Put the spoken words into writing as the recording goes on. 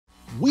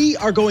we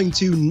are going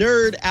to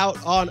nerd out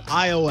on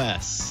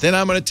iOS. Then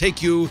I'm going to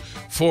take you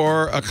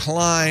for a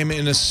climb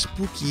in a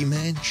spooky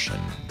mansion.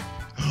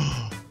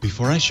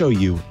 Before I show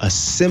you a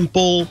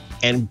simple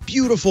and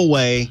beautiful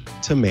way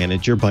to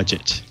manage your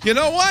budget. You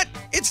know what?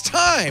 It's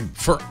time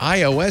for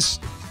iOS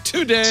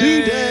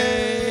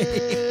Today.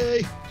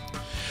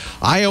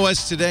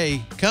 iOS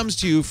Today comes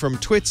to you from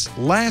TWiT's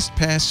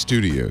LastPass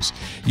Studios.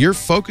 You're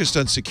focused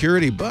on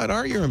security, but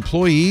are your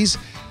employees?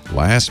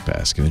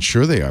 LastPass can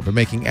ensure they are by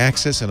making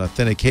access and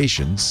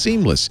authentication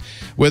seamless,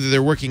 whether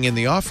they're working in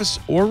the office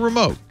or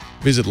remote.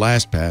 Visit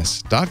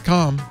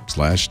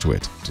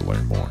lastpass.com/twit to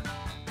learn more.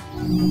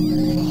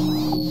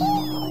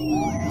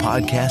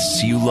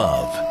 Podcasts you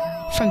love.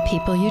 From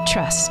people you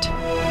trust.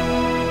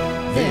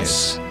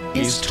 This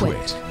is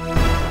TWiT.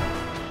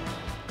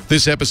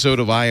 This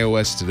episode of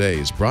iOS Today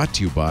is brought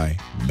to you by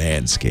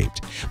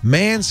Manscaped.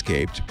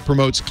 Manscaped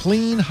promotes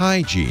clean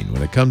hygiene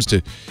when it comes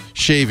to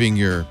shaving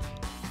your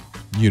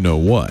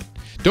you-know-what.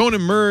 Don't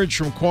emerge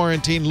from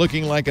quarantine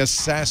looking like a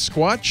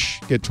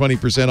Sasquatch. Get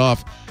 20%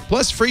 off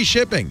plus free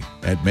shipping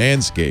at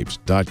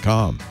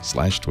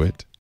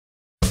manscaped.com/twit.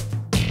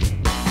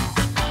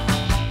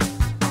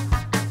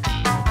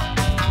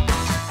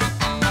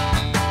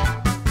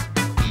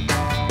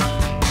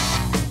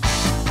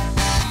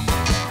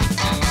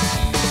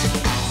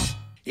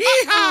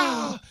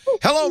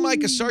 Hello,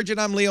 Mikah, Sargent.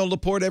 I'm Leo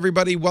Laporte.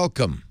 Everybody,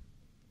 welcome.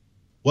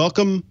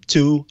 Welcome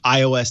to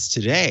iOS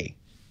Today.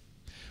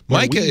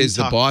 Mikah is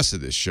the boss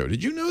of this show.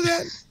 Did you know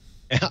that?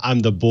 I'm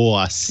the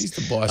boss. He's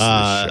the boss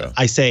of this show.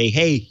 I say,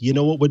 hey, you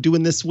know what we're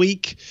doing this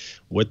week?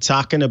 We're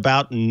talking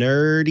about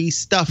nerdy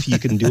stuff you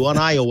can do on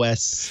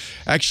iOS.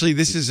 Actually,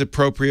 this is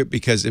appropriate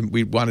because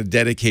we want to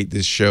dedicate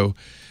this show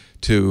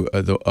to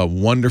a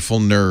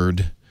wonderful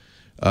nerd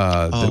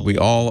that we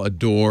all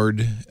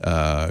adored,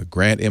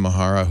 Grant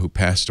Imahara, who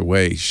passed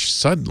away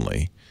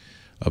suddenly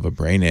of a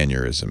brain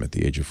aneurysm at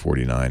the age of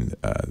 49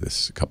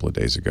 this a couple of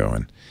days ago.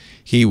 And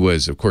he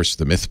was, of course,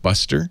 the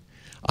Mythbuster.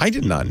 I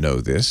did not know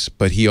this,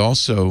 but he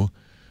also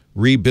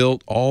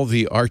rebuilt all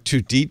the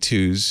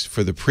R2-D2s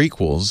for the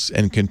prequels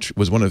and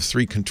was one of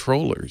 3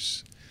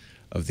 controllers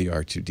of the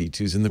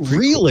R2-D2s in the prequels.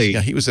 Really?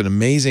 Yeah, he was an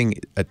amazing,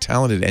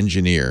 talented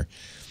engineer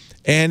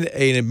and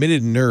an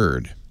admitted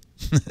nerd.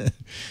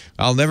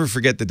 I'll never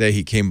forget the day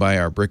he came by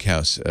our brick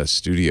house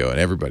studio, and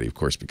everybody, of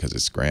course, because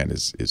it's Grant,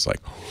 is like,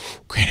 oh,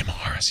 Grant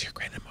Imahara's here,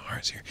 Grant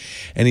Imahara's here.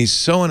 And he's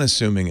so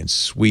unassuming and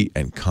sweet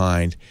and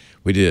kind.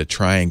 We did a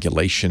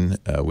triangulation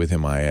with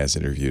him. I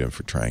interviewed him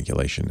for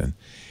triangulation, and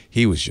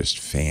he was just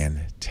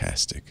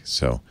fantastic.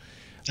 So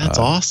that's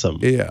awesome.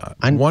 Yeah,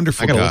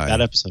 wonderful guy. I gotta look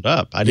that episode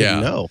up. I didn't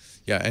know.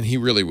 Yeah, and he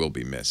really will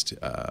be missed.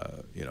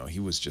 You know, he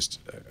was just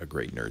a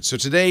great nerd. So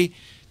today,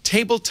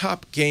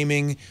 tabletop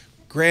gaming.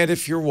 Grant,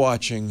 if you're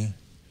watching,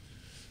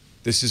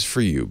 this is for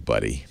you,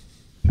 buddy.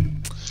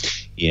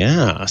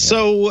 Yeah.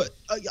 So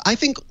I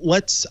think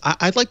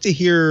I'd like to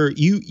hear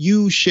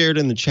you shared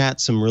in the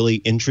chat some really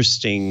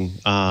interesting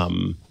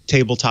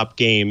tabletop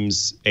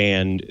games,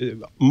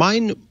 and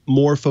mine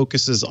more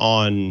focuses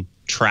on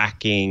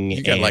tracking.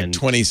 You got like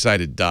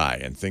 20-sided die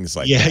and things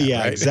like that.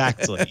 Yeah, right?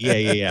 Exactly.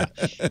 Yeah.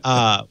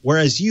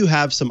 Whereas you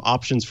have some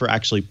options for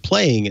actually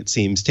playing, it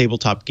seems,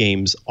 tabletop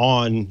games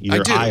on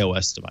your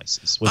iOS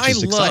devices, which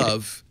is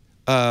exciting.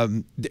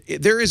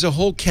 There is a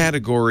whole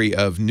category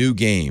of new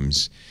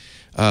games,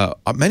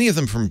 many of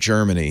them from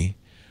Germany,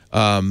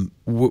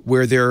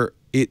 where they're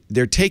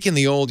taking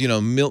the old,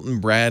 Milton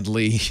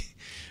Bradley,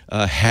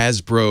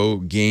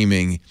 Hasbro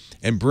gaming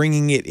and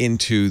bringing it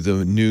into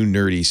the new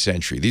nerdy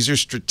century. These are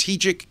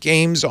strategic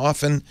games,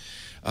 often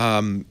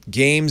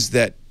games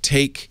that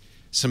take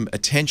some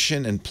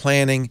attention and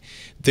planning.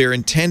 They're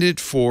intended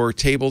for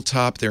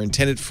tabletop. They're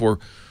intended for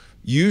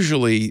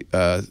usually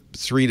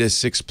 3 to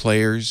 6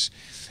 players.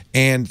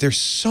 And they're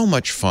so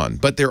much fun,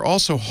 but they're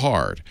also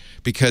hard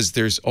because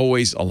there's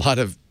always a lot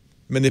of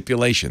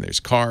manipulation. There's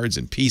cards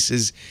and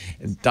pieces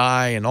and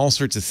die and all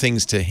sorts of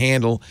things to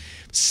handle.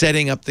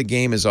 Setting up the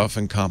game is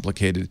often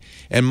complicated.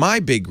 And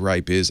my big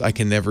gripe is I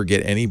can never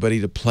get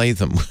anybody to play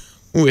them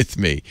with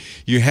me.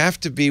 You have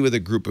to be with a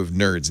group of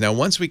nerds. Now,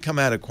 once we come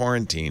out of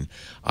quarantine,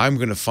 I'm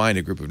going to find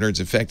a group of nerds.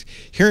 In fact,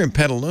 here in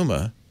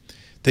Petaluma,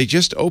 they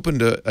just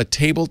opened a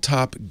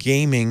tabletop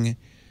gaming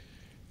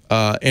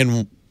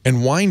and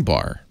wine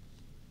bar.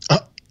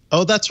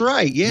 Oh, that's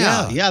right.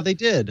 Yeah, they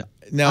did.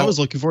 Now, I was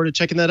looking forward to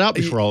checking that out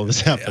before all of this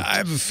happened. I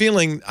have a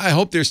feeling, I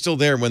hope they're still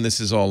there when this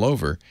is all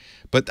over.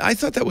 But I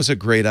thought that was a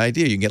great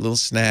idea. You can get little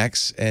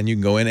snacks and you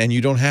can go in, and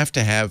you don't have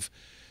to have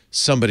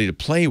somebody to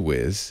play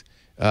with.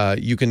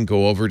 You can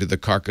go over to the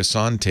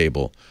Carcassonne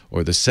table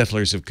or the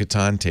Settlers of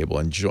Catan table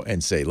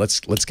and say,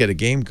 let's get a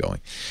game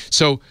going.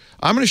 So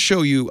I'm going to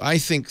show you, I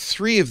think,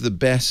 3 of the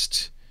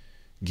best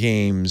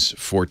games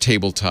for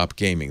tabletop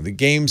gaming. The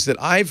games that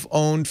I've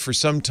owned for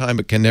some time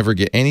but can never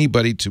get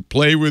anybody to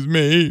play with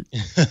me.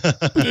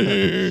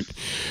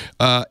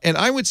 And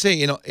I would say,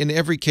 in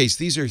every case,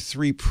 these are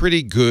 3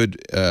 pretty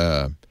good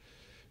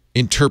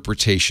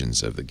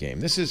interpretations of the game.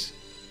 This is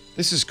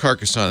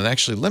Carcassonne, and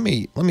actually, let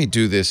me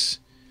do this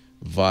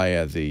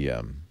via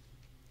the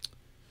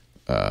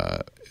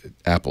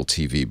Apple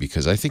TV,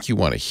 because I think you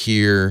want to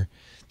hear.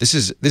 This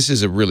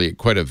is a really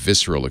quite a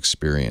visceral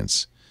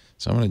experience.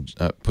 So I'm going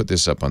to put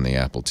this up on the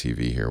Apple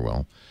TV here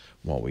while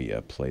we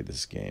play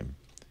this game.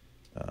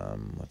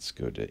 Let's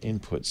go to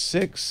input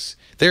 6.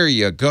 There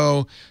you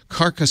go,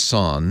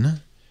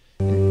 Carcassonne.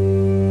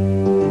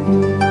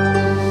 And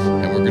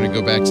we're going to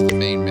go back to the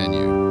main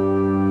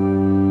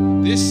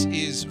menu. This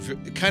is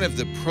kind of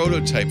the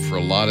prototype for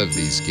a lot of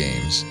these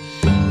games.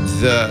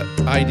 The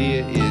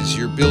idea is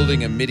you're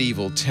building a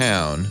medieval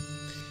town,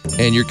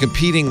 and you're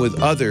competing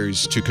with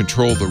others to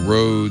control the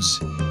roads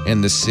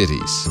and the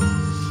cities.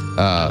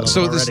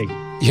 So this,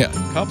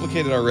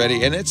 complicated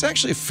already, and it's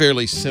actually a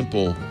fairly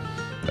simple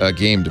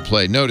game to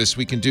play. Notice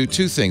we can do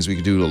two things. We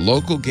can do a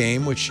local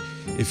game, which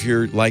if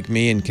you're like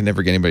me and can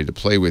never get anybody to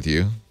play with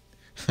you,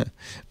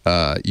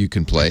 you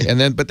can play. And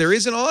then, but there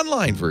is an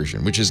online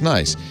version, which is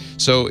nice.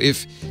 So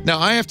now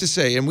I have to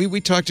say, and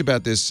we talked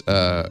about this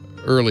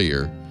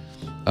earlier.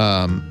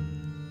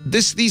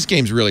 These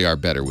games really are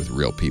better with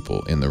real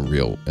people in the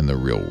real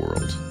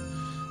world.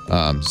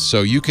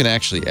 So you can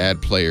actually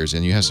add players,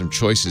 and you have some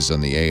choices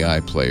on the AI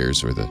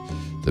players or the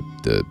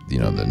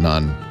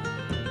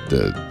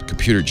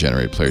computer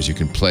generated players. You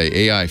can play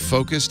AI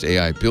focused,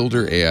 AI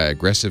builder, AI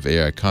aggressive,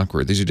 AI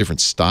conqueror. These are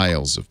different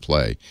styles of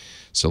play.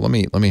 So let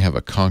me have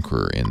a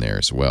conqueror in there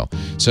as well.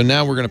 So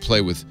now we're going to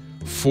play with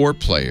 4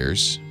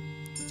 players.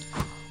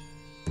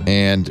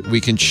 And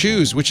we can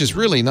choose, which is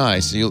really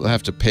nice. You'll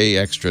have to pay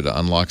extra to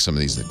unlock some of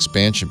these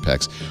expansion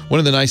packs. One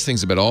of the nice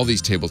things about all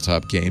these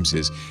tabletop games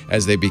is,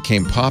 as they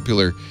became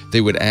popular, they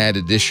would add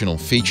additional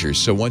features.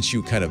 So once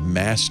you kind of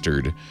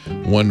mastered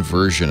one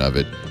version of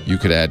it, you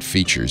could add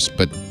features.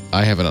 But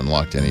I haven't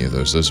unlocked any of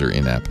those. Those are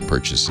in-app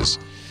purchases.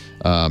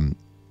 Do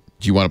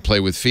you want to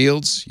play with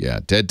fields? Yeah.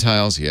 Dead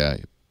tiles? Yeah.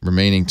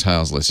 Remaining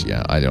tiles list?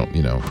 Yeah. I don't,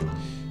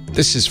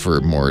 This is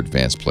for more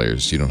advanced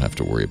players. You don't have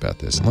to worry about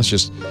this. And let's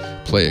just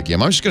play a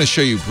game. I'm just going to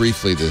show you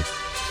briefly the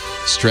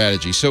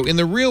strategy. So in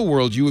the real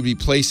world, you would be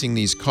placing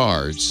these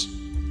cards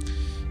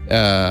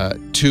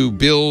to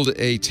build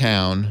a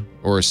town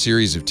or a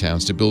series of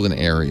towns, to build an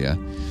area.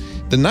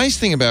 The nice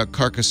thing about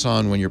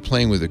Carcassonne when you're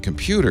playing with a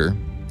computer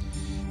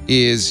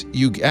is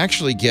you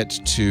actually get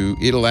to,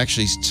 it'll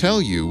actually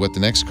tell you what the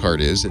next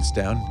card is. It's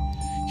down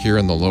here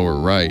in the lower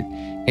right.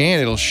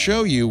 And it'll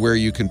show you where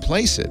you can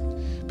place it.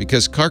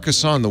 Because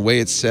Carcassonne, the way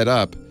it's set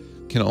up,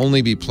 can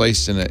only be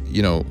placed in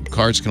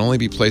cards can only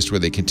be placed where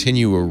they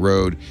continue a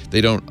road.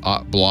 They don't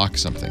block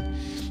something.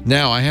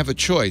 Now I have a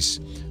choice.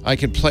 I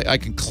can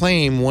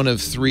claim one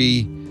of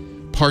 3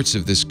 parts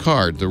of this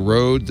card: the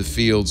road, the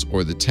fields,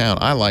 or the town.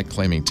 I like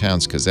claiming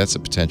towns because that's a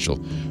potential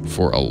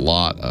for a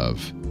lot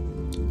of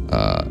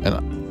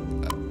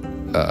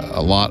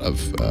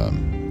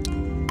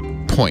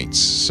points.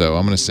 So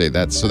I'm going to say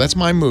that. So that's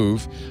my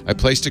move. I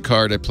placed a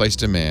card. I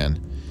placed a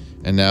man.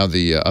 And now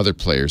the other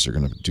players are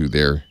going to do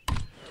their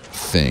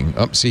thing.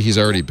 Oh, see, he's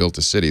already built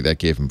a city. That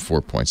gave him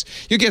 4 points.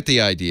 You get the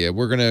idea.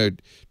 We're going to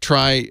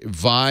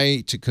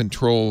vie to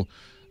control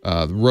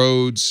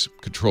roads,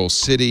 control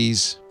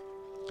cities.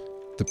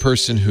 The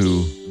person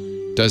who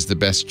does the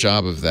best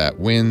job of that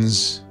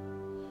wins.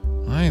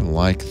 I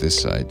like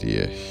this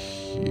idea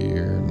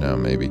here. Now,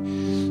 maybe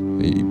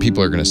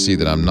people are going to see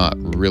that I'm not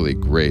really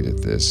great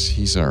at this.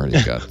 He's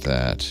already got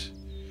that.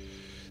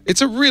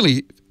 It's a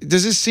really...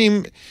 Does this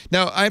seem...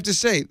 Now, I have to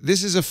say,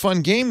 this is a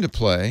fun game to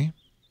play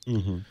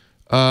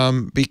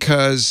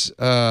because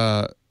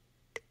there's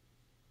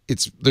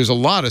a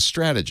lot of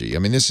strategy. I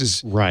mean, this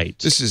is... Right.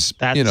 This is,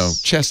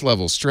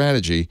 chess-level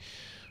strategy.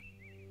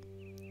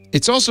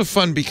 It's also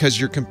fun because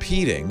you're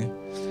competing.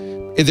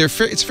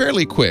 It's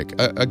fairly quick.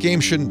 A game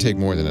shouldn't take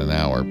more than an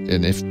hour.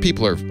 And if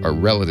people are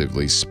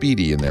relatively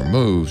speedy in their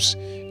moves,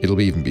 it'll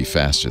even be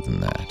faster than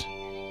that.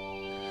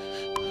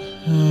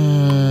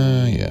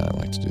 Yeah, I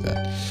like to do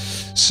that.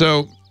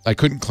 So I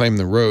couldn't claim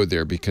the road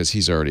there because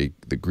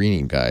the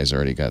greening guy's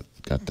already got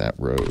that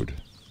road.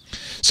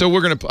 So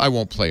I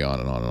won't play on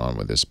and on and on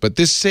with this, but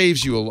this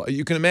saves you a lot.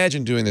 You can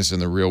imagine doing this in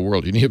the real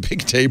world. You need a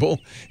big table.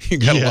 You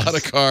got a lot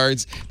of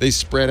cards. They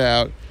spread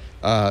out.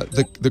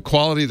 The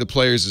quality of the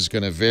players is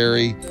going to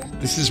vary.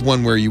 This is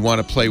one where you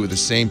want to play with the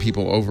same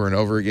people over and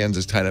over again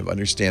to kind of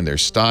understand their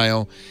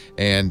style.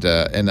 And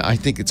I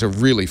think it's a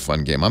really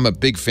fun game. I'm a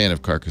big fan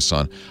of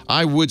Carcassonne.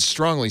 I would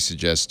strongly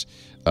suggest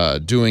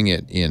doing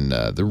it in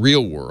the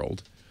real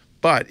world.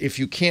 But if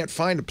you can't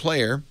find a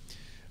player,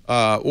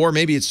 or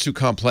maybe it's too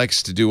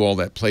complex to do all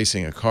that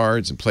placing of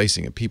cards and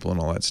placing of people and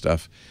all that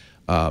stuff,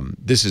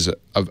 this is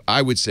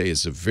I would say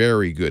is a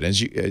very good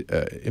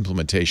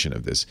implementation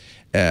of this.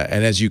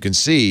 And as you can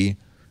see,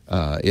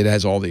 it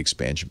has all the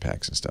expansion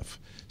packs and stuff.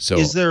 So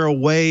is there a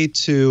way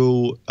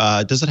to,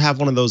 does it have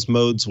one of those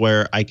modes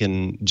where I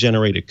can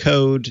generate a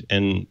code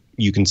and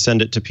you can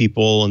send it to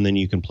people and then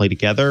you can play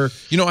together?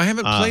 I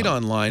haven't played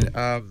online.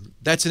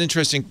 That's an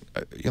interesting,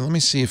 let me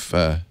see if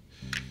I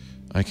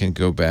can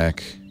go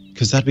back.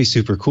 Because that'd be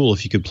super cool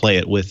if you could play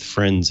it with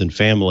friends and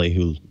family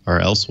who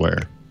are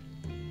elsewhere,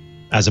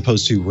 as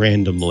opposed to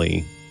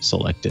randomly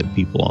selected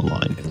people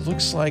online. It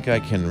looks like I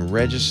can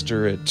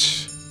register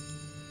it.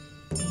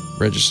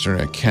 Register an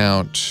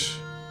account.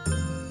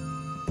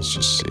 Let's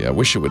just see. I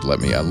wish it would let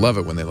me. I love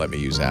it when they let me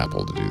use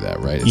Apple to do that,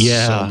 right?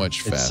 It's so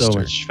much faster. It's so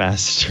much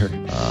faster.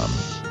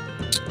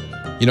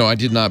 I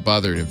did not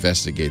bother to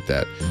investigate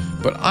that.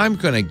 But I'm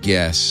going to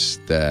guess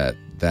that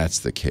that's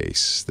the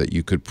case, that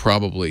you could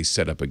probably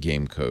set up a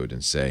game code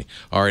and say,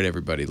 all right,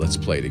 everybody, let's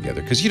play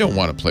together. Because you don't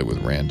want to play with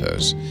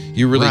randos.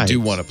 You really do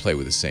want to play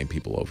with the same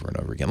people over and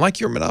over again, like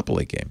your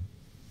Monopoly game.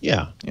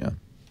 Yeah. Yeah.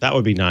 That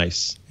would be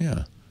nice.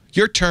 Yeah.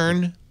 Your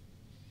turn.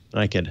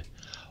 I could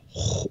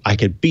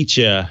beat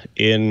you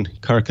in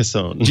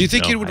Carcassonne. Do you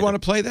think you would want to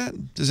play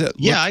that? Does that?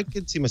 Yeah, I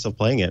could see myself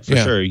playing it for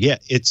sure. Yeah,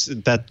 it's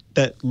that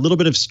little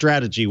bit of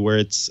strategy where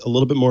it's a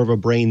little bit more of a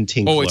brain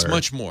tinkler. Oh, it's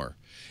much more.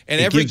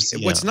 And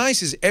what's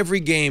nice is every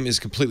game is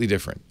completely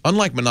different.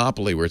 Unlike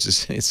Monopoly, where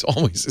it's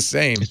always the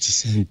same. It's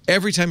the same.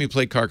 Every time you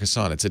play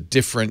Carcassonne, it's a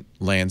different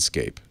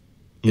landscape.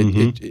 It never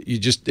repeats.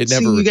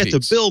 You get to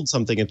build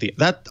something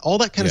at all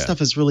that kind of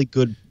stuff is really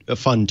good,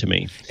 fun to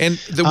me. And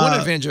the one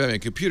advantage of having a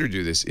computer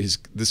do this is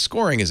the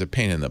scoring is a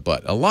pain in the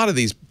butt. A lot of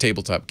these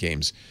tabletop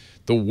games,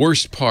 the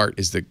worst part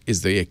is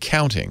the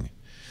accounting.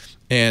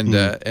 And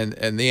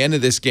the end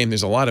of this game,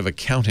 there's a lot of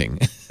accounting.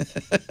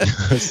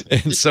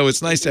 And so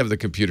it's nice to have the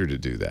computer to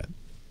do that.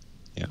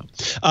 Yeah.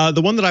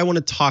 The one that I want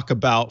to talk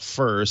about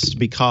first,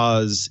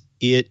 because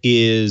it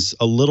is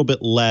a little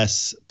bit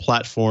less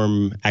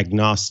platform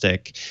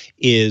agnostic,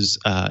 is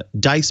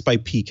Dice by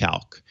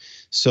PCalc.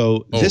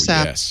 So this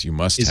app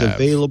is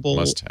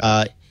available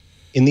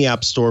in the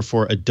App Store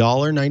for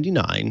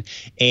 $1.99,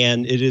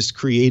 and it is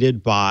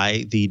created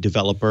by the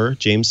developer,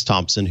 James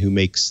Thompson, who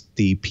makes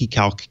the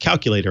PCalc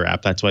calculator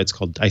app. That's why it's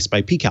called Dice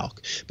by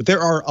PCalc. But there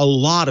are a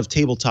lot of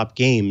tabletop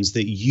games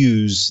that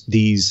use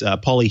these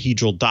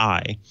polyhedral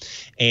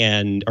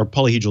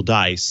polyhedral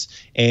dice,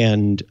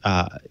 and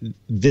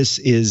this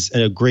is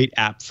a great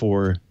app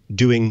for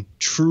doing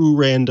true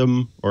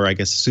random, or I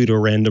guess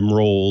pseudo-random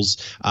rolls.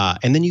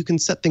 And then you can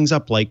set things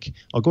up like,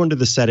 I'll go into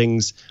the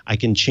settings, I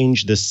can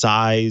change the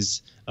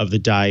size of the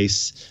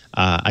dice,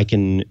 I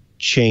can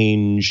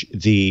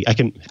I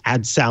can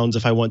add sounds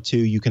if I want to.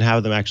 You can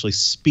have them actually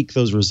speak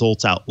those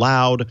results out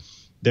loud.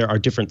 There are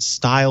different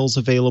styles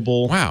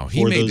available. Wow,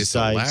 he made this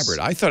elaborate.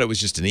 I thought it was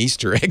just an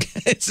Easter egg.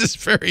 It's just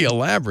very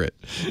elaborate.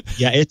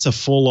 Yeah, it's a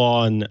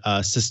full-on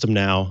system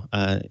now.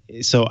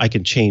 So I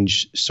can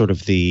change sort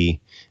of the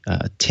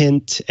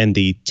tint and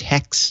the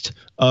text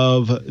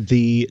of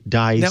the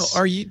dice.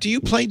 Now, do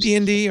you play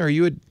D&D?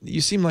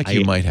 You seem like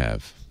you might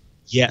have.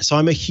 Yeah, so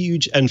I'm a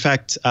huge. In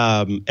fact,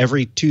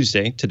 every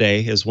Tuesday,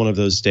 today is one of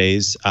those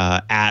days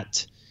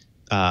at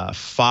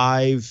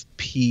 5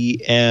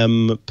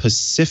 p.m.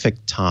 Pacific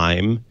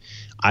time.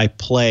 I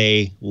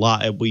play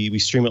live. We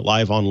stream it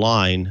live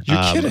online.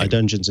 You're kidding. A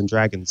Dungeons and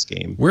Dragons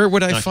game. Where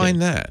would I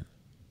find that?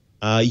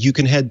 You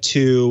can head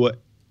to.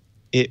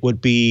 It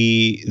would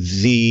be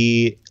is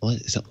it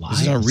live?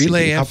 Is it on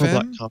Relay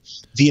FM?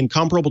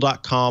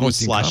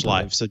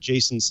 Theincomparable.com/live. So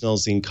Jason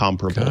Snell's The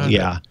Incomparable.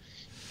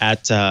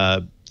 At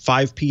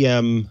 5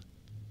 p.m.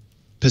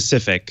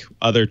 Pacific,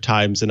 other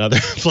times and other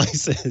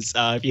places.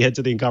 If you head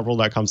to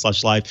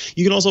theincomparable.com/live,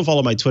 you can also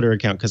follow my Twitter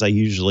account because I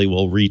usually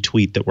will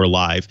retweet that we're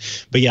live.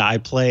 But yeah, I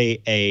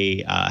play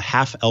a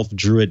half-elf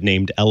druid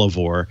named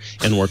Elevor,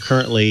 and we're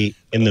currently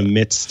in the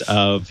midst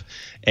of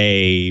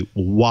a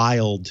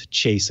wild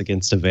chase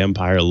against a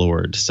vampire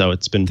lord. So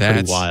it's been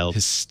pretty wild.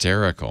 That's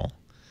hysterical.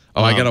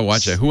 Oh, I got to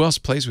watch it. Who else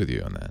plays with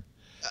you on that?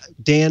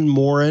 Dan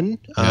Morin,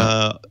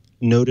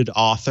 noted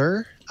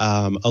author.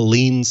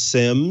 Aline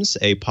Sims,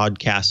 a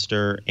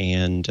podcaster,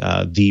 and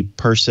the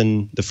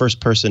first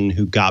person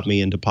who got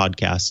me into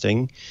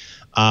podcasting.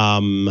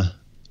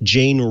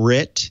 Jane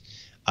Ritt,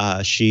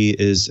 she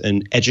is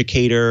an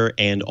educator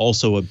and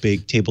also a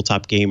big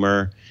tabletop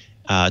gamer.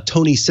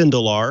 Tony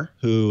Sindelar,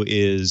 who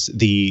is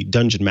the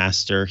Dungeon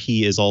Master.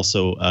 He is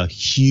also a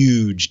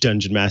huge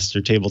Dungeon Master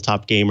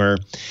tabletop gamer.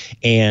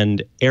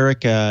 And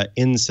Erica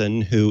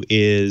Inson, who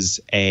is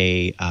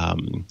a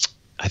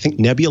I think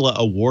Nebula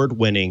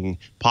award-winning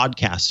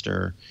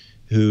podcaster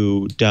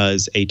who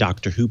does a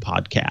Doctor Who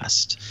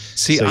podcast.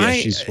 See, so,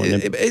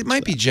 it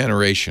might be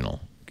generational.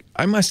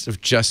 I must have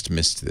just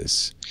missed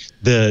this.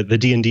 The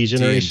D&D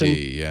generation?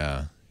 D&D,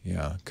 yeah.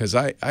 Because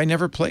I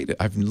never played it.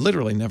 I've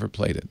literally never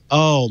played it.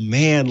 Oh,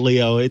 man,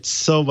 Leo, it's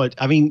so much.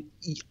 I mean,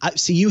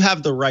 see, you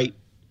have the right.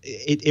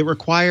 It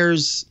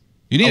requires...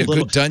 You need a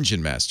good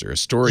dungeon master, a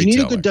storyteller. You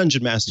need a good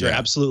dungeon master,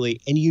 absolutely.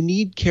 And you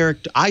need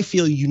character. I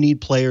feel you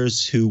need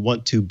players who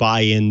want to buy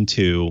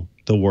into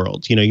the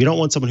world. You don't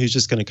want someone who's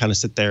just going to kind of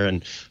sit there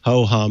and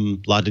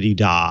ho-hum,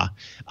 la-da-dee-da,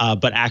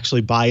 but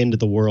actually buy into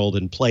the world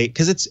and play.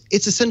 Because it's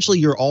essentially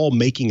you're all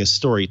making a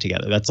story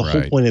together. That's the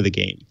whole point of the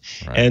game.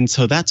 Right. And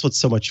so that's what's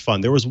so much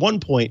fun. There was one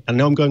point, I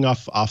know I'm going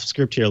off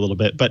script here a little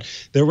bit, but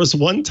there was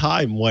one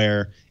time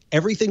where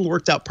everything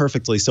worked out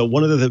perfectly. So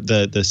one of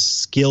the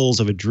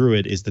skills of a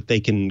druid is that they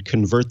can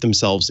convert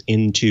themselves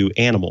into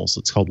animals.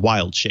 It's called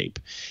wild shape.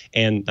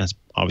 And that's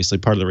obviously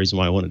part of the reason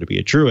why I wanted to be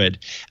a druid.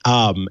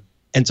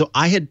 And so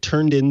I had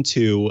turned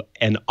into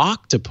an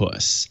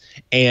octopus,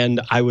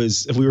 and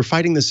we were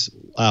fighting this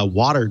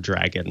water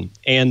dragon,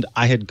 and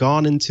I had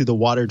gone into the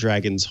water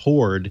dragon's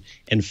hoard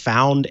and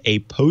found a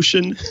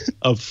potion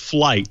of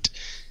flight.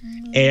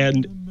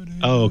 And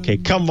oh, okay,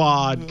 come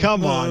on. I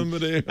found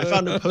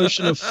a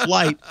potion of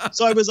flight.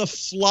 So I was a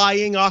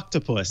flying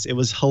octopus. It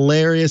was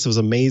hilarious. It was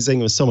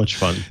amazing. It was so much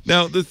fun.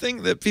 Now, the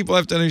thing that people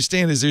have to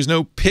understand is there's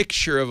no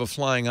picture of a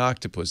flying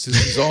octopus.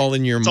 This is all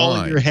in your It's mind.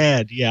 all in your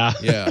head, yeah.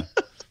 Yeah.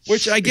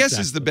 Which I guess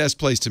is the best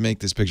place to make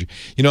this picture.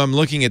 You know, I'm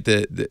looking at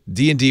the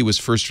D&D was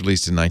first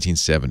released in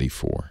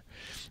 1974.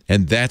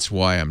 And that's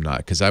why I'm not,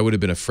 because I would have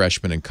been a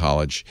freshman in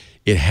college.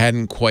 It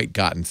hadn't quite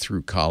gotten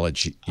through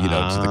college, you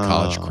know, to the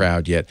college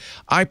crowd yet.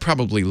 I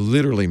probably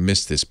literally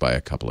missed this by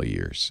a couple of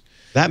years.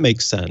 That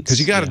makes sense. Because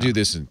you got to do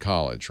this in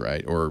college,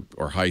 right? Or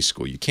high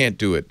school. You can't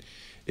do it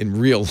in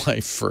real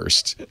life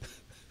first.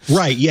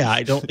 Right, yeah,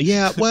 I don't,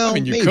 yeah, well, I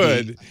mean, you maybe.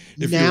 could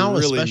if now, you're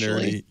really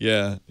especially.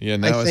 nerdy. Yeah,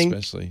 now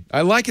especially.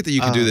 I like it that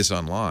you can do this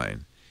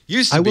online.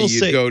 Used to be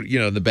you'd go, you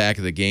know, in the back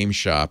of the game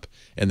shop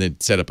and then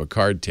set up a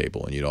card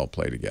table and you'd all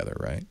play together,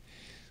 right?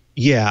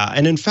 Yeah,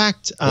 and in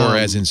fact... or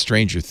as in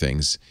Stranger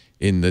Things,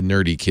 in the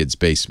nerdy kid's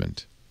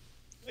basement.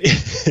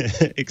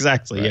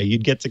 Exactly, right. Yeah,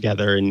 you'd get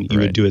together and you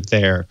would do it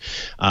there.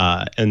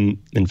 And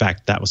in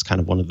fact, that was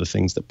kind of one of the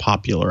things that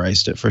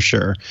popularized it for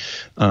sure.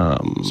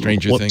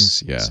 Stranger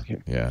Things,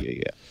 yeah.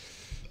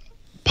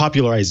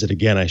 Popularized it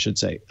again, I should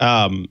say.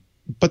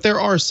 But there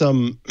are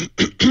some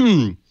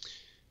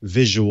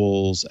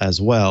visuals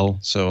as well.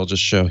 So I'll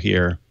just show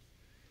here.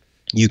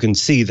 You can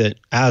see that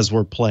as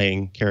we're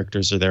playing,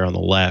 characters are there on the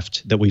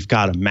left, that we've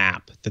got a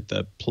map that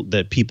the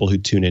people who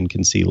tune in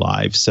can see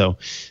live. So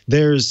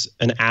there's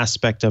an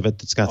aspect of it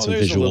that's got some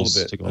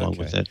visuals to go along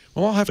with it.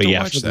 Well, I'll have to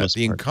watch that.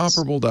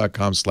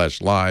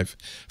 Theincomparable.com/live,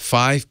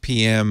 5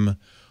 p.m.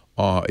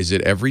 Is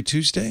it every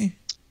Tuesday?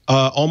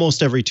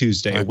 Almost every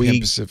Tuesday. 5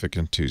 p.m. Pacific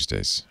and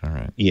Tuesdays. All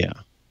right. Yeah.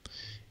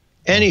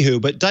 Anywho,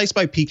 but Dice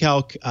by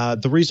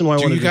PCalc, the reason why I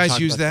wanted to talk about that.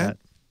 Do you guys use that?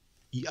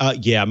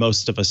 Yeah,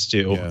 most of us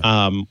do. Yeah.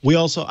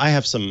 I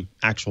have some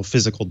actual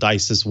physical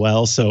dice as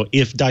well. So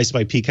if Dice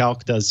by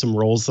PCalc does some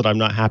rolls that I'm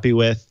not happy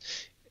with,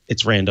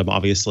 it's random,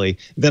 obviously.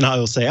 Then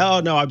I'll say, oh,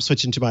 no, I'm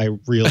switching to my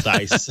real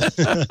dice.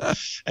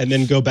 And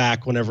then go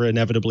back whenever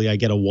inevitably I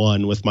get a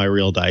 1 with my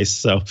real dice.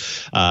 So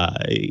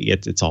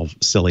it's all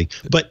silly.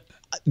 But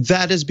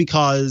that is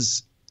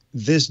because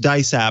this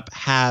dice app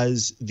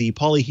has the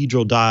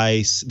polyhedral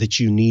dice that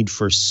you need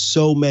for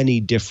so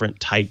many different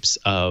types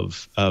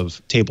of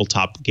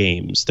tabletop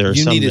games. There are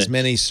you need as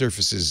many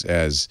surfaces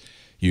as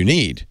you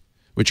need,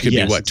 which could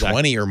be what, exactly.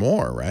 20 or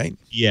more, right?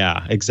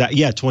 Yeah, exactly.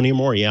 Yeah, 20 or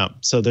more. Yeah.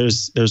 So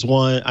there's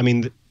one. I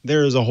mean,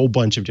 there's a whole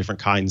bunch of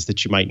different kinds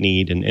that you might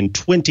need, and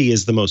 20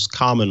 is the most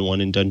common one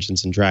in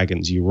Dungeons and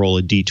Dragons. You roll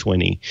a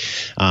d20,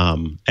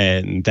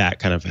 and that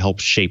kind of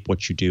helps shape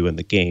what you do in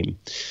the game.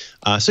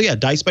 So yeah,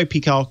 Dice by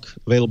PCalc,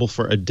 available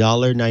for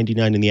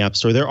 $1.99 in the App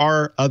Store. There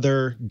are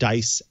other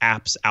dice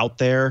apps out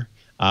there.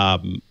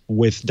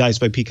 With Dice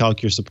by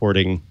PCalc, you're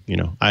supporting, you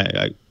know,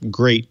 a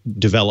great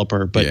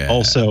developer, but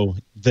also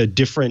the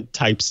different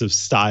types of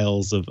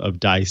styles of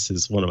dice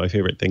is one of my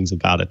favorite things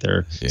about it. There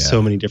are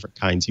so many different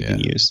kinds you can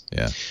use.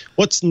 Yeah.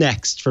 What's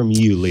next from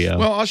you, Leo?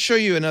 Well, I'll show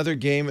you another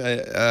game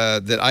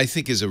that I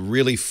think is a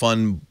really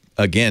fun,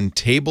 again,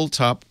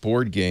 tabletop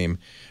board game,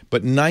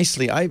 but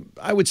nicely, I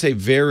would say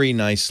very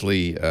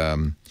nicely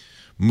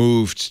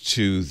moved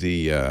to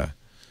the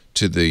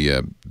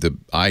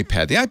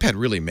iPad. The iPad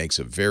really makes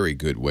a very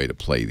good way to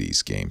play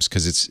these games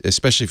because it's,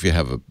 especially if you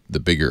have the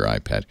bigger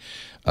iPad,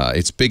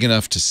 it's big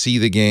enough to see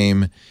the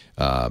game.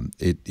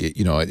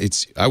 You know,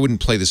 I wouldn't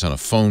play this on a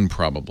phone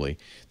probably.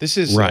 This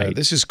is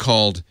this is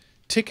called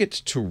Ticket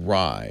to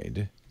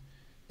Ride,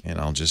 and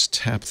I'll just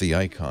tap the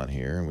icon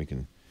here and we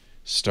can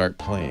start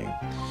playing.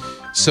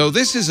 So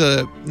this is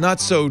a not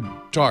so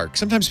dark.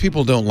 Sometimes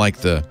people don't like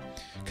the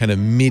kind of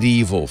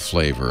medieval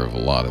flavor of a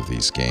lot of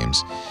these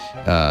games.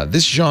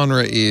 This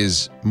genre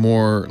is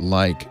more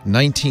like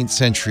 19th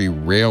century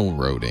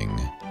railroading,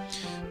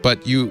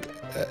 but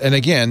and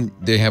again,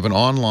 they have an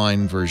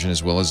online version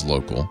as well as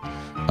local,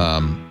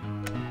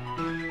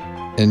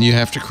 and you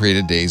have to create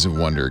a Days of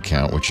Wonder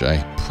account, which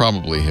I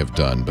probably have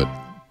done, but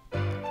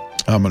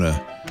I'm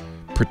gonna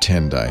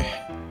pretend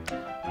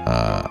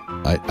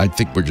I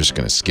think we're just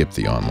going to skip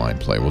the online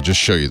play. We'll just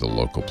show you the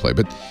local play.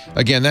 But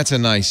again, that's a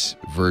nice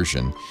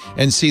version.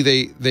 And see,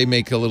 they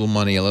make a little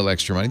money, a little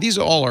extra money. These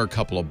all are a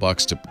couple of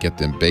bucks to get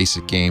the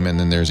basic game, and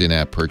then there's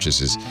in-app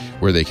purchases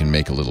where they can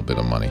make a little bit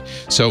of money.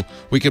 So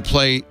we could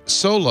play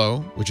solo,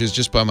 which is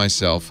just by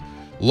myself,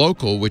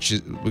 local, which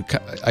is,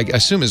 I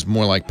assume is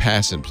more like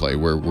pass and play,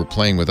 where we're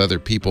playing with other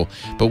people,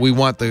 but we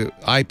want the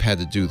iPad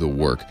to do the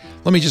work.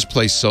 Let me just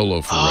play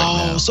solo for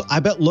right now. So I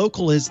bet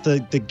local is the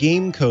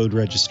game code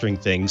registering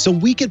thing. So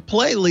we could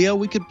play, Leo,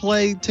 we could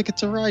play Ticket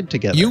to Ride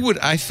together. You would,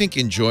 I think,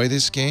 enjoy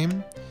this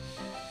game.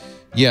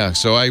 Yeah,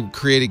 so I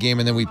create a game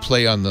and then we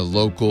play on the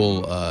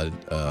local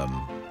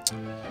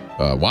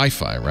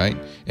Wi-Fi, right?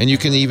 And you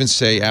can even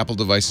say Apple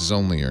devices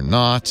only or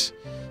not.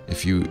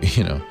 If you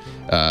know,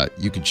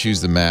 You can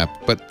choose the map,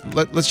 but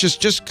let's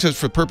just cause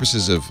for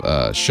purposes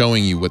of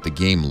showing you what the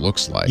game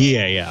looks like.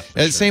 Yeah.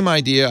 Same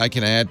idea. I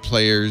can add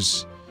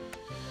players.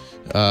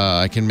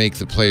 I can make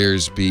the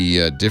players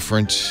be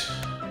different.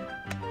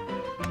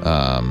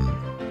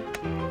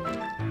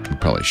 We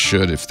probably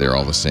should if they're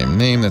all the same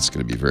name. That's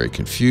going to be very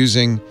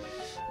confusing.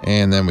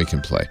 And then we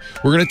can play.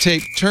 We're going to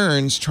take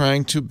turns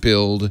trying to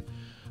build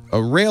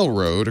a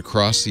railroad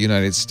across the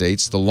United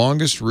States. The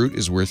longest route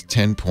is worth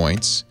 10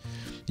 points.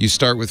 You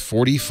start with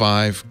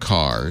 45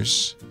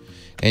 cars,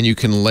 and you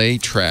can lay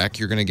track.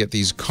 You're going to get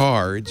these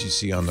cards you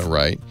see on the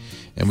right,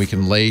 and we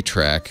can lay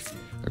track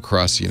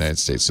across the United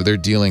States. So they're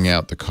dealing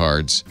out the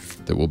cards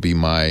that will be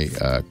my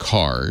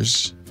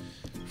cars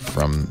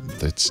from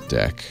this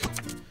deck,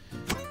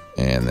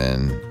 and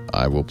then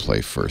I will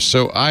play first.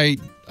 So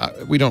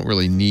we don't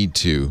really need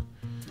to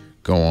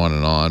go on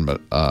and on,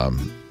 but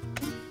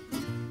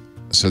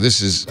so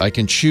this is, I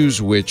can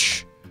choose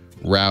which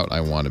route I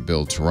want to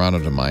build. Toronto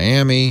to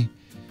Miami,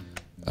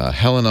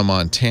 Helena,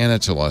 Montana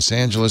to Los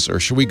Angeles, or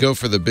should we go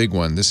for the big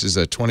one? This is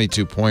a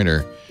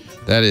 22-pointer.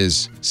 That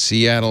is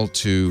Seattle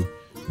to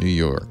New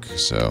York.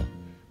 So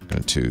I'm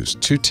going to choose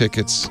 2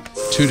 tickets,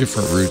 2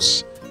 different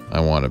routes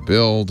I want to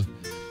build.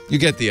 You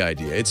get the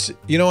idea. It's,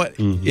 you know what?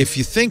 Mm-hmm. If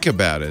you think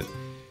about it,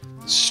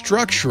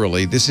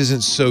 structurally, this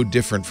isn't so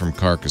different from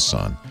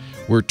Carcassonne.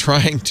 We're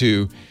trying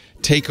to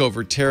take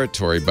over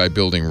territory by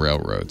building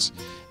railroads.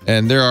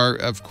 And there are,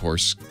 of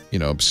course,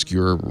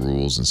 obscure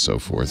rules and so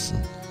forth.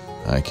 And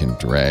I can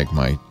drag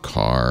my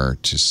car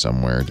to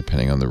somewhere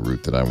depending on the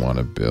route that I want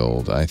to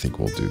build. I think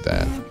we'll do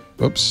that.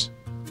 Oops.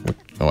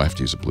 Oh, I have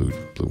to use a blue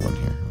one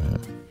here.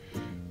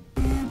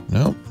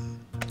 Nope.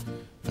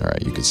 All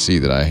right, you can see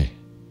that I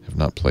have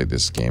not played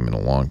this game in a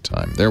long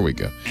time. There we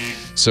go.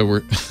 So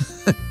we're...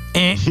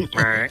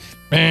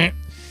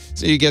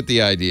 So you get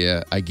the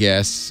idea, I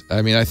guess.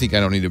 I mean, I think I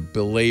don't need to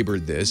belabor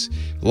this.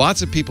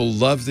 Lots of people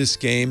love this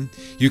game.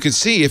 You can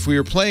see if we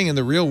were playing in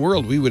the real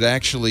world, we would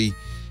actually...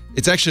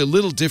 It's actually a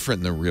little different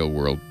in the real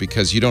world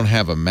because you don't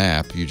have a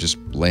map. You're just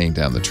laying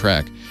down the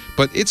track.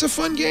 But it's a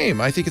fun game.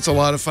 I think it's a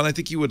lot of fun. I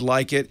think you would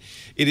like it.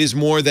 It is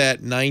more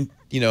that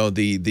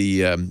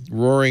the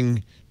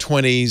roaring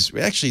 20s.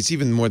 Actually, it's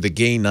even more the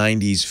gay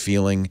 90s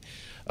feeling.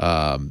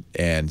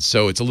 And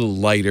so it's a little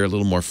lighter, a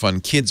little more fun.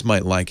 Kids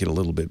might like it a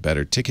little bit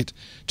better. Ticket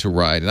to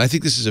Ride. And I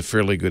think this is a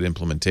fairly good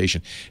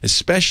implementation,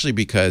 especially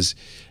because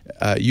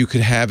you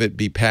could have it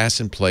be pass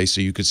and play, so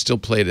you could still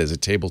play it as a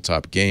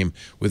tabletop game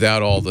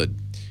without all the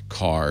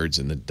cards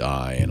and the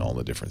die and all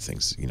the different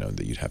things,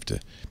 that you'd have to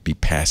be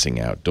passing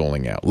out,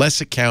 doling out.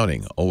 Less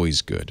accounting,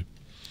 always good.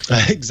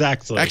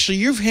 Exactly. Actually,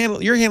 you're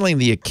handling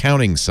the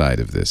accounting side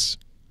of this.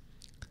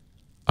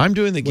 I'm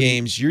doing the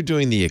games. You're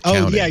doing the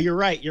accounting. Oh, yeah, you're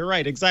right. You're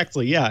right.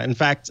 Exactly. Yeah. In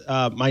fact,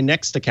 my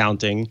next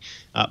accounting,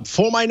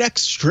 for my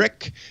next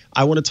trick,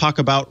 I want to talk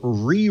about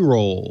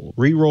Reroll.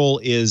 Reroll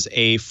is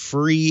a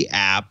free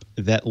app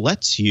that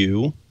lets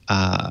you,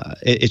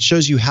 it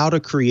shows you how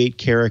to create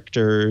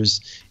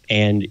characters.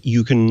 And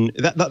you can,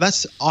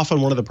 that's often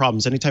one of the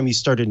problems. Anytime you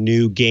start a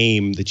new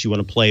game that you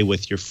want to play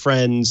with your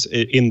friends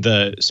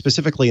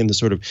specifically in the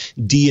sort of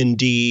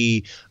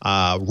D&D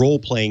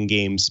role-playing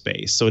game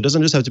space. So it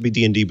doesn't just have to be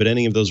D&D, but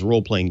any of those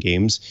role-playing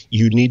games,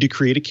 you need to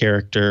create a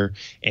character,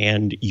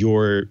 and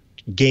your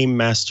game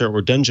master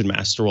or dungeon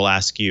master will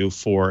ask you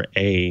for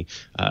an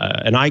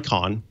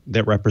icon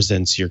that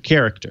represents your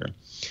character.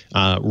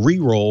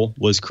 Reroll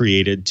was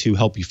created to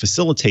help you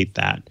facilitate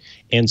that.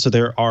 And so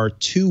there are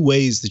 2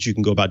 ways that you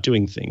can go about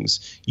doing things.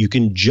 You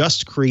can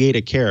just create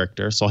a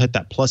character. So I'll hit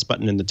that plus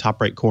button in the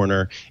top right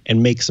corner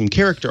and make some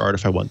character art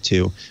if I want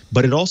to.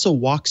 But it also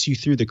walks you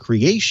through the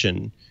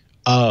creation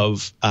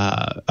of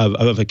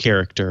a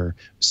character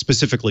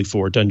specifically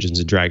for Dungeons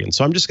and Dragons.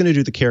 So I'm just going to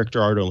do the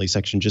character art only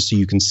section just so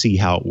you can see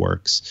how it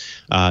works.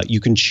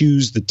 You can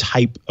choose the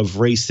type of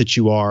race that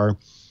you are.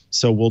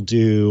 So we'll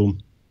do...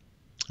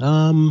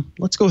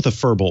 let's go with a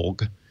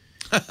furbolg,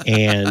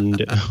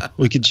 and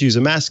we could choose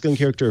a masculine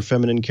character or a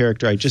feminine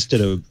character. I just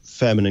did a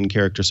feminine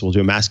character, so we'll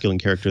do a masculine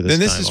character this time.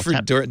 Then this is for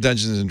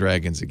Dungeons and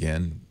Dragons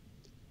again.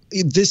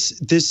 This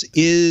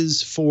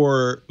is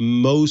for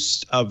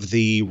most of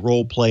the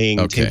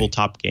role-playing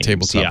tabletop games.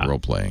 Tabletop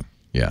role-playing.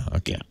 Yeah,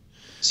 okay. Yeah.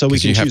 So we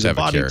can choose a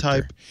body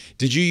type.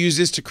 Did you use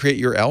this to create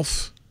your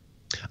elf?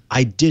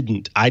 I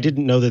didn't. I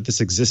didn't know that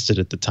this existed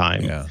at the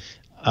time. Yeah.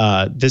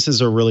 This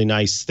is a really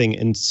nice thing.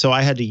 And so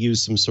I had to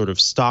use some sort of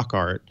stock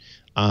art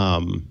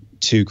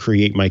to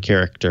create my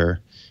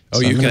character. Oh,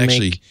 so you can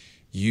actually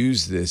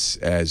use this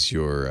as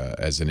your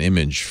as an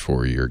image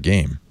for your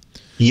game.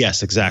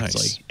 Yes,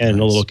 exactly. Nice. And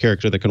a little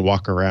character that can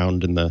walk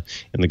around in the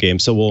game.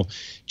 So we'll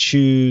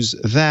choose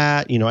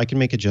that. I can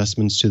make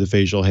adjustments to the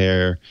facial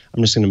hair.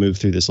 I'm just going to move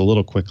through this a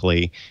little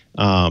quickly.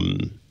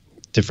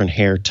 Different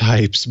hair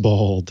types,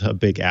 bald, a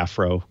big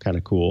afro, kind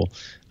of cool.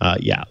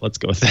 Yeah, let's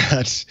go with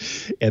that.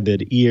 And then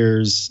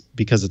ears,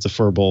 because it's a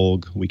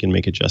furbolg, we can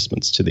make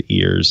adjustments to the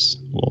ears.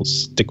 We'll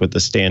stick with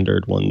the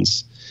standard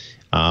ones.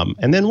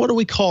 And then what do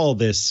we call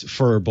this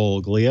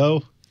furbolg,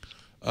 Leo?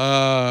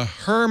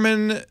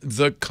 Herman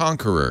the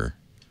Conqueror.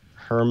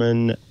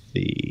 Herman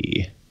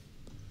the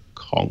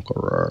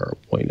Conqueror.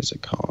 Wait, is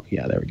it called?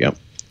 Yeah, there we go.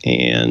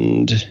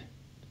 And,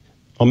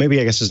 well, maybe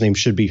I guess his name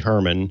should be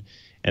Herman.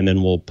 And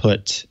then we'll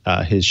put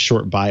his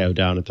short bio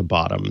down at the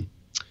bottom.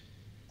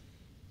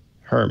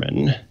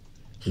 Herman,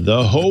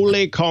 the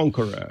Holy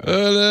Conqueror.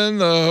 Herman,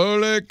 the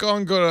Holy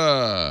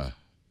Conqueror.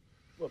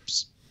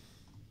 Whoops.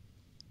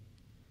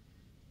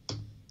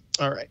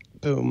 All right,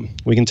 boom.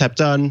 We can tap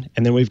done,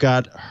 and then we've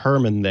got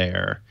Herman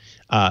there.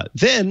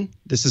 Then,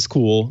 this is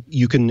cool,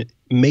 you can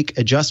make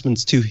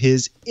adjustments to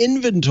his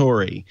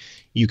inventory.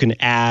 You can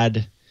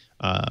add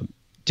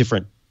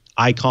different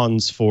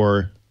icons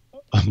for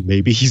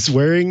maybe he's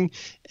wearing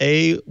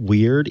a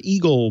weird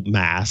eagle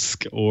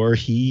mask, or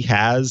he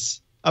has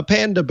a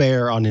panda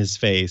bear on his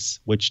face,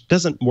 which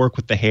doesn't work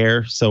with the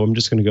hair, so I'm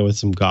just going to go with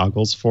some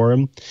goggles for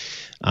him.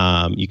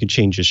 You can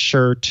change his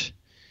shirt.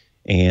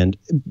 And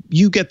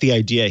you get the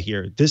idea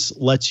here. This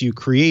lets you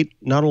create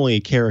not only a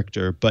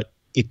character, but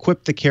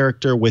equip the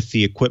character with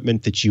the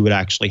equipment that you would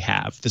actually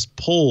have. This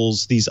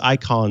pulls, these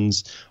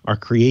icons are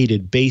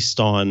created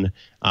based on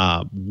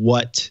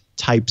what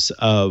types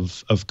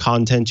of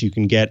content you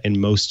can get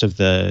in most of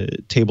the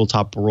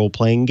tabletop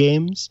role-playing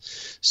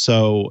games.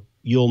 So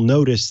you'll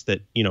notice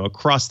that,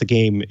 across the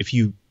game, if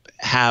you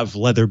have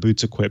leather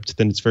boots equipped,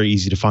 then it's very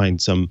easy to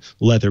find some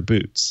leather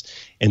boots.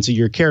 And so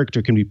your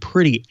character can be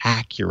pretty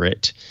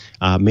accurate.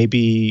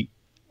 Maybe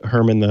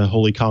Herman the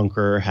Holy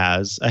Conqueror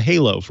has a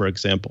halo, for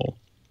example.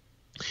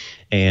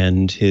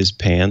 And his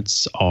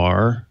pants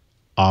are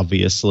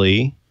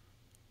obviously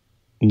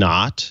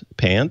not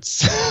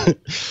pants.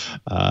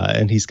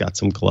 And he's got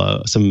some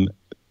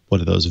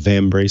what are those,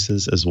 vam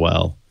braces as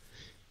well.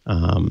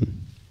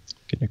 Can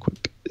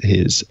equip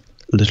his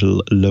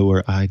little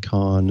lower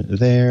icon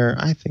there.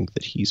 I think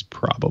that he's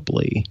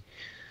probably,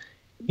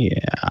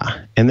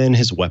 yeah. And then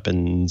his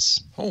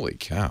weapons. Holy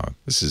cow,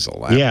 this is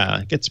elaborate.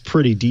 Yeah, it gets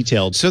pretty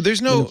detailed. So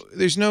there's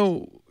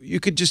no, you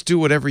could just do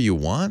whatever you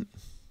want?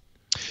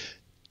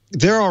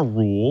 There are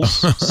rules.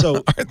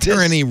 So are there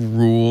any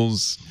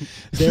rules?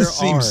 There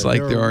seems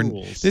like there are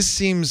rules. This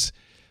seems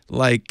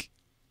like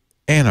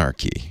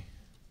anarchy.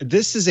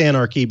 This is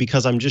anarchy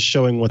because I'm just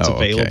showing what's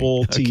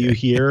available to you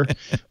here.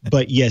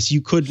 But yes,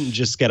 you couldn't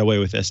just get away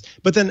with this.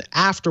 But then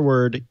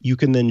afterward, you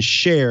can then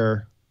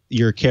share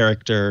your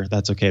character.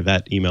 That's okay.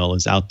 That email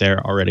is out there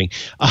already.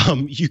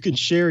 You can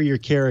share your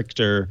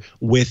character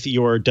with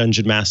your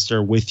dungeon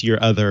master, with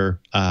your other,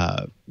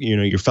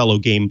 your fellow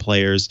game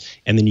players.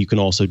 And then you can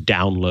also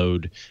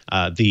download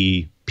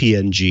the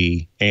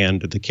PNG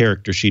and the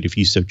character sheet if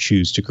you so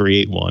choose to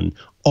create one,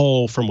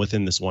 all from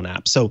within this one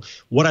app. So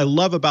what I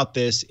love about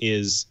this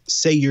is,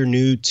 say you're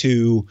new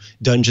to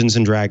Dungeons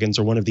and Dragons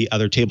or one of the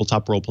other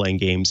tabletop role-playing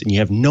games and you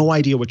have no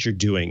idea what you're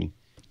doing.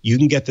 You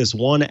can get this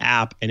one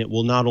app and it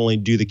will not only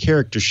do the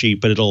character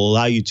sheet, but it'll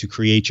allow you to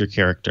create your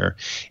character.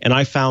 And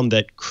I found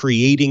that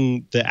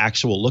creating the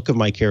actual look of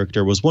my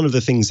character was one of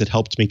the things that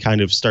helped me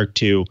kind of start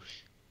to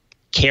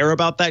care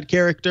about that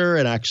character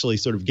and actually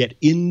sort of get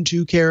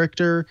into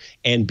character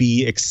and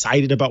be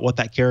excited about what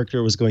that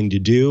character was going to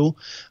do.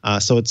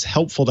 So it's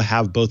helpful to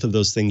have both of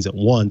those things at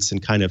once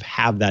and kind of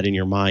have that in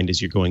your mind as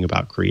you're going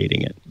about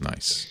creating it.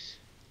 Nice.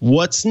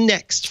 What's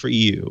next for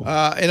you?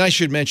 And I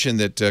should mention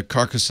that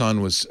Carcassonne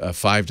was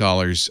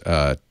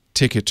 $5.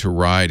 Ticket to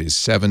Ride is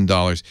 $7.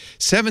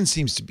 $7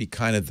 seems to be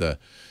kind of the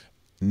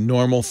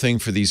normal thing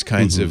for these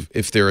kinds of,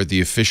 if they're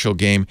the official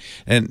game.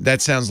 And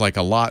that sounds like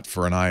a lot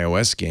for an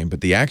iOS game,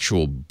 but the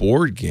actual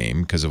board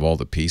game, because of all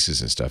the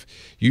pieces and stuff,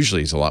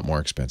 usually is a lot more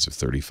expensive,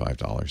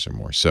 $35 or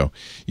more. So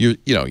you're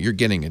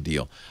getting a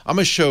deal. I'm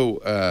going to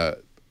show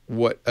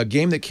a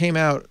game that came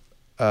out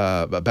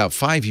about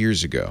 5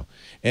 years ago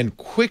and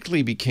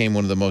quickly became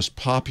one of the most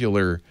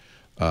popular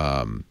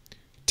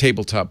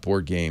tabletop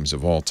board games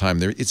of all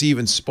time. It's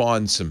even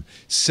spawned some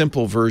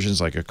simple versions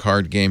like a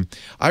card game.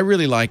 I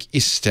really like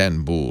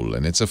Istanbul,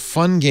 and it's a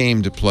fun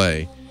game to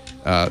play.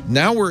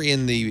 Now we're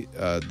in the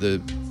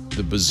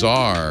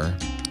bazaar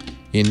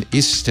in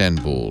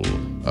Istanbul,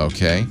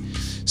 okay?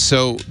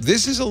 So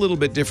this is a little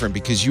bit different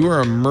because you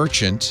are a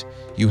merchant,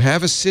 you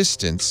have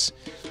assistants,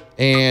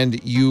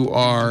 and you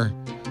are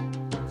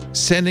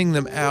sending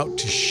them out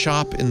to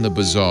shop in the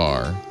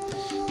bazaar.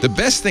 The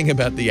best thing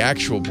about the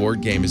actual board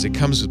game is it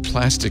comes with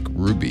plastic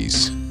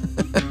rubies.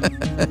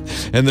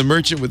 And the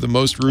merchant with the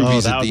most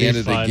rubies at the end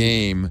of the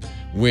game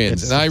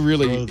wins. And I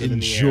really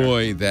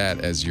enjoy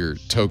that as your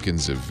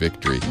tokens of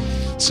victory.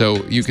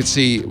 So you can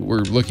see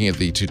we're looking at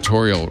the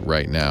tutorial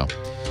right now.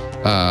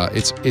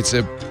 It's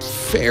a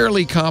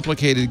fairly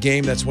complicated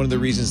game. That's one of the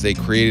reasons they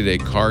created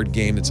a card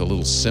game that's a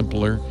little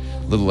simpler,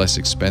 a little less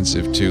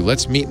expensive too.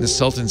 Let's meet in the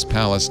Sultan's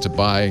Palace to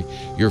buy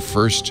your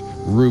first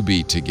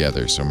ruby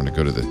together. So I'm going to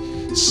go to the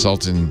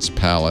Sultan's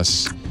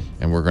Palace,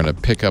 and we're going to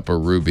pick up a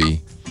ruby.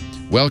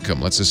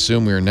 Welcome. Let's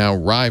assume we are now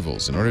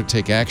rivals. In order to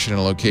take action in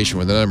a location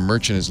where another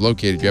merchant is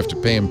located, you have to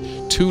pay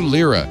him 2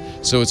 lira.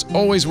 So it's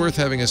always worth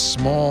having a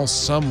small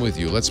sum with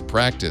you. Let's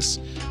practice.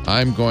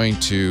 I'm going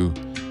to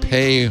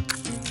pay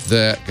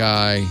that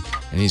guy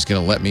and he's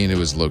going to let me into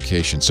his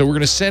location. So we're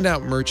going to send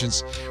out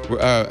merchants,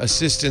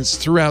 assistants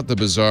throughout the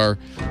bazaar.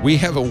 We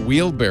have a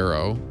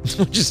wheelbarrow,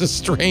 which is a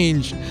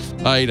strange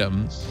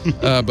item,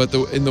 but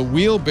in the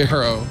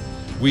wheelbarrow,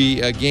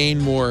 we gain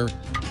more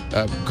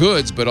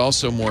goods, but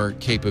also more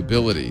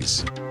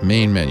capabilities.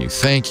 Main menu.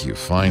 Thank you.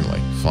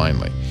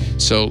 Finally.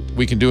 So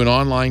we can do an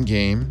online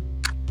game.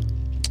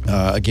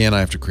 Again, I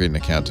have to create an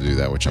account to do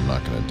that, which I'm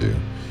not going to do.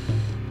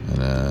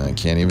 And I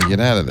can't even get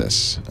out of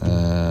this.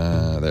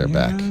 They're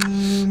back.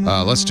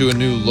 Let's do a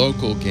new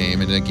local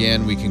game. And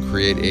again, we can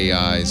create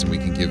AIs and we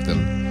can give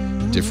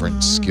them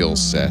different skill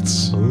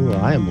sets. Ooh,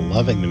 I am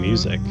loving the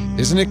music.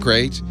 Isn't it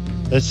great?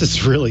 This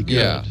is really good.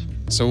 Yeah.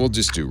 So we'll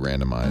just do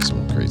randomize and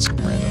we'll create some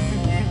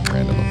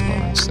random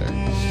opponents there.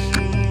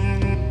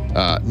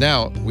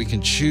 Now, we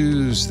can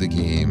choose the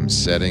game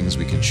settings.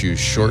 We can choose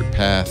short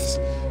path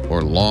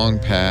or long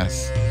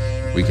path.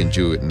 We can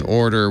do it in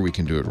order. We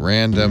can do it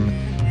random.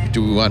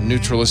 Do we want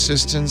neutral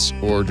assistance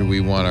or do we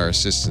want our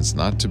assistants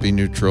not to be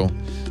neutral?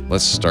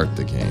 Let's start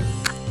the game.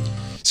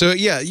 So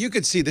yeah, you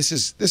could see this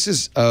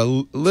is a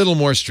little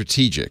more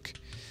strategic.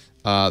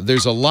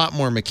 There's a lot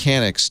more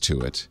mechanics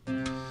to it.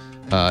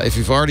 If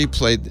you've already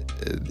played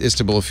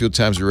Istanbul a few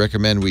times, we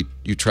recommend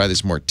you try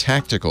this more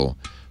tactical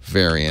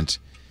variant.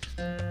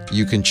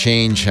 You can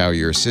change how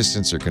your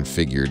assistants are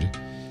configured.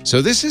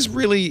 So this is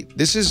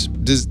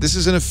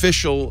an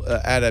official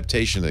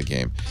adaptation of the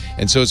game,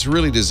 and so it's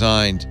really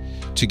designed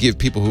to give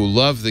people who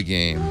love the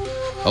game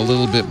a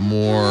little bit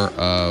more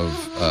of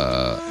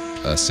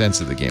a sense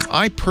of the game.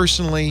 I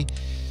personally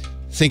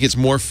think it's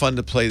more fun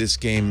to play this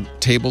game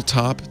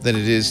tabletop than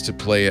it is to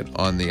play it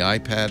on the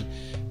iPad.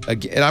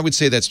 And I would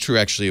say that's true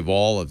actually of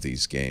all of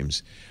these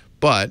games.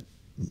 But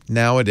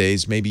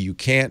nowadays, maybe you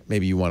can't.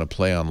 Maybe you want to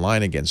play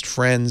online against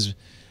friends.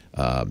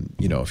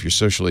 You know, if you're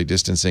socially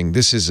distancing,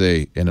 this is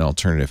an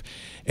alternative.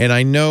 And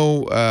I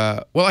know,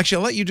 well, actually,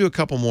 I'll let you do a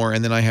couple more,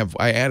 and then I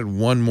added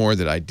one more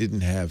that I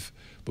didn't have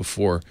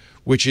before,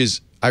 which is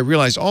I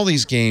realized all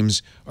these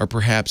games are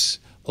perhaps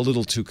a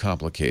little too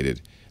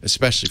complicated,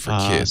 especially for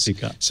kids.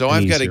 So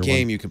I've got a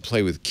game you can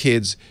play with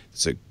kids.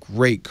 It's a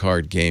great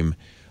card game.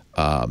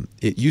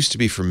 It used to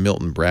be from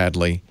Milton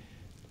Bradley.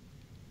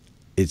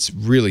 It's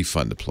really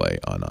fun to play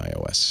on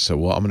iOS. So,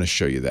 well, I'm going to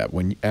show you that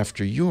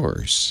after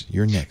your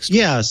next.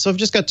 Yeah, so I've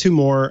just got two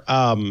more.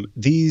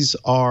 These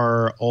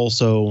are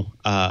also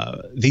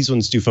these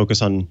ones do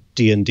focus on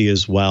D&D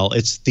as well.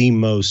 It's the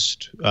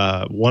most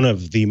one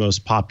of the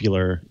most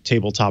popular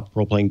tabletop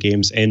role playing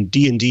games, and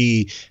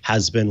D&D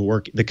has been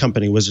the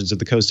company Wizards of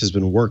the Coast has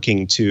been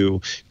working to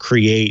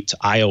create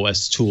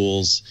iOS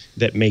tools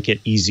that make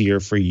it easier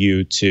for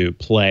you to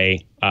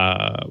play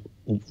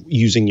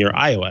using your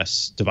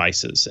iOS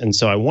devices. And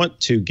so I want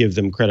to give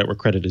them credit where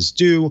credit is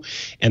due,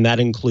 and that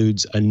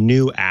includes a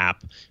new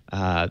app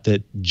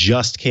that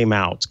just came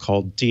out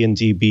called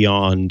D&D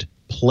Beyond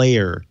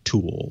Player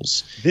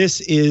Tools. This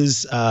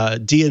is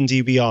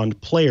D&D Beyond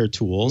Player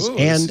Tools. Ooh,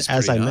 and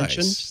as I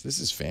mentioned, this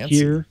is fancy.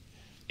 Here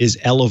is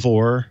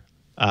Elevor,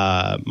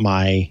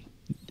 my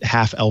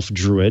half-elf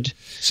druid.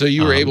 So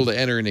you were able to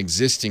enter an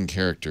existing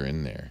character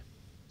in there.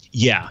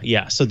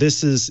 Yeah. So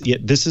this is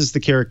the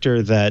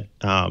character that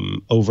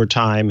over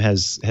time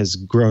has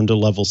grown to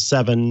level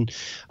 7.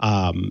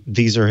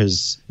 These are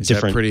his different. Is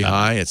that pretty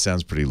high? It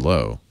sounds pretty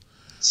low.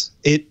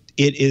 It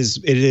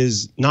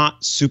is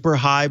not super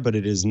high, but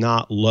it is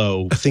not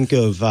low. Think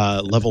of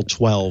level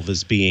 12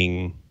 as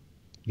being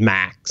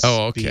max.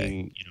 Oh,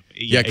 okay.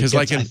 Yeah, because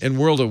like in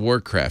World of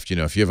Warcraft, you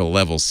know, if you have a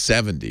level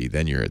 70,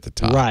 then you're at the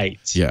top. Right.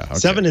 Yeah. Okay.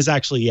 7 is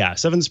actually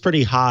 7's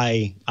pretty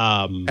high.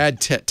 Add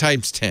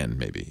times 10,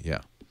 maybe. Yeah.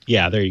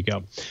 Yeah, there you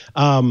go.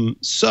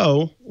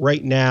 So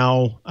right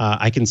now,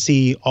 I can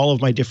see all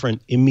of my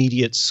different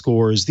immediate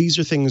scores. These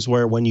are things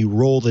where when you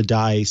roll the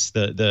dice,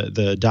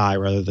 the die,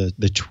 rather the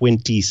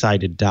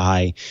 20-sided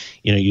die,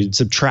 you know, you'd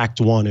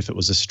subtract 1 if it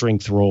was a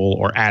strength roll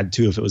or add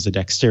 2 if it was a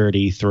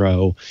dexterity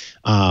throw.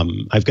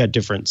 I've got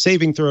different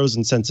saving throws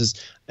and senses,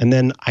 and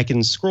then I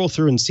can scroll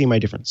through and see my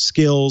different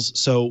skills.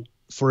 So,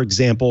 for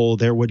example,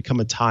 there would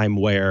come a time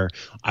where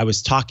I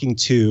was talking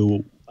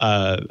to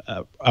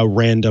a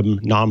random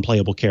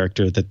non-playable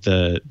character that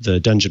the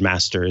dungeon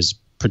master is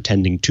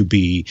pretending to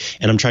be,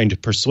 and I'm trying to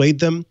persuade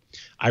them.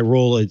 I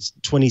roll a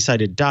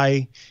 20-sided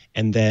die,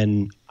 and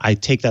then I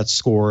take that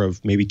score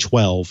of maybe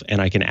 12,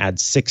 and I can add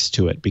 6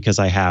 to it because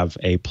I have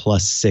a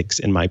 +6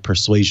 in my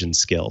persuasion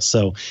skill.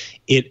 So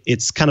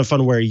it's kind of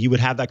fun where you would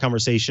have that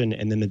conversation,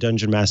 and then the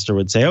dungeon master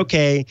would say,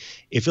 okay,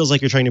 it feels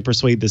like you're trying to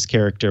persuade this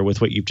character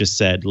with what you've just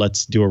said.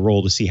 Let's do a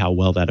roll to see how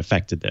well that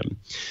affected them.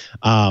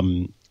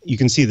 You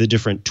can see the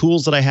different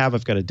tools that I have.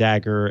 I've got a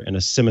dagger and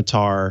a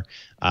scimitar.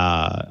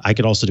 I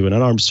could also do an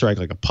unarmed strike,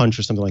 like a punch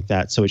or something like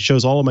that. So it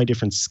shows all of my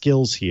different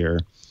skills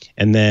here.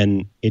 And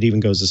then it even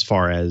goes as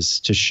far as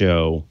to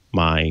show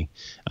my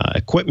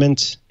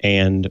equipment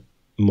and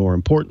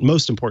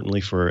most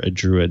importantly for a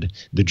druid,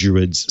 the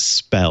druid's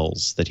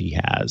spells that he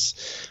has.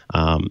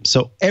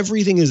 So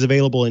everything is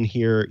available in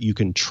here. You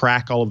can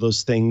track all of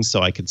those things.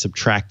 So I could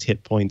subtract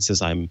hit points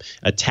as I'm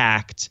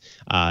attacked.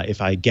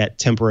 If I get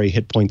temporary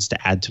hit points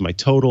to add to my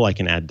total, I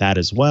can add that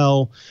as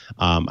well.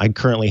 I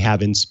currently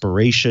have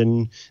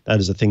inspiration. That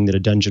is a thing that a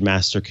dungeon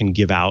master can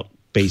give out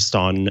based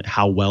on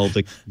how well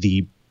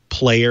the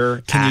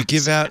player Can acts. you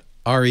give out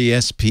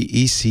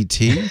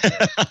RESPECT?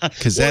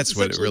 Because that's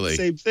what it really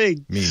same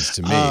thing means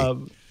to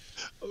me.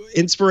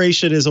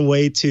 Inspiration is a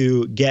way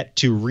to get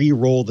to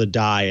re-roll the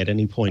die at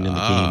any point in the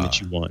game that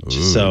you want.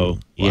 So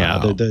yeah,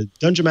 the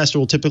dungeon master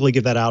will typically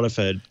give that out if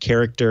a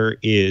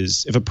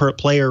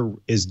player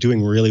is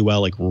doing really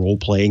well, like role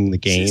playing the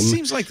game. It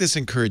seems like this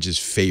encourages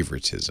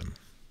favoritism.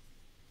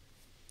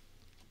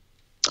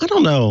 I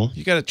don't know.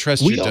 You got to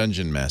trust your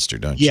dungeon master,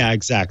 don't you? Yeah,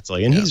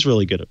 exactly. And he's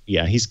really good at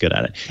he's good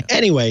at it. Yeah.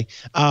 Anyway,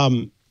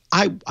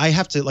 I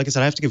have to, like I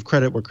said, I have to give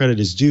credit where credit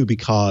is due,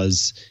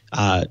 because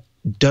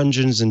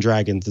Dungeons and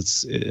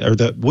Dragons, or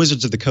the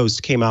Wizards of the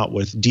Coast, came out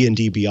with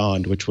D&D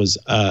Beyond, which was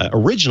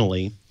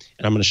originally,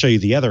 and I'm going to show you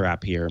the other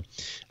app here,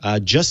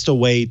 just a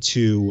way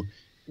to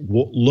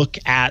look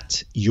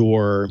at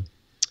your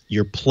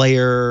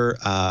player,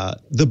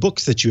 the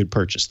books that you had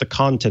purchased, the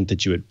content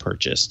that you had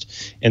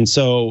purchased. And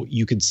so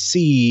you could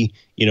see,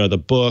 the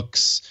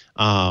books,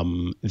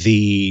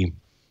 the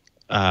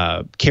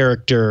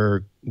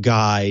character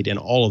guide, and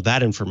all of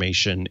that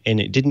information.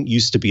 And it didn't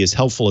used to be as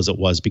helpful as it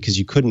was, because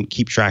you couldn't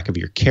keep track of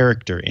your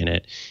character in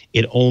it.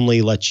 It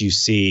only lets you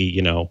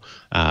see,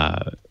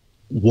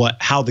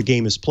 how the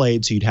game is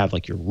played. So you'd have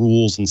like your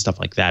rules and stuff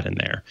like that in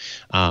there.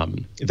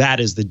 That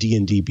is the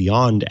D&D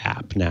Beyond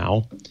app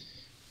now.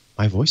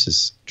 My voice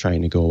is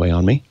trying to go away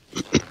on me.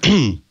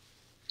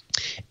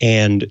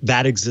 And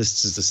that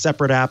exists as a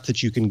separate app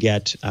that you can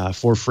get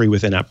for free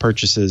with in-app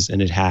purchases.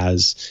 And it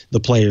has the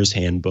player's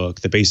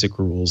handbook, the basic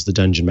rules, the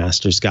dungeon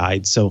master's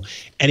guide. So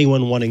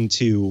anyone wanting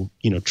to,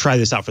 try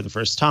this out for the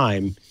first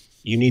time,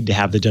 you need to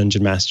have the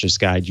dungeon master's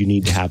guide. You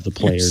need to have the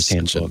player's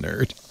handbook.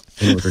 Nerd.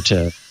 In order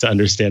to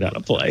understand how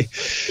to play.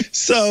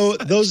 So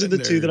those are the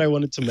two that I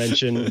wanted to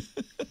mention.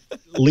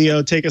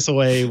 Leo, take us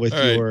away with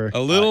your...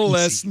 A little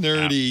less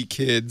nerdy,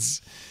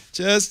 kids.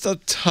 Just a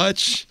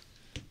touch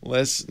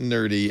less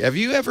nerdy. Have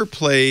you ever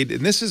played,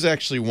 and this is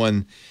actually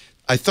one,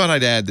 I thought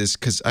I'd add this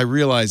because I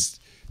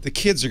realized the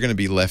kids are going to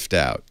be left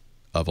out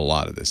of a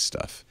lot of this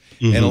stuff.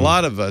 Mm-hmm. And a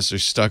lot of us are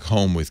stuck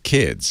home with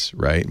kids,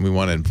 right? And we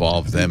want to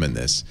involve them in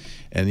this.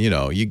 And,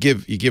 you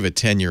give a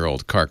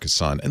 10-year-old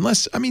Carcassonne,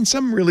 unless,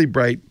 some really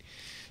bright,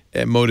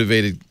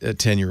 motivated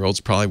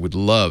 10-year-olds probably would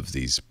love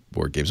these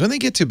board games. When they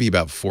get to be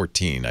about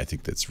 14, I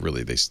think that's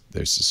really, there's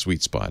a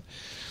sweet spot.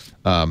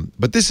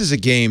 But this is a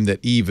game that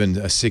even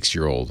a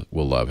 6-year-old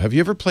will love. Have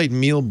you ever played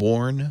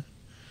Mille?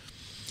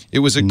 It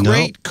was a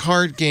great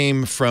card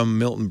game from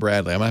Milton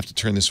Bradley. I'm going to have to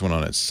turn this one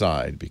on its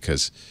side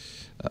because,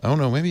 I don't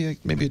know,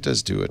 maybe it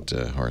does do it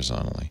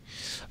horizontally.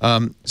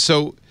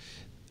 So,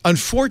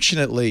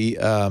 unfortunately,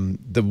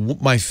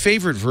 my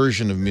favorite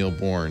version of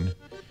Mille,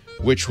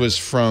 which was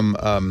from...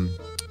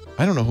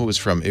 I don't know who it was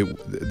from.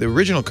 The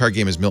original card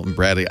game is Milton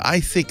Bradley.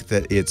 I think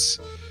that it's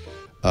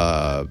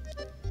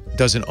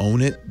doesn't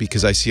own it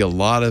because I see a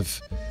lot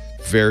of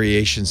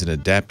variations and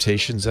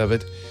adaptations of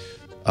it.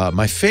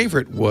 My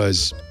favorite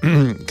was,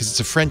 because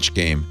it's a French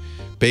game,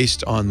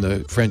 based on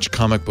the French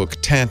comic book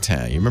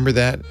Tintin. You remember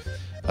that?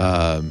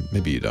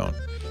 Maybe you don't.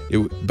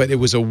 But it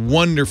was a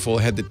wonderful,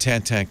 it had the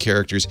Tintin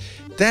characters.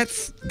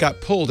 That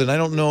got pulled, and I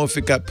don't know if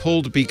it got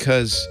pulled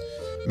because,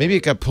 maybe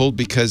it got pulled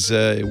because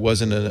it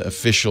wasn't an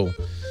official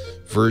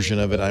version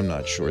of it. I'm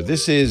not sure.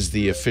 This is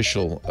the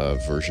official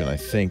version, I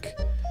think,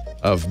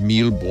 of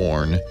Mille.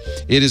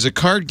 It is a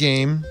card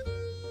game,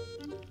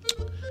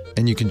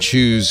 and you can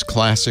choose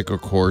classic or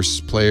course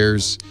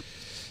players.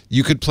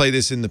 You could play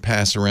this in the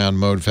pass around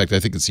mode. In fact, I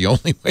think it's the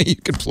only way you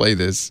can play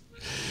this.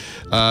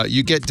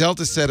 You get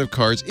dealt a set of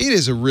cards. It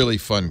is a really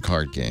fun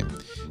card game.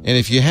 And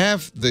if you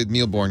have the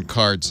Mille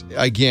cards,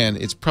 again,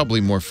 it's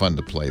probably more fun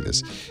to play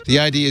this. The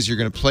idea is you're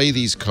going to play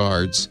these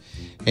cards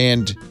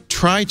and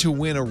try to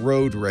win a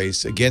road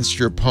race against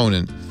your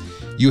opponent.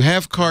 You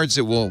have cards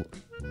that will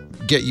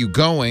get you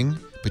going,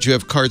 but you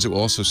have cards that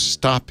will also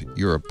stop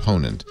your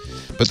opponent.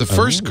 But the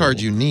first card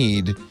you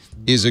need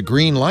is a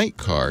green light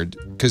card,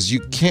 because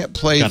you can't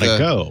play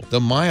the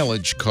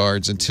mileage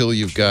cards until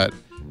you've got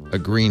a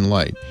green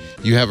light.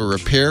 You have a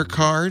repair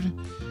card.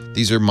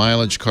 These are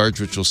mileage cards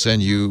which will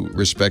send you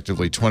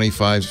respectively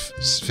 25,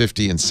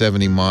 50, and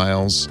 70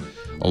 miles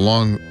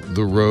along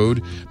the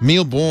road.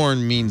 Mille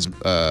means,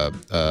 I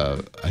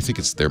think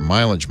it's their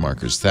mileage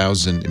markers,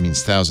 1,000, it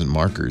means 1,000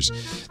 markers.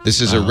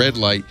 This is a red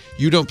light.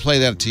 You don't play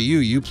that to you,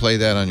 you play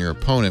that on your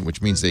opponent,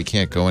 which means they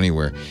can't go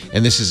anywhere.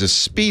 And this is a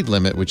speed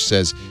limit, which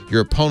says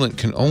your opponent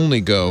can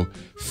only go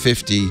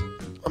 50,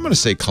 I'm going to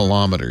say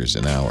kilometers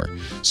an hour.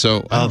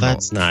 So,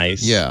 that's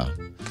nice. Yeah.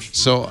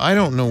 So I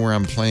don't know where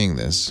I'm playing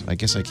this. I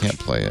guess I can't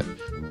play it.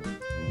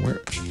 Where?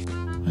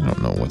 I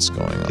don't know what's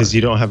going on. Because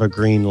you don't have a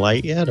green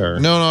light yet, or?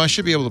 No, I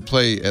should be able to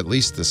play at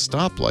least the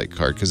stoplight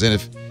card, because then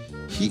if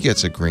he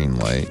gets a green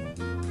light.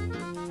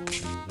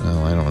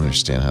 Oh, I don't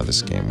understand how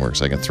this game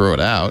works. I can throw it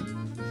out.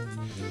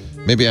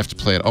 Maybe I have to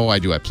play it. Oh, I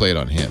do. I play it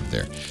on him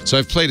there. So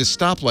I've played a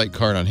stoplight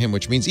card on him,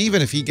 which means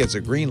even if he gets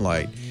a green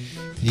light,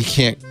 he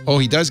can't. Oh,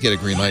 he does get a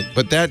green light,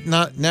 but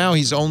now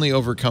he's only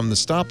overcome the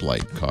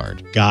stoplight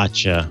card.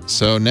 Gotcha.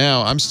 So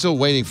now I'm still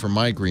waiting for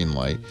my green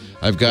light.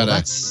 I've got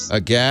a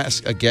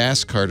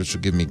gas card, which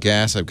will give me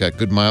gas. I've got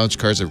good mileage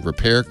cards. A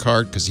repair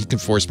card because he can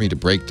force me to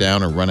break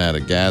down or run out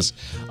of gas.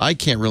 I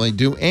can't really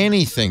do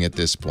anything at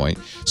this point.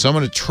 So I'm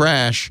going to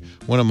trash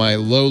one of my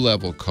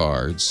low-level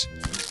cards.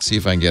 See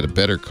if I can get a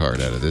better card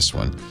out of this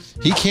one.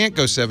 He can't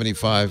go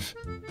 75.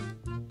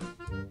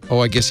 Oh,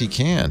 I guess he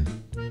can.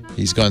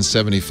 He's gone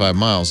 75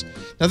 miles.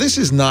 Now, this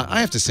is not, I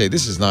have to say,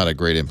 this is not a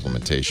great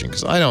implementation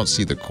because I don't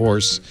see the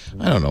course.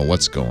 I don't know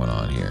what's going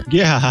on here.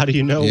 Yeah, how do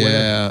you know?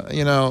 Yeah,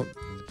 you know,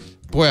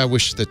 boy, I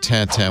wish the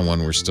Tintin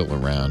one were still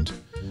around.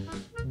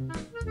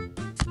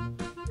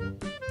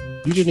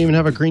 You didn't even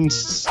have a green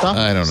stop.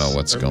 I don't know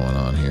what's going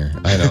on here.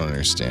 I don't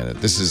understand it.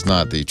 This is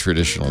not the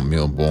traditional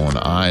Mille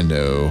I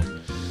know.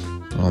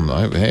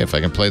 Well, hey, if I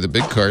can play the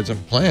big cards,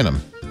 I'm playing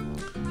them.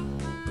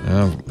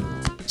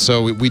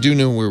 So we do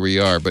know where we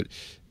are, but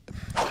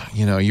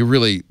you know,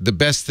 the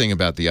best thing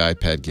about the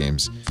iPad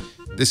games,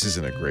 this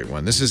isn't a great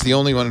one. This is the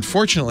only one,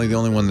 unfortunately, the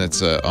only one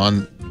that's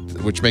on,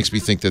 which makes me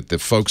think that the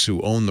folks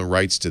who own the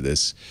rights to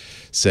this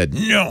said,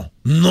 no,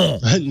 you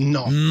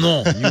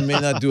may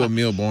not do a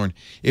Mille.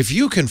 If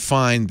you can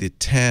find the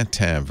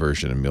Tintin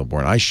version of Mille,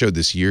 I showed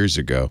this years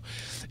ago.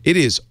 It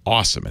is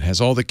awesome. It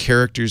has all the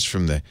characters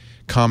from the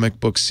comic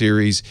book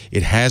series.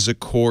 It has a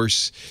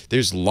course.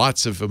 There's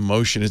lots of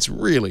emotion. It's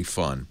really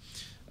fun.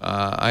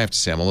 I have to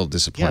say, I'm a little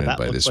disappointed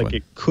by this one. Like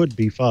it could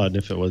be fun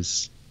if it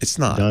was. It's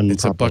not. Done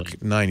it's properly.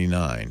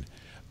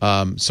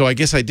 $1.99. So I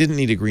guess I didn't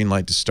need a green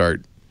light to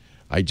start.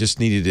 I just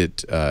needed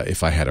it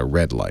if I had a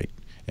red light,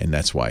 and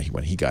that's why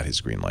when he got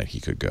his green light, he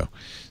could go.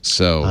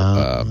 So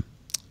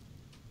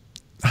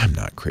I'm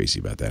not crazy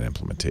about that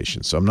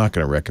implementation, so I'm not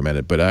going to recommend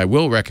it. But I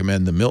will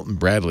recommend the Milton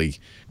Bradley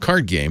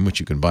card game,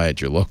 which you can buy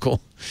at your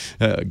local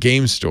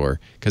game store,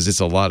 because it's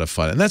a lot of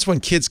fun, and that's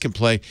when kids can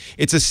play.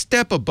 It's a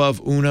step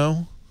above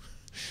Uno,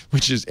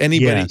 which is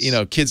anybody,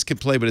 yes. Kids can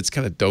play, but it's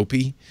kind of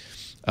dopey.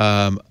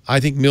 I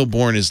think Mille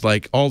is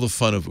like all the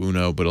fun of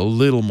Uno, but a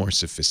little more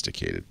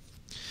sophisticated.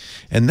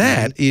 And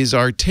that is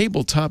our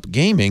tabletop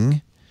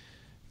gaming.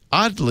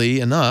 Oddly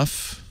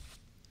enough,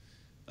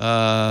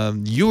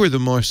 you were the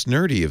most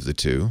nerdy of the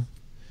two.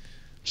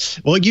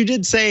 Well,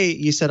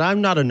 you said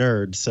I'm not a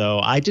nerd, so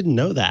I didn't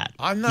know that.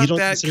 I'm not you don't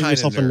that consider kind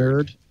yourself of a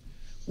nerd?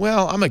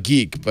 Well, I'm a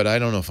geek, but I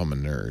don't know if I'm a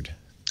nerd.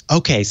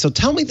 Okay, so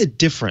tell me the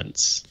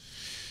difference.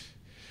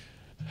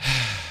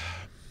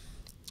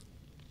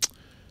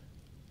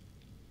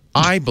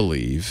 I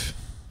believe.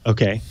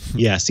 Okay.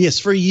 Yes.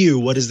 For you,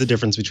 what is the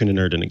difference between a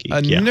nerd and a geek?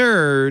 A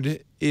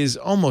nerd is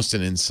almost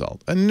an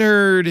insult. A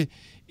nerd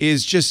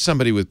is just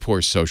somebody with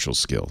poor social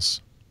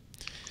skills.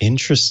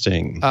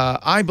 Interesting.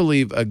 I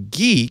believe a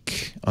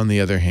geek, on the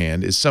other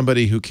hand, is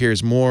somebody who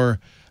cares more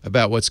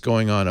about what's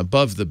going on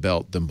above the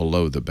belt than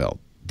below the belt.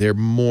 They're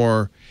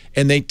more,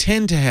 and they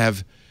tend to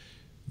have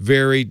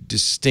very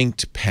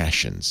distinct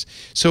passions.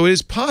 So it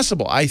is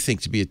possible, I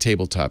think, to be a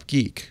tabletop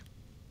geek.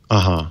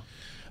 Uh-huh.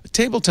 A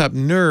tabletop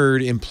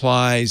nerd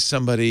implies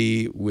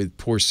somebody with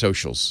poor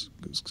social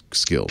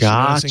skills.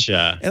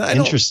 Gotcha. And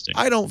Interesting.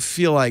 I don't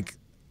think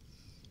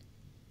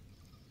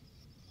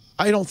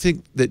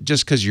that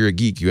just because you're a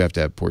geek, you have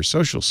to have poor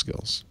social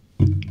skills.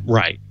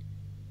 Right.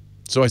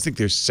 So I think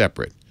they're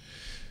separate.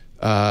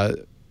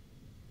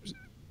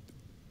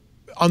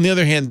 On the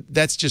other hand,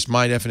 that's just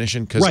my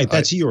definition. Right,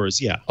 that's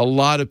yours, yeah. A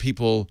lot of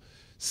people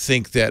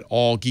think that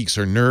all geeks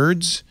are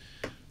nerds.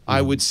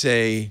 I would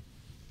say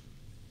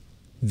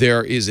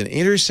there is an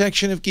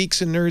intersection of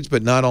geeks and nerds,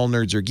 but not all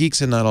nerds are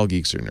geeks and not all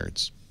geeks are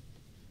nerds.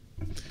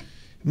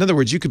 In other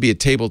words, you could be a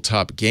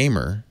tabletop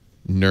gamer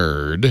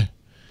nerd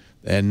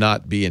and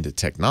not be into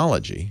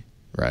technology,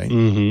 right?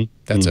 Mm-hmm.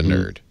 That's a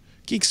nerd.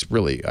 Geeks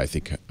really, I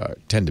think,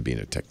 tend to be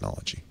into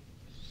technology.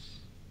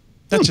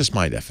 That's just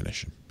my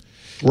definition.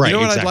 Right, you know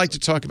what exactly. I'd like to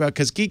talk about?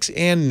 Because geeks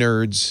and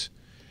nerds,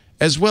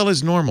 as well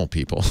as normal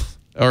people,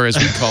 or as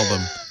we call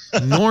them,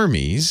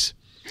 normies,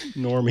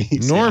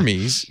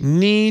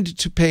 need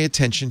to pay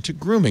attention to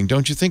grooming.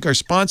 Don't you think our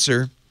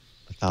sponsor,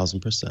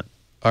 1,000%.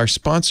 our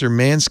sponsor,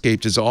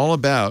 Manscaped, is all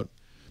about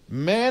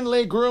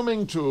manly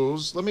grooming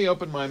tools? Let me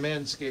open my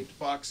Manscaped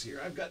box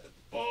here. I've got,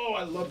 oh,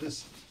 I love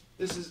this.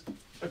 This is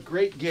a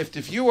great gift.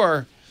 If you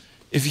are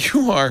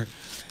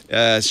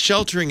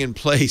sheltering in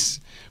place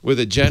with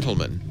a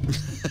gentleman,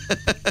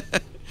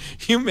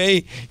 you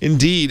may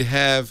indeed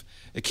have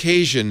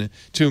occasion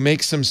to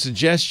make some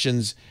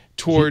suggestions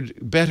toward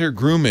better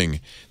grooming.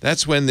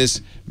 That's when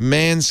this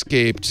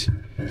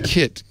Manscaped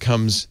kit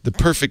comes, the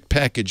Perfect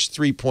Package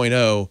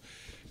 3.0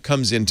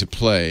 comes into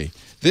play.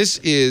 This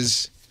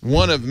is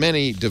one of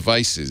many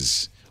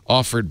devices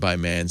offered by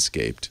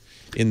Manscaped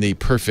in the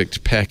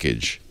Perfect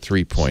Package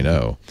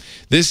 3.0.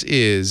 This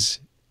is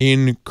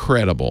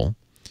incredible.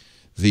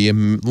 The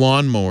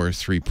Lawnmower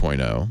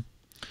 3.0.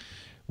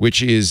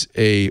 which is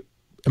a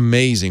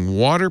amazing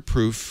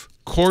waterproof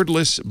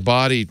cordless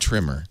body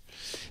trimmer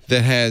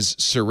that has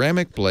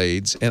ceramic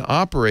blades and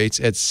operates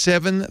at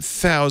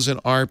 7,000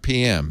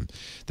 RPM.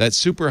 That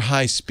super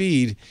high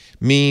speed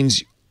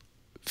means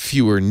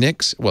fewer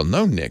nicks. Well,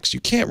 no nicks. You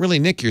can't really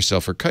nick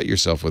yourself or cut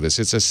yourself with this.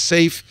 It's a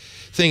safe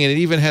thing, and it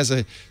even has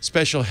a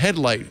special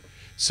headlight.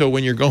 So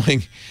when you're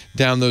going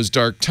down those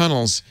dark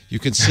tunnels, you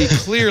can see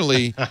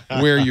clearly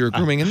where you're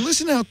grooming. And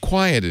listen how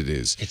quiet it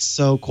is. It's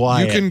so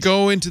quiet. You can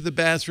go into the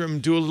bathroom,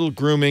 do a little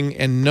grooming,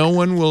 and no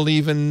one will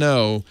even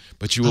know,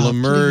 but you will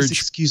emerge. Please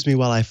excuse me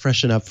while I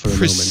freshen up for a moment.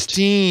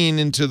 Pristine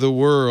into the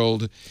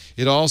world.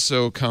 It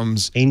also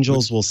comes...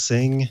 Angels will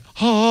sing.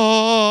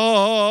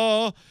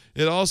 Ah!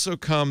 It also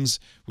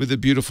comes with a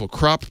beautiful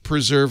crop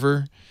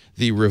preserver,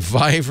 the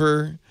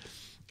reviver,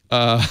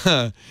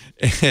 the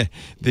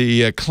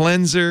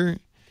cleanser.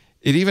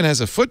 It even has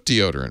a foot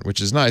deodorant,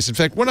 which is nice. In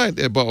fact, when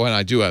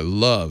I do, I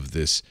love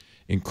this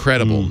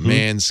incredible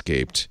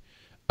Manscaped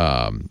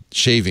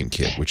shaving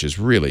kit, which is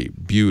really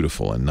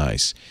beautiful and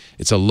nice.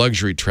 It's a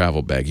luxury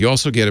travel bag. You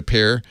also get a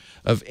pair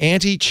of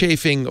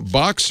anti-chafing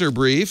boxer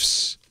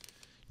briefs.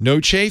 No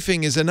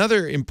chafing is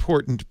another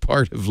important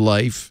part of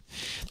life.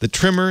 The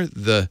trimmer,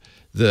 the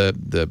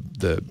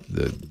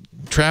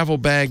travel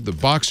bag, the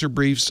boxer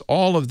briefs,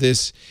 all of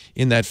this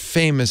in that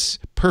famous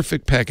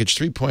Perfect Package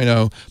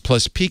 3.0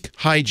 plus Peak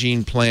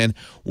Hygiene Plan.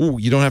 Ooh,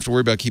 you don't have to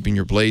worry about keeping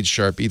your blades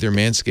sharp either.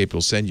 Manscaped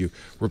will send you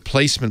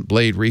replacement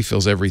blade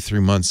refills every 3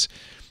 months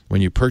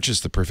when you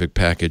purchase the Perfect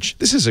Package.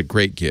 This is a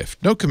great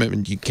gift. No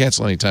commitment. You can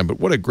cancel anytime, but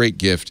what a great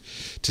gift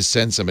to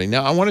send somebody.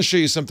 Now, I want to show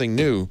you something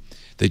new.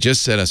 They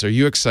just sent us. Are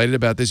you excited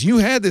about this? You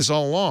had this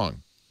all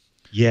along.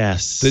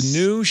 Yes. The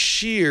new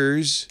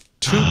Shears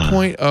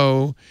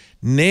 2.0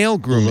 nail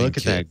grooming Look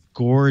at kit. that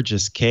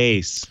gorgeous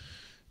case.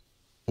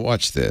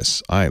 Watch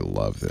this. I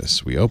love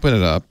this. We open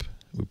it up.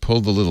 We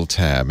pull the little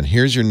tab, and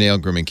here's your nail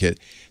grooming kit.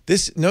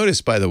 This,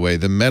 notice, by the way,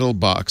 the metal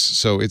box.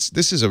 So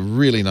this is a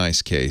really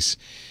nice case.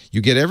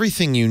 You get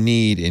everything you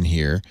need in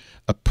here.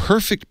 A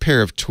perfect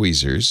pair of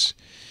tweezers.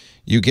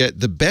 You get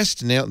the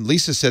best nail.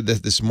 Lisa said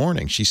that this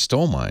morning. She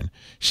stole mine.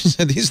 She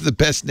said, these are the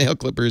best nail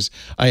clippers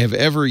I have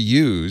ever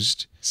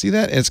used. See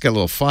that? And it's got a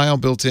little file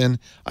built in.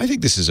 I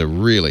think this is a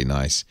really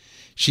nice.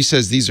 She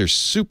says these are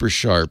super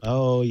sharp.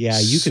 Oh, yeah.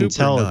 You can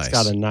tell nice. It's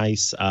got a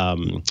nice,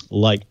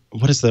 like,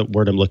 what is the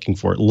word I'm looking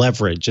for?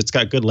 Leverage. It's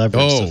got good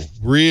leverage. Oh, so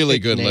really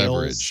good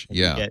leverage.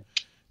 Yeah.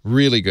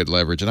 Really good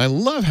leverage. And I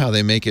love how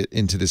they make it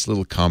into this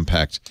little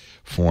compact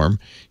form.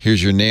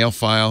 Here's your nail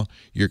file,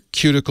 your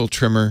cuticle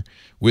trimmer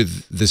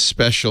with the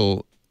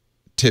special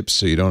tips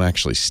so you don't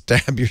actually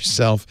stab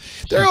yourself.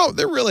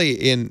 They're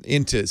really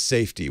into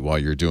safety while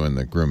you're doing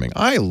the grooming.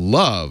 I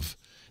love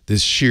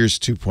this Shears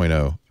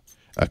 2.0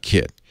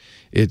 kit.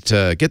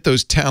 Get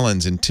those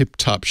talons in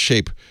tip-top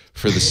shape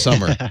for the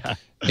summer.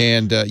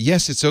 And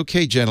yes, it's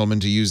okay, gentlemen,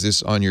 to use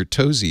this on your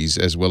toesies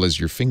as well as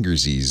your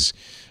fingersies.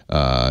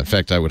 In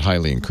fact, I would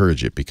highly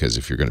encourage it because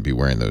if you're going to be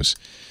wearing those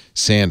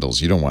sandals,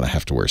 you don't want to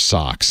have to wear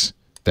socks.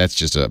 That's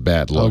just a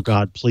bad look. Oh,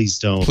 God, please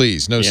don't.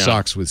 Please, no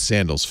socks with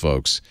sandals,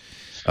 folks.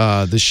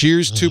 The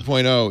Shears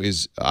 2.0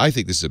 is, I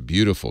think this is a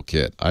beautiful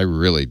kit. I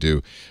really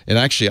do. And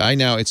actually,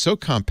 it's so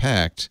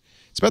compact.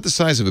 It's about the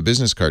size of a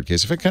business card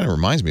case. In fact, it kind of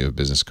reminds me of a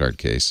business card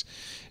case.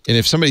 And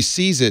if somebody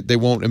sees it, they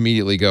won't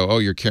immediately go, oh,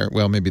 you're carrying,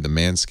 well, maybe the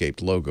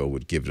Manscaped logo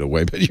would give it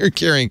away, but you're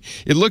carrying,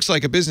 it looks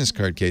like a business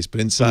card case,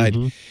 but inside,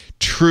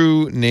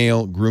 true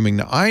nail grooming.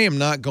 Now, I am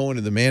not going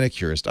to the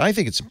manicurist. I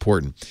think it's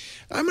important.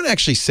 I'm going to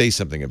actually say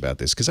something about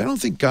this because I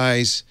don't think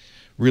guys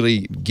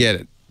really get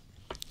it.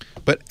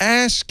 But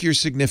ask your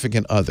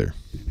significant other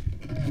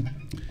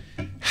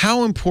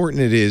how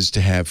important it is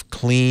to have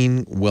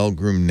clean,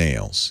 well-groomed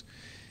nails.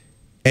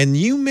 And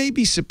you may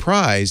be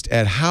surprised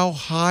at how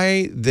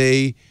high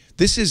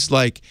this is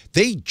like,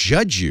 they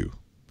judge you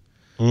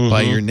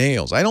by your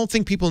nails. I don't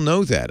think people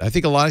know that. I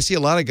see a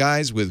lot of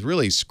guys with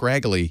really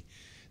scraggly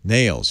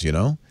nails, you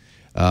know,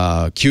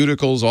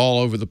 cuticles all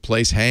over the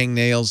place, hang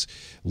nails,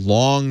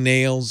 long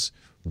nails,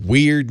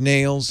 weird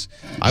nails.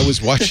 I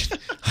was watching,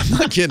 I'm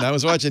not kidding, I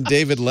was watching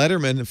David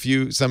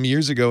Letterman some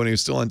years ago when he was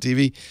still on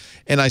TV,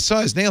 and I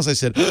saw his nails. I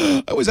said,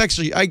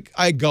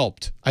 I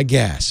gulped, I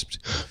gasped.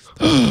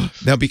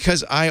 Now,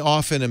 because I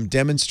often am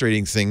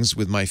demonstrating things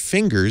with my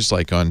fingers,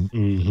 like on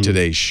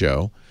today's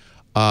show,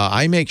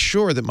 I make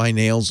sure that my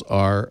nails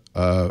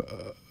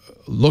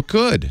look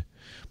good.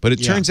 But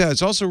it turns out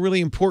it's also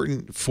really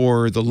important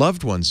for the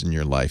loved ones in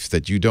your life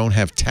that you don't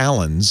have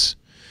talons,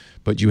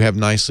 but you have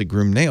nicely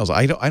groomed nails.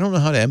 I don't know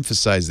how to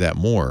emphasize that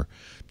more.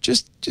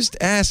 Just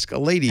ask a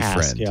lady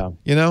friend. Yeah.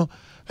 You know,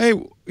 hey,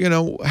 you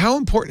know, how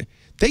important.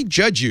 They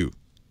judge you.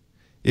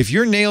 If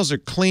your nails are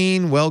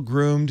clean, well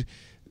groomed,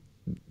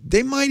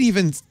 they might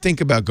even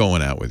think about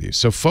going out with you.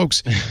 So,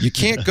 folks, you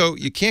can't go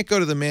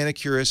to the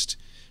manicurist,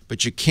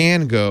 but you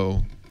can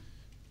go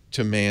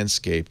to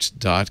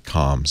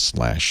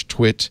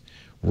manscaped.com/twit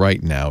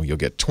right now. You'll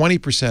get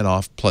 20%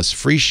 off plus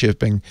free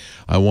shipping.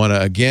 I want to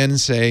again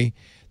say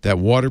that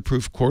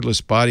waterproof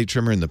cordless body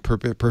trimmer in the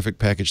Perfect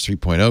Package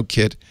 3.0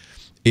 kit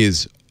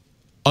is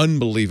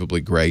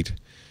unbelievably great.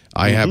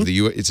 I have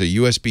it's a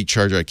USB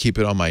charger. I keep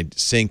it on my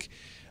sink.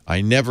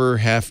 I never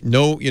have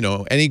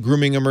any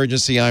grooming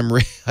emergency. I'm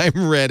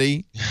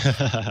ready.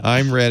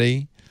 I'm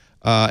ready.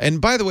 And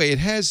by the way, it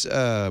has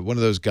one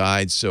of those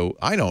guides, so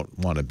I don't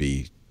want to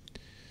be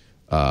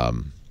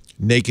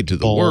naked to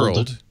the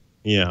world.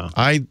 Yeah.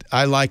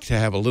 I like to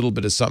have a little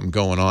bit of something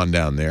going on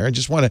down there. I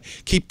just want to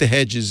keep the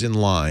hedges in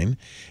line,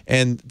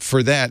 and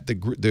for that,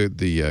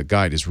 the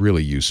guide is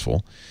really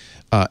useful.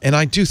 And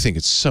I do think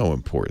it's so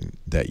important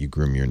that you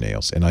groom your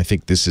nails. And I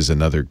think this is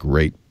another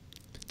great,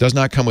 does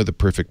not come with a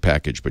perfect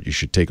package, but you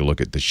should take a look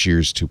at the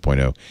Shears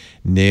 2.0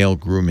 nail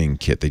grooming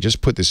kit. They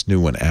just put this new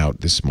one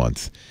out this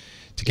month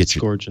to get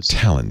your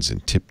talons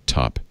in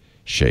tip-top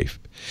shape.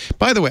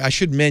 By the way, I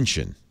should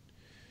mention,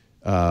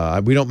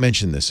 we don't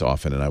mention this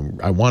often,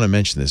 and I want to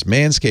mention this.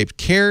 Manscaped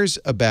cares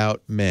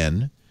about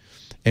men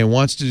and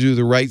wants to do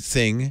the right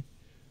thing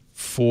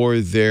for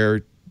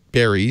their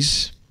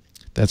berries.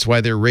 That's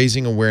why they're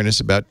raising awareness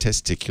about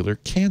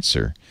testicular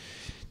cancer.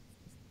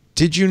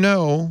 Did you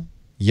know,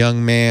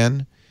 young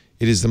man,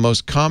 it is the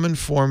most common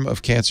form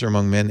of cancer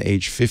among men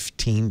aged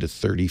 15 to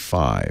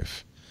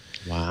 35.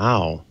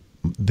 Wow.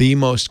 The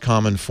most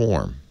common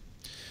form.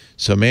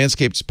 So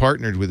Manscaped's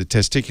partnered with the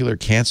Testicular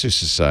Cancer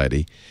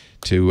Society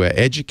to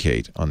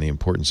educate on the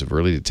importance of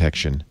early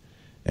detection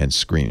and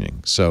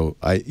screening. So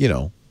I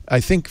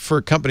think for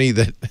a company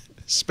that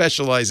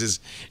specializes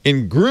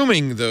in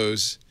grooming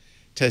those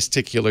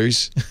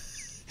testiculars,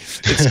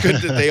 it's good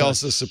that they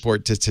also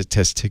support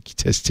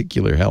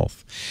testicular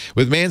health.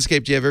 With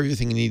Manscaped, you have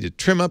everything you need to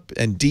trim up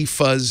and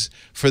defuzz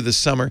for the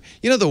summer.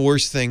 You know the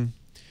worst thing?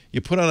 You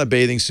put on a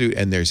bathing suit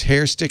and there's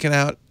hair sticking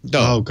out?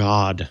 No. Oh,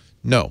 God.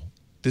 No.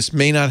 This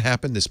may not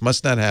happen. This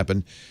must not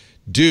happen.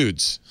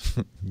 Dudes,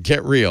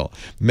 get real.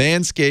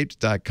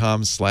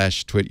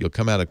 Manscaped.com/twit. You'll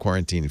come out of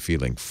quarantine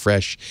feeling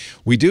fresh.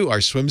 Our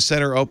swim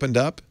center opened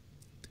up.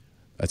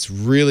 That's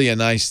really a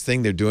nice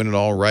thing. They're doing it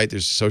all right.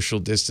 There's social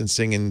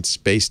distancing and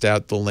spaced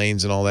out the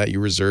lanes and all that. You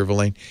reserve a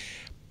lane.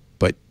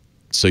 But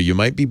so you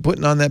might be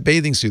putting on that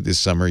bathing suit this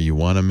summer. You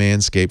want to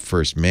manscape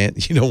first. Man,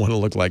 you don't want to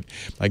look like,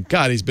 my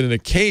God, he's been in a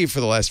cave for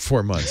the last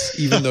 4 months,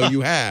 even though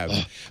you have.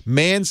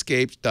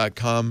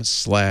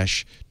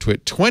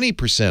 Manscaped.com/twit.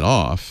 20%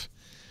 off.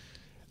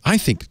 I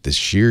think this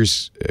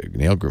Shears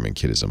nail grooming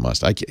kit is a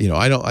must. I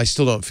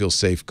still don't feel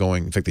safe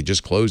going. In fact, they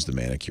just closed the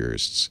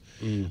manicurists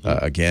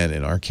again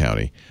in our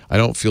county. I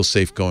don't feel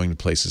safe going to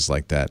places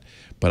like that,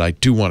 but I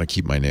do want to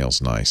keep my nails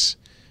nice.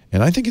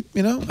 And I think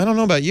I don't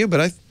know about you,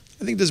 but I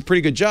think it does a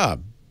pretty good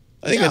job.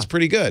 I think that's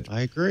pretty good. I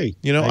agree.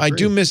 I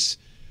do miss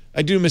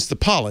the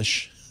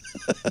polish.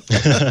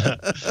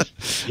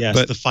 Yes,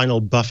 but the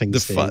final buffing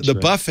stage. The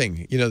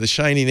buffing, the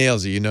shiny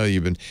nails that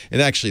you've been.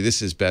 And actually,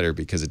 this is better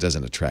because it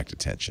doesn't attract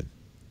attention.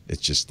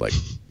 It's just like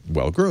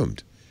well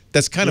groomed.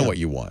 That's kind of what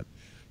you want.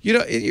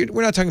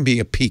 We're not talking being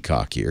a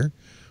peacock here.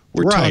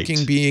 We're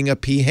talking being a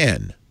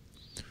peahen.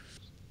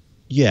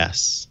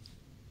 Yes.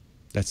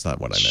 That's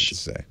not what I meant to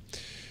say.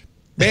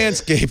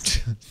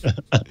 Manscaped.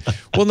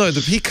 Well, no,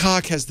 the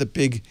peacock has the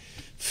big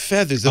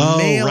feathers. The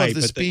male of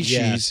the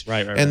species,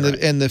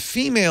 and the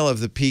female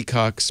of the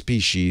peacock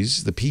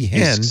species, the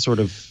peahen, is sort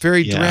of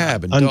very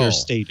drab and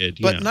understated,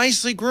 dull, but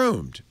nicely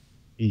groomed.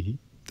 Mm-hmm.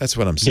 That's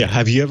what I'm saying. Yeah.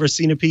 Have you ever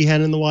seen a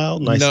peahen in the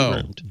wild? Nicely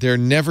groomed. They're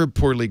never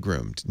poorly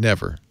groomed.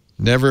 Never.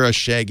 Never a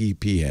shaggy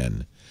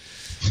peahen.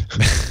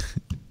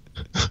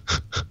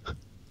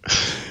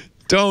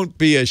 Don't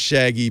be a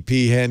shaggy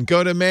peahen.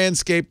 Go to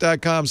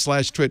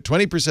manscaped.com/twit.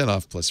 20%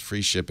 off plus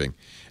free shipping.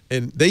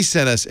 And they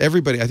sent us,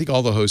 everybody, I think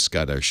all the hosts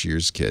got our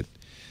Shears kit.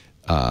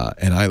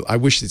 And I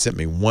wish they'd sent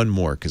me one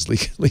more because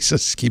Lisa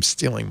keeps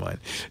stealing mine.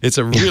 It's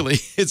a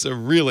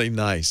really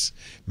nice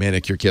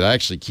manicure kit. I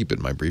actually keep it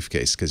in my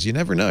briefcase because you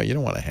never know. You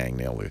don't want a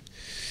hangnail to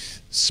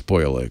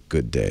spoil a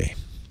good day.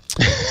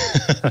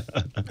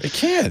 It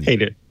can.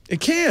 Hate it. It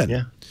can.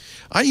 Yeah.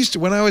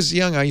 When I was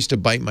young, I used to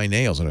bite my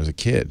nails when I was a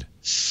kid.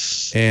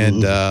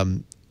 And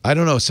I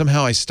don't know,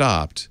 somehow I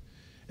stopped.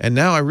 And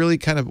now I really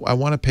I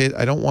want to pay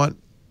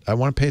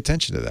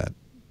attention to that.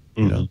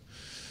 You know?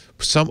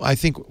 I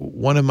think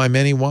one of my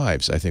many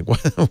wives,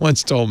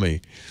 once told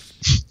me,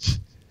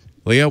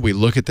 Leo, we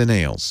look at the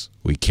nails.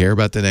 We care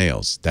about the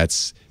nails.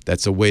 That's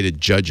a way to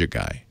judge a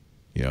guy.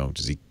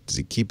 Does he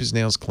keep his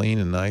nails clean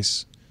and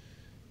nice?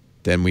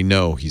 Then we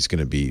know he's going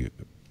to be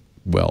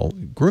well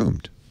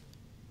groomed.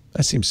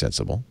 That seems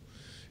sensible.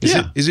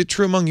 Is it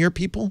true among your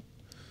people?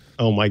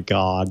 Oh my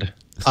God.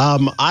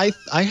 I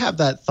have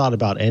that thought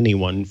about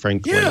anyone,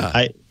 frankly.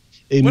 Yeah.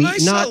 When I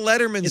saw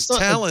Letterman's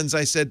talons,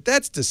 I said,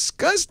 that's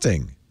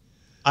disgusting.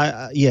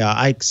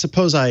 I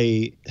suppose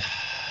there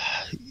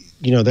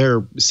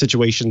are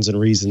situations and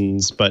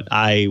reasons, but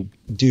I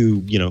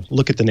do,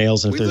 look at the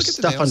nails, and if there's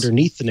stuff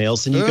underneath the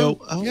nails, then you go,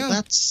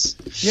 that's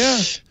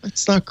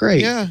not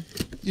great. Yeah,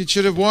 you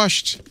should have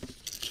washed,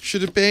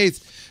 should have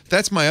bathed.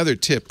 That's my other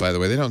tip, by the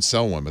way. They don't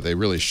sell one, but they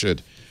really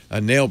should.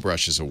 A nail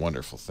brush is a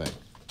wonderful thing.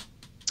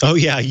 Oh,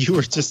 yeah, you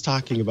were just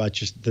talking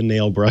about the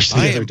nail brush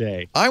the other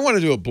day. I want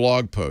to do a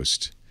blog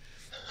post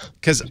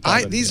Because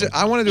I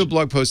want to do a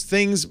blog post.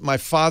 Things my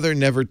father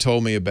never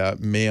told me about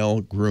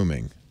male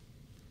grooming.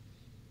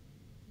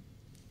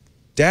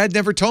 Dad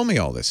never told me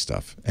all this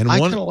stuff. And I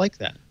kind of like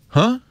that.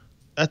 Huh?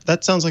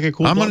 That sounds like a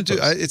cool. I'm going to do.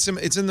 It's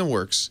in the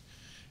works.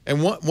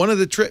 And one of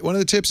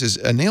the tips is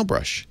a nail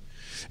brush.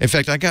 In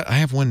fact, I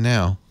have one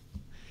now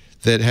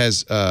that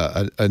has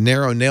a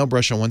narrow nail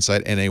brush on one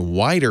side and a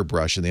wider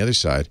brush on the other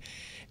side,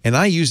 and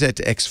I use that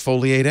to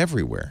exfoliate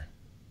everywhere.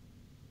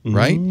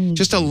 Right?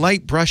 Just a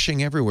light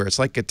brushing everywhere. It's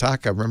like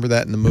Gattaca. Remember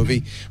that in the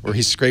movie where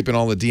he's scraping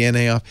all the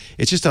DNA off?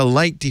 It's just a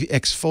light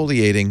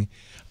exfoliating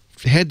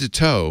head to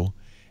toe,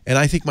 and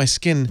I think my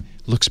skin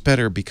looks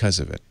better because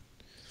of it.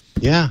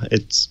 Yeah,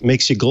 it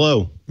makes you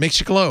glow. Makes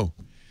you glow.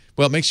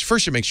 Well,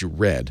 first it makes you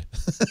red.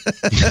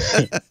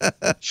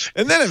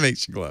 And then it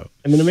makes you glow.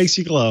 And then it makes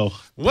you glow.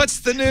 What's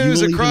the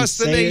news across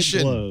the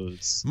nation?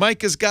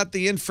 Micah's got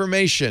the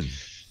information.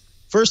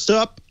 First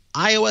up,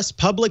 iOS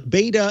public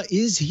beta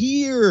is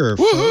here.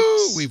 Woohoo!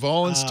 Folks. We've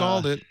all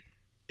installed it.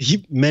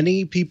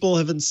 Many people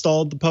have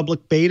installed the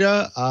public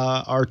beta,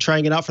 are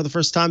trying it out for the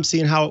first time,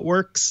 seeing how it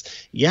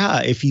works.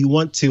 Yeah, if you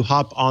want to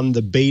hop on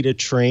the beta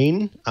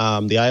train,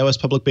 the iOS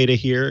public beta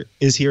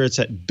is here. It's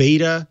at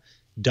beta.apple.com.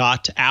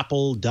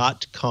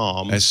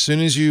 As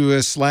soon as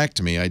you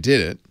slacked me, I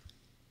did it.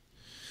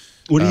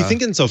 What are you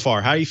thinking so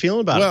far? How are you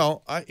feeling about it?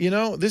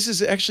 Well, this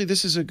is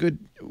a good.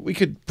 We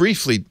could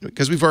briefly,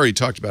 because we've already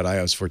talked about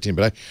iOS 14,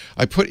 but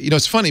I put,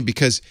 it's funny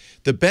because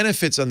the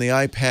benefits on the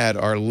iPad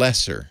are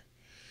lesser.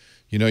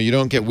 You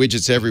don't get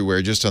widgets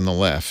everywhere, just on the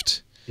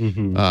left.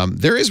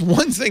 There is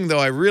one thing, though,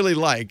 I really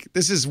like.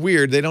 This is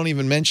weird. They don't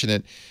even mention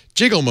it.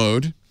 Jiggle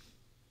mode,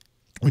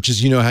 which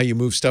is, how you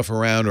move stuff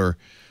around or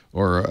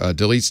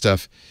delete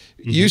stuff.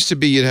 Used to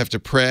be you'd have to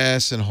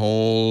press and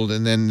hold,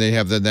 and then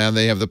now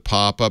they have the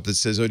pop-up that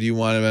says, oh, do you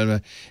want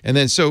it? And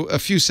then so a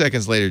few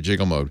seconds later,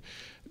 jiggle mode.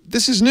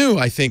 This is new,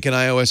 I think, in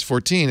iOS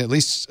 14. At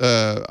least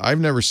I've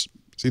never seen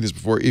this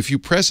before. If you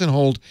press and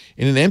hold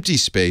in an empty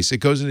space, it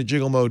goes into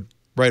jiggle mode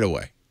right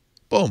away.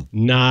 Boom.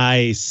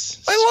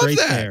 Nice. I love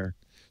that. There.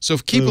 So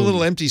keep a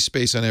little empty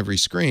space on every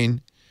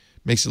screen.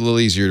 Makes it a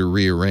little easier to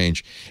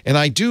rearrange. And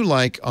I do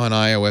like on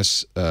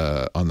iOS,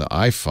 on the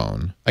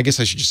iPhone, I guess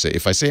I should just say,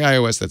 if I say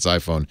iOS, that's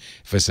iPhone.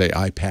 If I say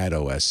iPad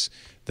OS,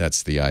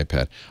 that's the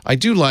iPad. I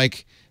do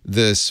like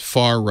this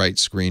far right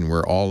screen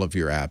where all of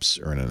your apps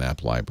are in an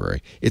app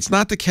library. It's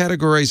not the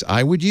categories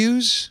I would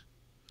use.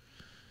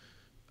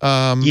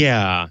 But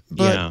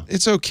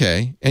it's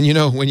okay. And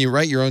when you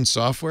write your own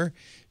software,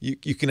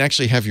 you can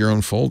actually have your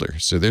own folder.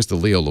 So there's the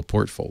Leo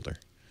Laporte folder.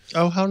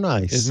 Oh, how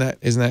nice.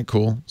 Isn't that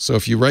cool? So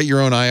if you write your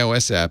own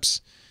iOS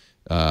apps.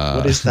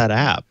 What is that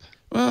app?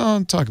 Well,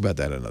 I'll talk about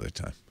that another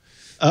time.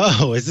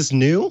 Oh, is this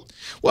new?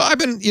 Well, I've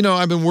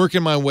been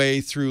working my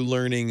way through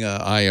learning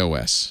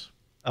iOS.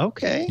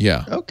 Okay.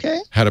 Yeah. Okay.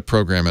 How to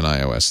program in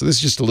iOS. So this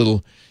is just a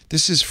little,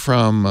 this is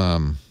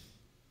from,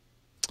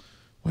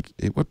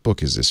 what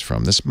book is this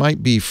from? This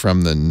might be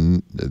from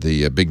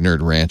the Big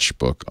Nerd Ranch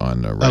book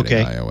on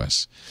writing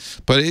iOS.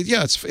 But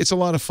it's a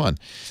lot of fun.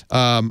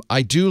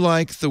 I do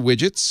like the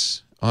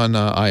widgets on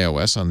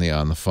iOS on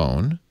the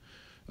phone.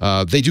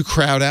 They do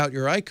crowd out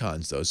your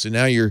icons though, so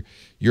now your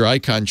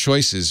icon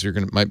choices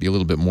might be a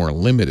little bit more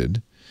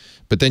limited.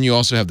 But then you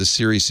also have the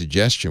Siri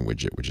suggestion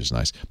widget, which is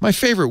nice. My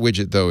favorite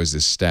widget though is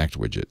this stacked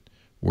widget,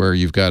 where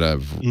you've got a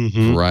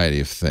variety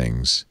of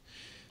things.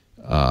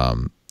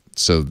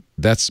 So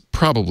that's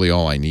probably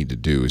all I need to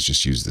do is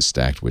just use the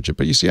stacked widget.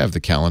 But you see I have the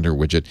calendar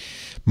widget.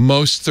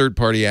 Most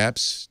third-party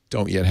apps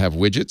don't yet have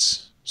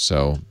widgets.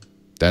 So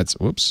that's,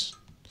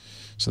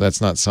 So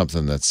that's not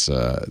something that's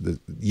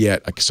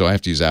yet. So I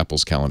have to use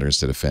Apple's calendar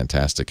instead of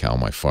Fantastical,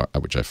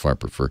 which I far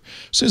prefer.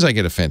 As soon as I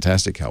get a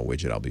Fantastical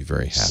widget, I'll be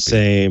very happy.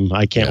 Same.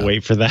 I can't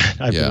wait for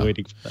that. I've been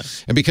waiting for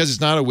that. And because it's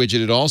not a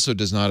widget, it also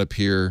does not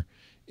appear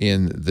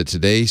in the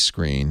Today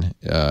screen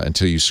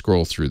until you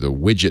scroll through the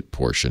widget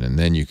portion, and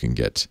then you can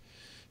get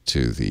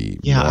to the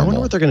normal. I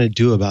wonder what they're going to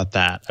do about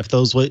that. If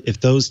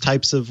those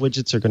types of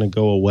widgets are going to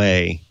go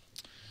away.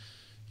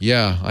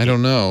 Yeah, I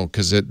don't know,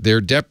 because they're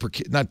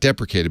not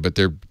deprecated, but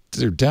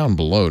they're down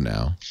below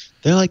now.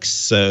 They're like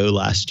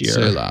last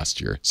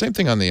year. Same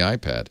thing on the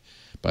iPad.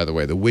 By the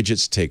way, the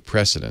widgets take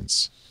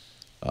precedence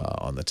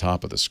on the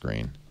top of the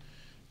screen,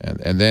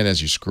 and then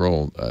as you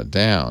scroll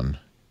down.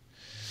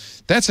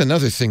 That's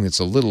another thing that's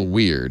a little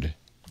weird.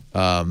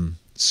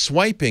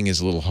 Swiping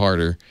is a little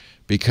harder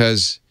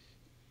because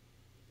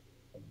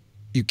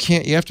you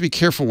have to be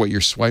careful what you're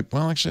swiping.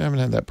 Well, actually, I haven't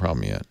had that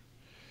problem yet.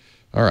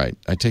 All right,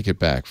 I take it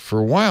back. For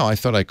a while, I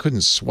thought I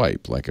couldn't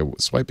swipe.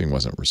 Swiping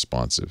wasn't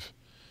responsive.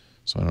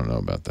 So I don't know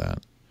about that.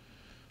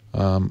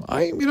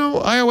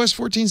 iOS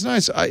 14 is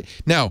nice.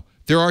 Now,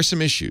 there are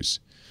some issues.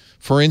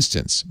 For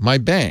instance, my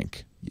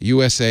bank,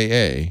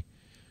 USAA,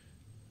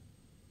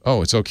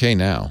 it's okay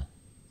now.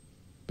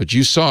 But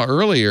you saw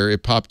earlier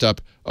it popped up,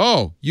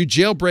 you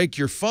jailbreak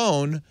your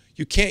phone,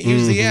 you can't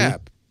use the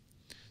app.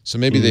 So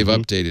maybe they've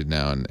updated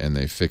now and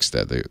they fixed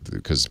that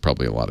because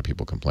probably a lot of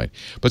people complain.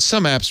 But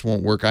some apps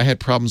won't work. I had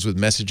problems with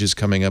messages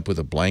coming up with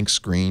a blank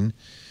screen.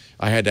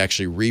 I had to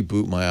actually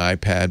reboot my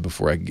iPad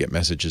before I could get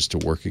messages to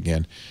work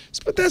again.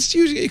 But that's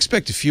usually,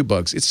 expect a few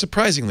bugs. It's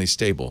surprisingly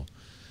stable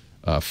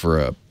for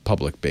a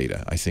public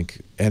beta, I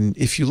think. And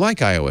if you like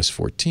iOS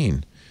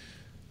 14,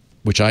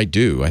 which I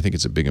do, I think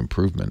it's a big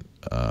improvement,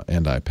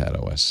 and iPad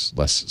OS,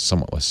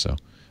 somewhat less so.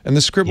 And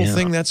the scribble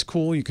thing, that's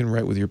cool. You can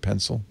write with your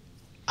pencil.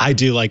 I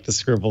do like the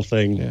scribble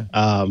thing.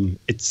 Yeah.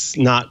 It's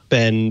not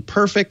been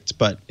perfect,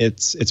 but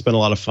it's been a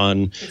lot of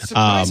fun. It's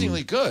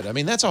surprisingly good. I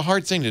mean, that's a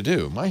hard thing to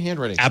do. My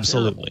handwriting is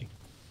absolutely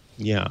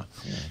terrible.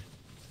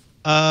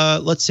 Yeah.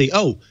 Let's see.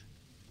 Oh,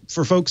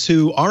 for folks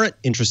who aren't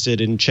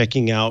interested in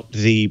checking out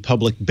the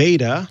public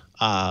beta,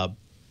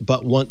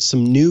 but want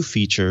some new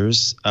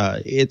features,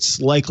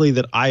 it's likely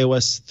that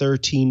iOS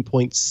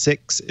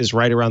 13.6 is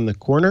right around the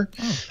corner.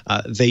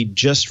 They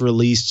just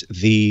released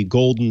the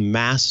golden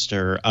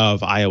master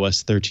of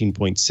iOS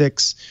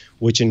 13.6,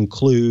 which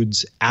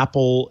includes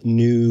Apple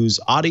News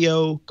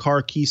audio,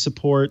 car key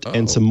support,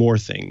 and some more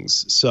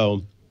things.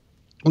 So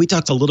we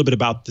talked a little bit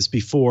about this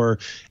before.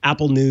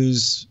 Apple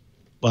News,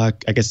 I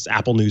guess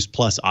Apple News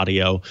Plus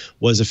audio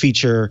was a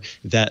feature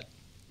that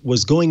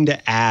was going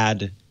to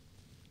add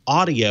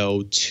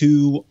audio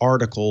to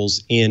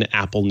articles in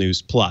Apple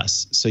News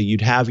Plus. So you'd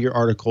have your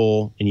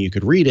article and you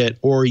could read it,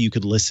 or you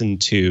could listen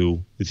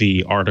to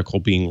the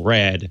article being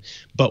read,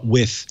 but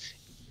with,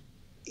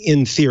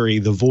 in theory,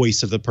 the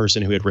voice of the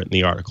person who had written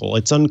the article.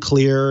 It's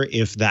unclear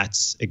if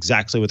that's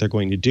exactly what they're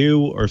going to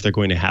do or if they're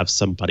going to have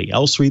somebody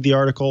else read the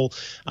article.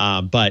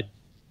 But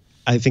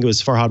I think it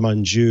was Farhad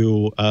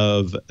Manjoo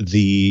of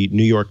the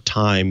New York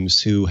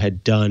Times who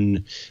had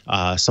done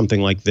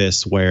something like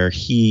this, where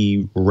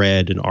he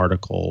read an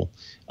article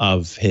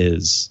of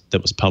his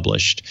that was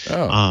published.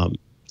 So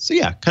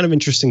yeah, kind of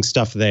interesting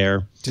stuff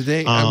there. Did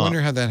they? I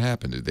wonder how that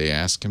happened. Did they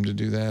ask him to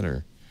do that,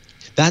 or?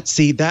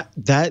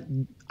 That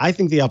I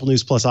think the Apple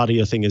News Plus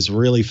audio thing is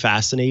really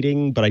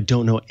fascinating, but I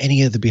don't know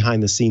any of the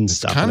behind the scenes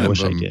stuff. Kind I of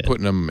wish I did.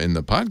 Putting them in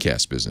the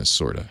podcast business,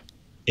 sort of.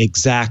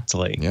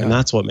 Exactly. Yeah. And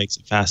that's what makes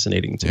it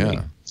fascinating to me.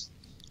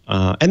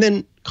 And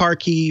then car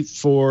key,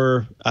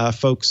 for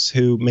folks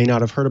who may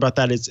not have heard about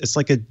that, it's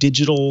like a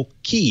digital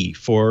key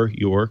for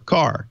your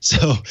car.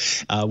 So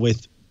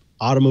with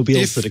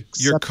automobiles that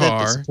accept your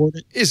car that support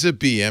it, is a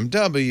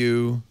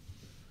BMW,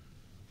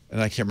 and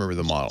I can't remember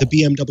the model.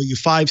 The BMW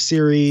 5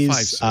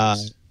 Series.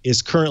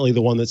 Is currently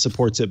the one that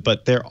supports it,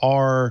 but there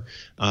are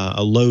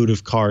a load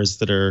of cars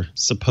that are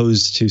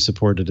supposed to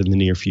support it in the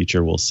near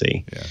future. We'll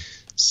see. Yeah.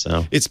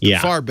 So it's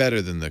far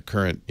better than the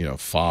current,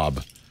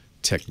 fob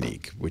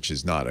technique, which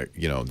is not a,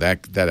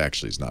 that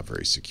actually is not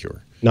very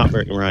secure. Not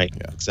very right.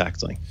 Yeah.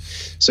 Exactly.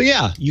 So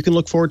yeah, you can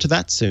look forward to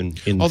that soon.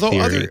 Although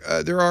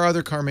there are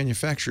other car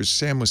manufacturers.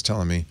 Sam was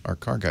telling me, our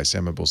car guy,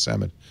 Sam Abul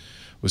Samad,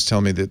 was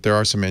telling me that there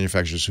are some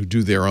manufacturers who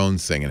do their own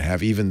thing and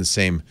have even the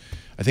same.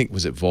 I think,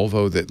 was it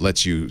Volvo that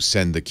lets you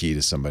send the key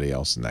to somebody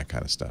else and that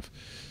kind of stuff?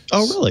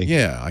 Oh, really?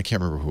 Yeah, I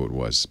can't remember who it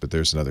was, but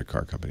there's another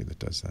car company that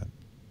does that.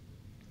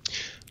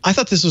 I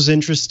thought this was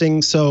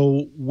interesting.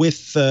 So with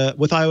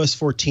iOS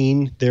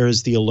 14, there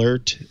is the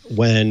alert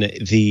when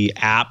the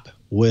app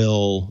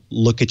will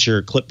look at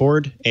your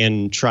clipboard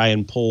and try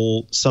and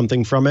pull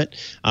something from it.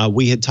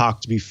 We had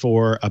talked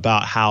before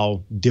about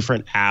how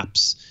different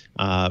apps,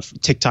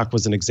 TikTok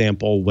was an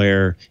example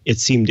where it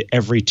seemed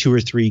every 2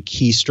 or 3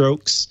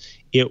 keystrokes,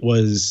 it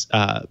was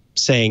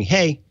saying,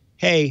 hey,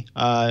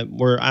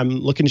 I'm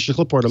looking at your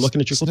clipboard. I'm looking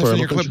at your clipboard. I'm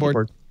looking at your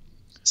clipboard.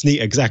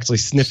 Exactly,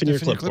 sniffing your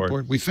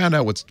clipboard. We found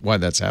out why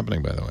that's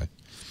happening, by the way.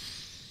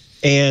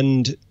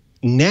 And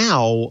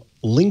now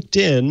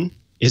LinkedIn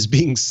is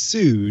being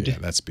sued. Yeah,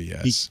 that's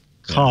BS.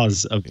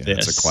 Because of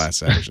this. It's a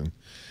class action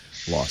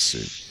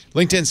lawsuit.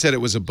 LinkedIn said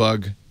it was a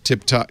bug.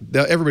 TikTok,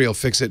 everybody will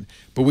fix it.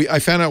 But I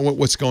found out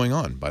what's going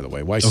on, by the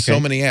way. Why so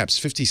many apps,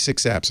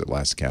 56 apps at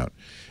last count.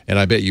 And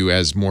I bet you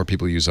as more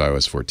people use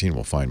iOS 14,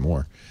 we'll find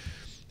more.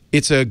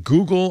 It's a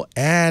Google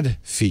ad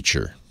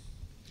feature.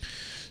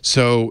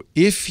 So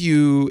if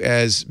you,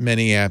 as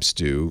many apps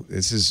do,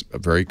 this is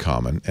very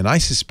common, and I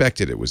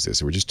suspected it was this.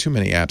 There were just too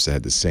many apps that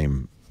had the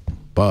same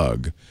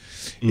bug.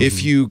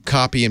 If you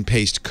copy and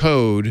paste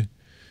code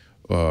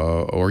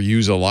or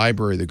use a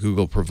library that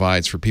Google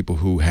provides for people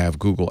who have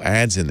Google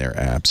ads in their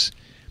apps,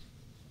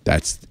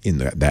 that's in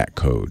that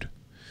code.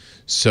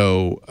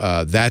 So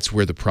that's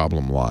where the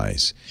problem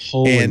lies.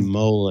 Holy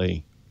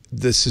moly.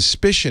 The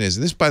suspicion is,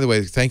 and this, by the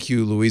way, thank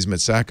you, Louise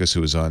Matsakis,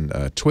 who was on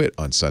TWiT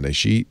on Sunday.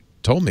 She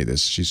told me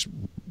this. She's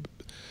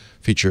a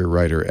feature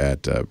writer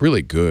at,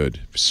 really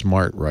good,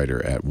 smart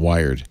writer at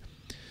Wired.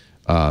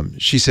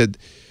 She said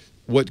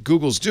what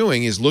Google's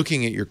doing is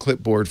looking at your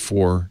clipboard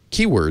for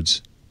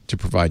keywords to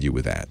provide you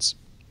with ads.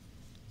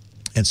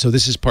 And so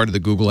this is part of the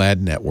Google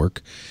Ad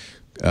Network.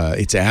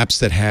 It's apps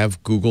that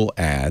have Google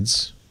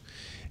Ads.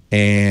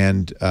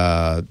 And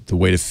the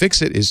way to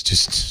fix it is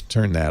just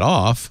turn that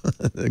off,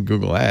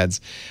 Google Ads.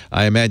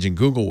 I imagine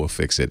Google will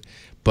fix it.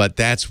 But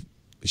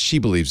she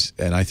believes,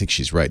 and I think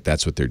she's right,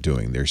 that's what they're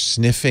doing. They're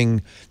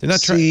sniffing. They're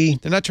not trying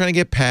to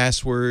get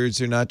passwords.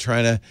 They're not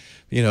trying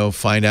to,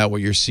 find out what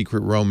your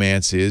secret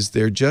romance is.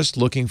 They're just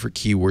looking for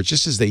keywords,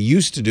 just as they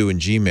used to do in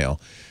Gmail.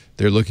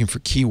 They're looking for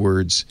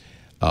keywords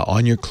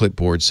on your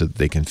clipboard so that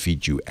they can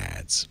feed you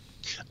ads.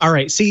 All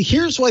right. See,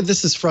 here's why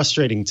this is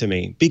frustrating to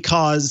me,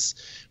 because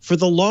for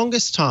the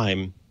longest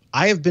time,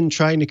 I have been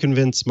trying to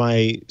convince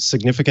my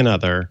significant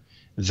other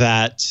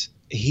that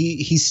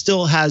he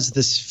still has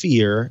this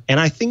fear. And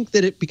I think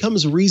that it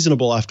becomes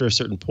reasonable after a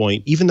certain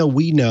point, even though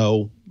we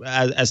know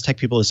as tech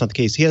people, it's not the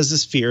case. He has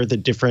this fear that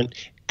different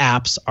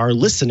apps are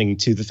listening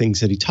to the things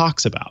that he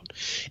talks about.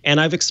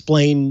 And I've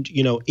explained,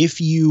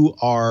 if you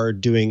are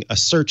doing a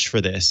search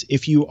for this,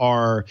 if you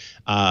are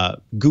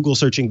Google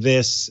searching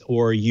this,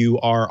 or you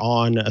are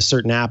on a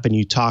certain app and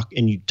you talk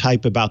and you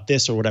type about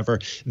this or whatever,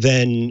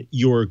 then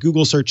your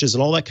Google searches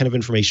and all that kind of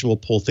information will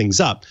pull things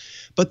up.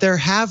 But there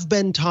have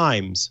been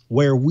times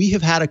where we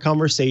have had a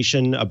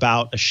conversation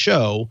about a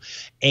show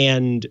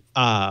and,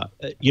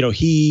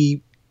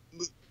 he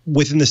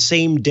within the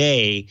same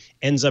day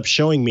ends up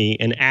showing me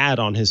an ad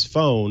on his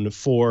phone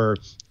for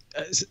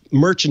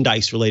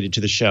merchandise related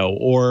to the show,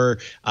 or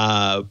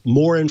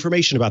more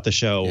information about the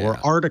show, or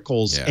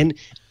articles. Yeah. And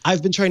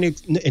I've been trying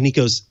to, and he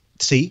goes,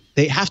 see,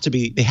 they have to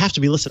be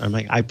listening. I'm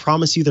like, I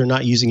promise you they're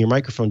not using your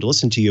microphone to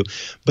listen to you.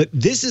 But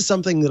this is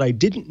something that I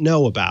didn't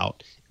know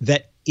about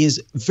that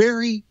is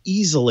very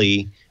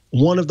easily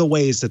one of the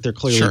ways that they're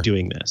clearly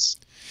doing this.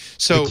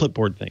 So the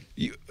clipboard thing.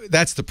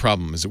 That's the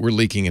problem, is that we're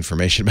leaking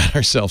information about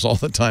ourselves all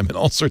the time in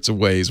all sorts of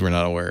ways we're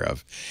not aware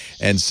of.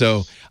 And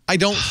so I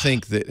don't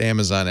think that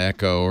Amazon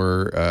Echo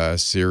or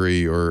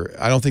Siri, or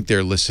I don't think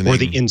they're listening. Or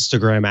the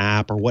Instagram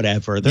app or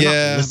whatever. They're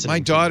not listening. My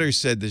daughter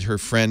said that her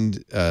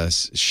friend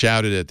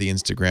shouted at the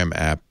Instagram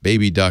app,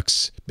 baby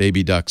ducks,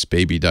 baby ducks,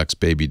 baby ducks,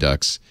 baby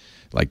ducks,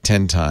 like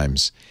 10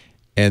 times.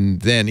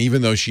 And then,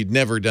 even though she'd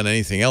never done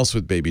anything else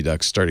with baby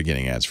ducks, started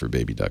getting ads for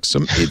baby ducks.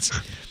 So it's,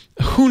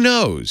 who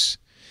knows?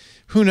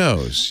 Who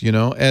knows, And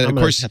of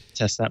course, have to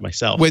test that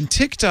myself. When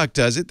TikTok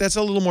does it, that's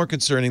a little more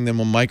concerning than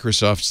when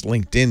Microsoft's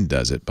LinkedIn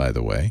does it, by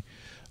the way.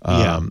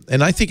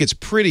 And I think it's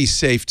pretty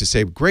safe to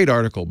say, great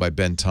article by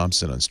Ben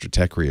Thompson on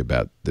Stratechery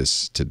about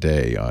this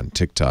today on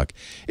TikTok.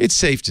 It's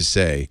safe to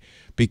say,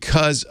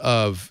 because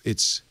of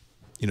its,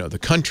 the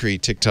country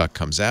TikTok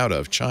comes out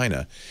of,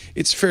 China,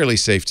 it's fairly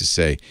safe to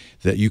say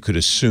that you could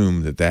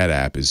assume that that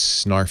app is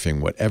snarfing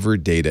whatever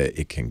data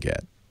it can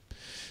get.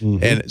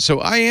 Mm-hmm. And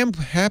so I am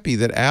happy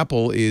that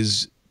Apple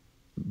is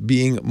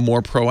being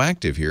more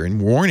proactive here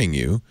and warning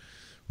you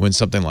when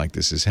something like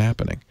this is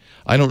happening.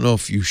 I don't know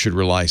if you should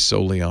rely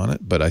solely on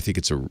it, but I think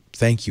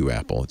thank you,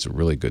 Apple. It's a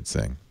really good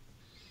thing.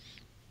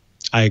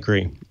 I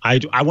agree. I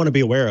want to be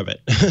aware of it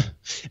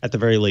at the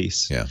very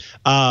least. Yeah.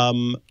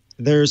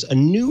 There's a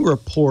new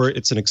report.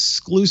 It's an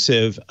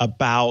exclusive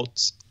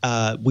about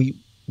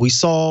we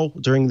saw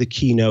during the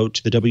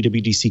keynote, the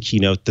WWDC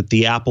keynote, that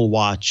the Apple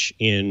Watch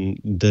in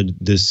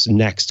this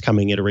next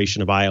coming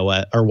iteration of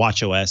iOS or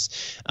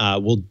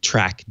watchOS will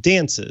track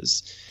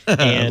dances.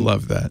 And I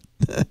love that.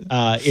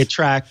 It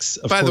tracks.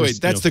 By the way,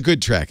 that's the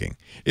good tracking.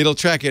 It'll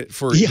track it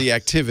for the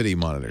activity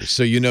monitors,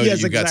 so you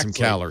got some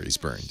calories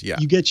burned. Yeah,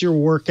 you get your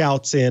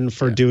workouts in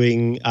for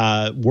doing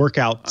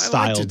workout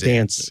style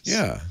dances.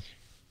 Yeah.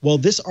 Well,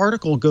 this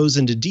article goes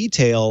into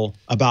detail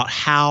about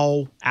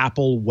how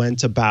Apple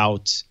went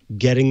about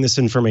getting this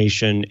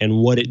information and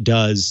what it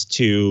does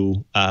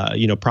to,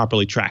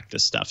 properly track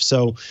this stuff.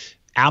 So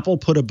Apple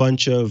put a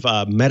bunch of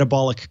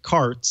metabolic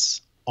carts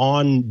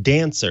on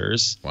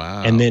dancers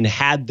and then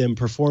had them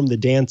perform the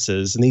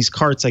dances. And these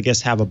carts, I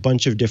guess, have a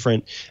bunch of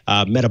different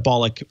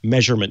metabolic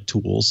measurement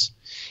tools.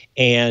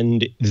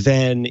 And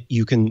then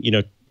you can,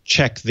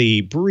 check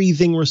the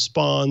breathing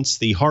response,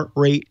 the heart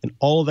rate, and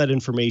all of that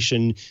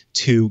information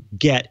to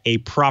get a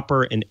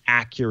proper and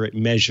accurate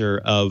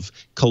measure of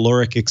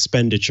caloric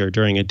expenditure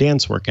during a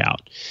dance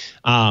workout.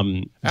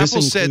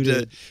 Apple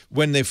said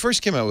when they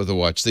first came out with the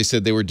watch, they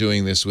said they were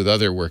doing this with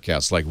other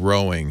workouts like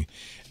rowing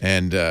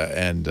and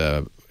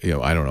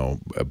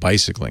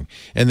bicycling.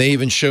 And they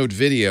even showed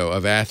video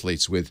of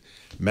athletes with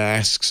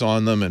masks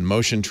on them and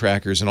motion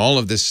trackers and all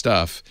of this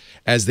stuff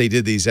as they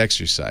did these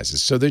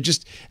exercises. So they're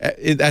just,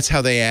 that's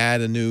how they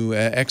add a new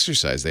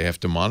exercise. They have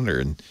to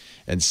monitor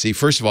and see,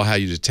 first of all, how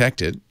you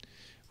detect it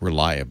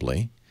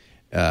reliably.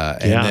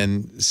 And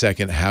then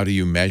second, how do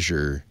you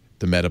measure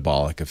the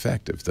metabolic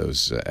effect of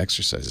those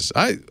exercises?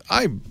 I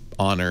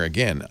honor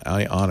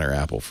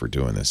Apple for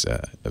doing this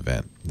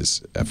event,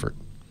 this effort.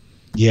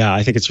 Yeah,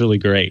 I think it's really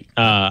great.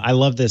 I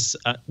love this.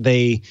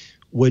 They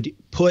would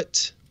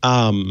put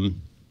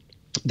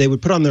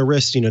on their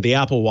wrist, the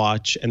Apple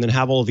Watch, and then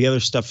have all of the other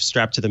stuff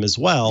strapped to them as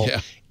well.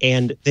 Yeah.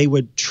 And they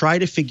would try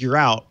to figure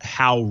out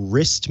how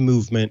wrist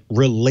movement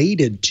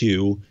related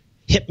to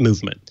hip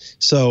movement.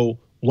 So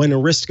when a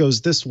wrist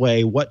goes this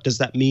way, what does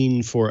that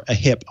mean for a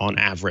hip on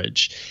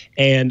average?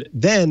 And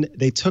then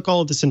they took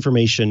all of this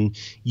information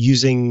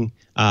using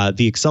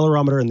the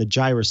accelerometer and the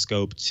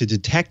gyroscope to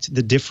detect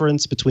the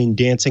difference between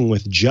dancing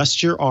with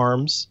just your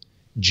arms,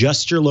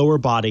 just your lower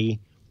body,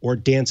 or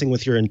dancing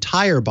with your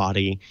entire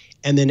body,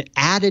 and then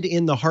added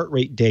in the heart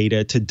rate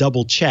data to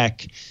double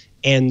check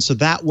And so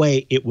that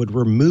way it would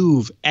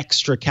remove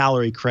extra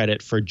calorie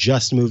credit for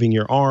just moving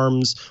your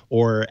arms,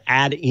 or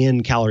add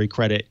in calorie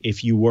credit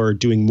if you were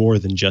doing more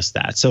than just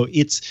that. So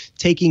it's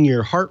taking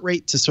your heart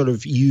rate to sort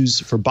of use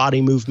for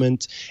body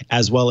movement,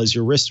 as well as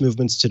your wrist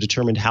movements to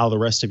determine how the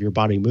rest of your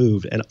body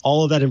moved, and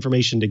all of that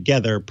information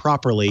together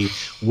properly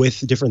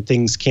with different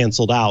things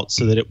canceled out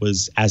so that it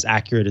was as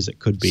accurate as it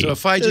could be. So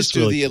if I just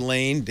do the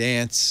Elaine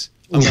dance,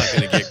 I'm not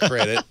going to get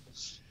credit.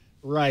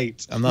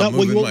 Right. I'm not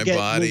moving my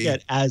body. You won't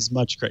get as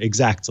much credit.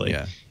 Exactly.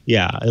 Yeah.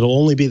 Yeah. It'll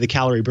only be the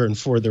calorie burn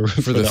for the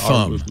thumb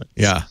arm movement.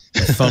 Yeah.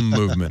 The thumb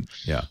movement.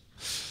 Yeah.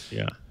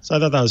 Yeah. So I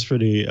thought that was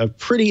a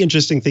pretty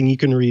interesting thing. You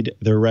can read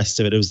the rest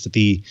of it. It was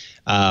the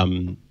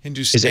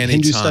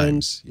Hindustani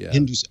Times. Yeah.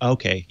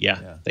 Okay.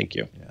 Yeah. Thank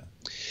you. Yeah.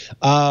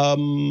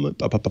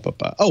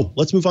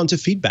 Let's move on to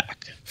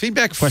feedback.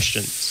 Feedback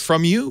questions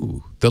from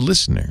you, the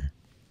listener.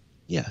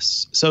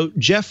 Yes. So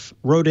Jeff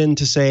wrote in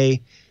to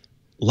say,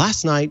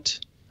 last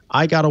night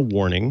I got a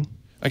warning.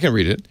 I can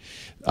read it.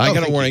 I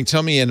got a warning.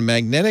 Tell me a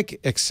magnetic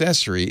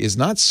accessory is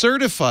not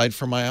certified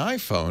for my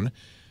iPhone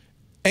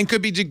and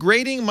could be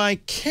degrading my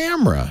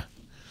camera.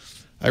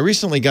 I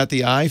recently got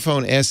the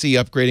iPhone SE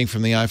upgrading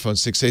from the iPhone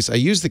 6s. I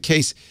used the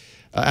case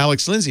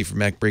Alex Lindsay from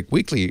MacBreak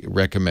Weekly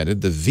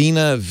recommended, the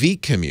Vina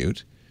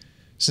V-Commute.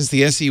 Since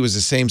the SE was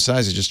the same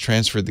size, I just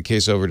transferred the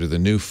case over to the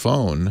new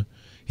phone.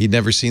 He'd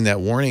never seen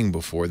that warning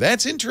before.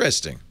 That's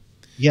interesting.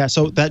 Yeah,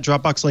 so that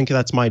Dropbox link,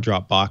 that's my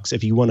Dropbox.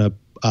 If you want to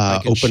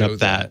open up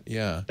that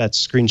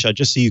screenshot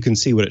just so you can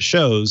see what it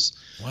shows.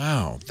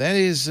 Wow, that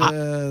is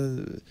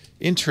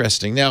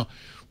interesting. Now,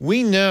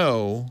 we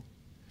know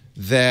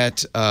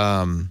that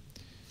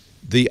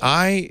the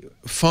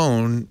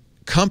iPhone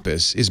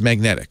compass is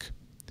magnetic.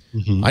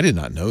 Mm-hmm. I did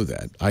not know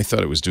that. I thought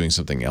it was doing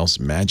something else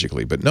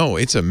magically, but no,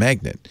 it's a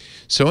magnet.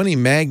 So any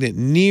magnet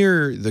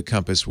near the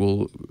compass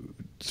will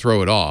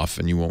throw it off,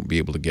 and you won't be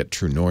able to get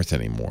true north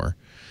anymore.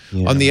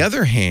 Yeah. On the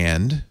other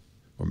hand,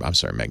 I'm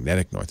sorry,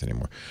 magnetic north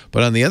anymore.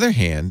 But on the other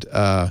hand,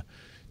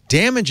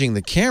 damaging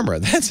the camera,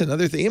 that's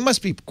another thing. It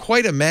must be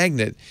quite a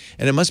magnet,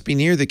 and it must be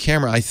near the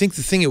camera. I think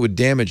the thing it would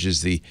damage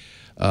is the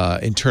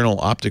internal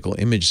optical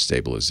image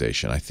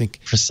stabilization. I think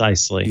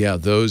precisely. Yeah,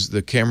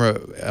 the camera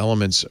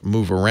elements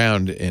move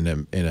around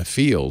in a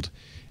field,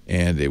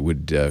 and it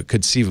would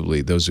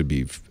conceivably those would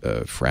be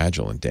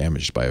fragile and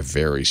damaged by a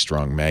very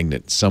strong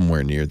magnet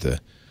somewhere near the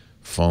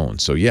phone.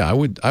 So yeah,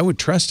 I would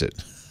trust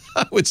it.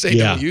 I would say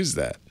don't use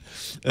that.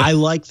 I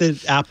like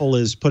that Apple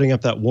is putting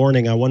up that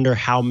warning. I wonder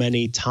how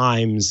many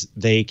times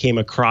they came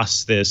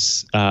across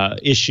this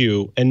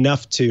issue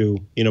enough to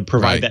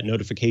provide that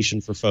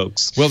notification for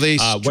folks. Well, they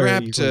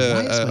strapped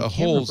a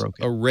whole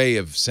array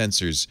of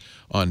sensors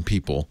on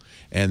people,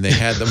 and they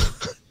had them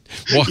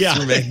walk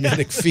through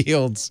magnetic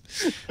fields.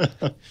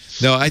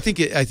 No, I think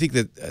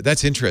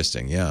that's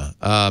interesting. Yeah,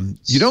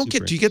 you don't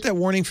get. Do you get that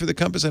warning for the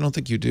compass? I don't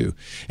think you do.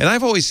 And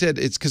I've always said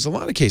it's because a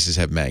lot of cases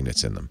have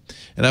magnets in them,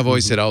 and I've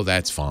always said, oh,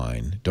 that's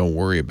fine. Don't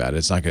worry about it.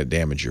 It's not going to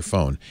damage your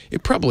phone.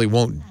 It probably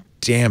won't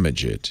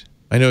damage it.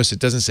 I notice it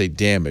doesn't say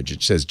damage.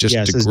 It says just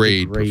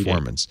degrade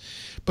performance.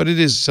 But it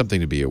is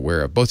something to be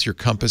aware of. Both your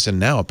compass and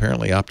now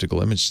apparently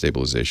optical image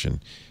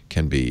stabilization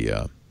can be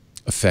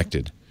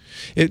affected.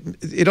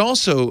 It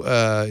also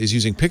is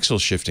using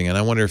pixel shifting, and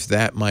I wonder if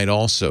that might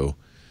also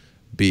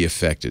be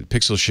affected.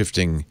 Pixel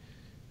shifting,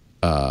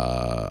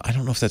 I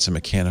don't know if that's a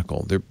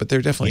mechanical, but there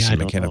are definitely some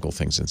mechanical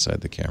things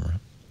inside the camera.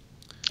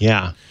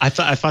 Yeah, I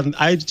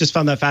just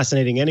found that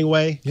fascinating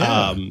anyway.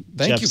 Yeah.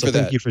 Thank you for that.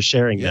 Thank you for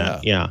sharing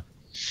that. Yeah.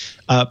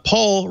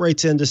 Paul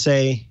writes in to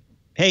say,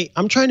 hey,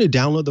 I'm trying to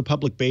download the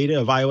public beta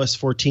of iOS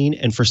 14,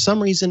 and for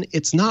some reason,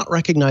 it's not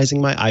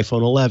recognizing my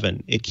iPhone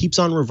 11. It keeps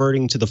on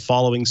reverting to the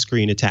following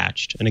screen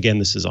attached. And again,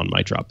 this is on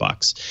my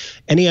Dropbox.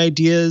 Any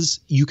ideas?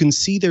 You can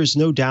see there's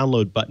no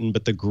download button,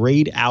 but the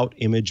grayed out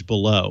image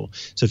below.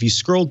 So if you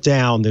scroll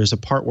down, there's a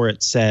part where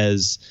it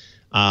says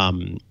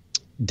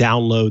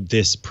download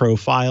this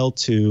profile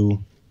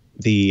to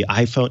the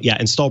iPhone. Yeah,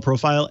 install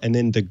profile, and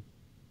then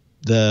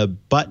the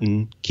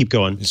button, keep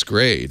going. It's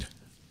grayed.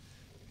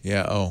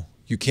 Yeah, oh.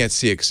 You can't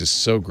see it because it's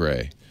so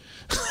gray.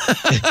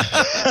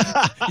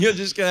 You're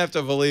just going to have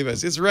to believe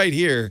us. It's right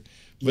here,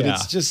 but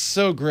it's just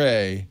so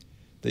gray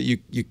that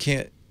you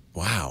can't.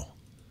 Wow.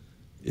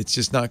 It's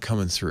just not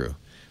coming through.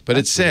 But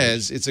it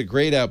says, it's a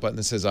grayed out button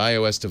that says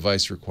iOS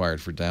device required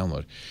for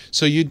download.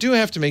 So you do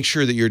have to make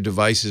sure that your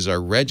devices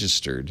are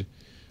registered,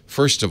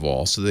 first of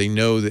all, so they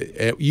know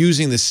that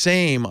using the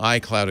same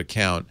iCloud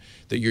account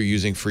that you're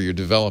using for your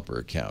developer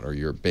account or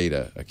your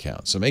beta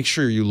account. So make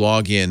sure you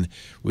log in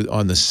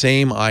on the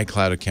same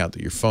iCloud account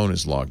that your phone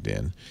is logged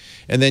in.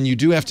 And then you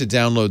do have to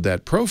download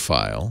that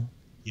profile.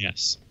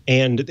 Yes.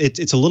 And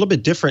it's a little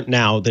bit different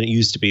now than it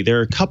used to be. There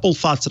are a couple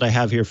thoughts that I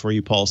have here for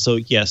you, Paul. So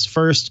yes,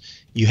 first,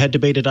 you head to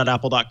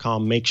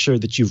beta.apple.com, make sure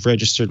that you've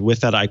registered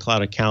with that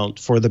iCloud account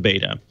for the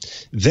beta.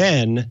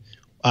 Then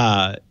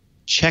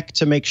check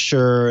to make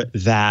sure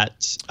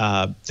that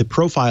the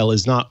profile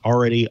is not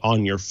already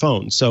on your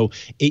phone. So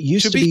it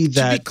used to be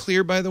that... To be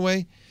clear, by the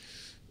way,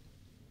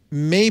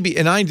 maybe,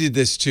 and I did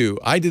this too.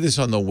 I did this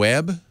on the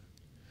web.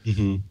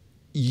 Mm-hmm.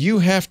 you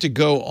have to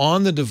go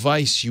on the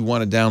device you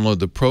want to download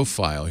the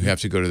profile. You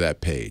have to go to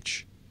that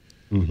page.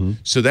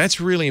 So that's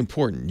really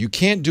important. You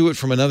can't do it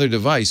from another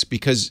device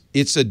because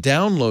it's a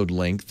download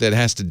link that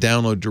has to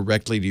download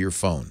directly to your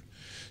phone.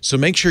 So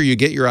make sure you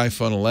get your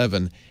iPhone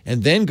 11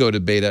 and then go to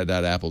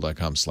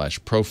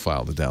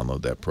beta.apple.com/profile to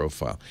download that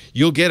profile.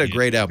 You'll get a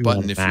grayed out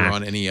button if you're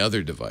on any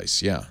other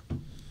device. Yeah,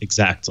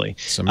 exactly.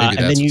 So maybe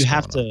and then you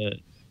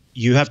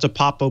have to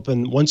pop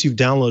open, once you've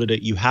downloaded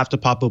it, you have to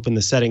pop open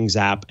the settings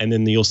app, and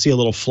then you'll see a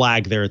little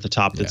flag there at the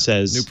top that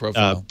says new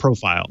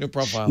profile. New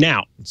profile.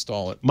 Now,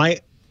 install it. My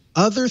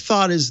other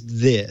thought is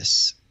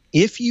this: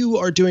 if you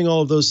are doing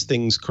all of those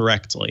things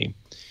correctly,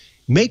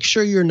 make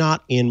sure you're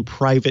not in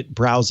private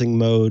browsing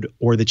mode,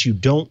 or that you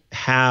don't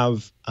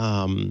have,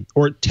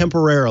 or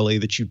temporarily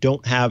that you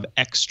don't have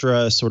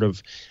extra sort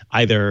of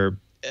either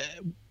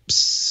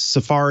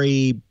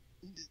Safari,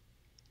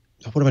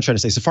 what am I trying to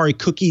say? Safari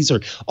cookies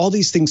or all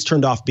these things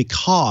turned off,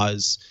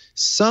 because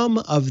some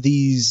of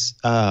these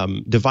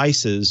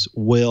devices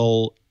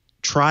will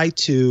try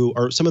to,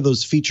 or some of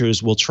those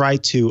features will try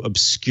to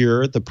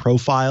obscure the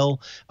profile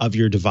of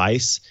your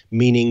device,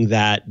 meaning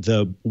that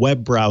the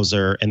web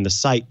browser and the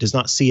site does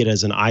not see it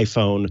as an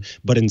iPhone,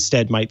 but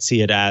instead might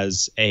see it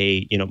as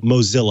a,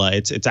 Mozilla.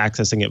 It's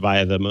accessing it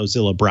via the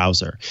Mozilla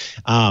browser.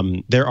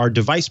 There are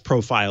device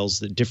profiles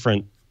that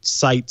different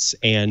sites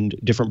and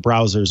different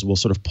browsers will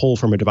sort of pull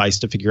from a device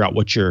to figure out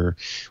what you're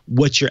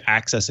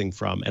accessing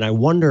from. And I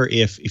wonder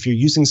if you're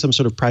using some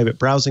sort of private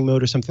browsing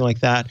mode or something like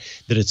that,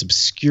 that it's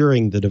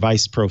obscuring the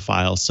device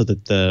profile so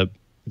that the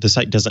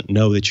site doesn't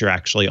know that you're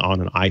actually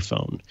on an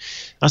iPhone.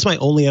 That's my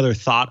only other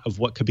thought of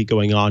what could be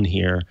going on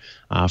here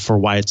for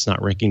why it's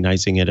not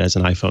recognizing it as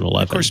an iPhone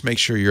 11. Of course, make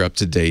sure you're up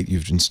to date.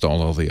 You've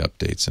installed all the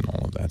updates and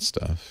all of that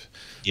stuff.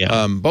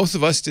 Yeah. Both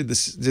of us did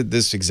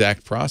this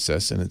exact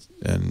process, and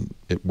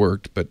it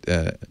worked. But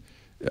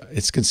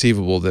it's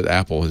conceivable that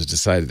Apple has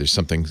decided there's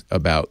something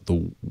about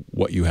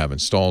what you have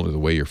installed or the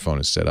way your phone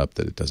is set up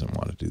that it doesn't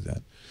want to do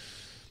that,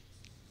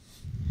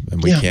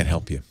 and we can't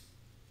help you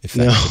if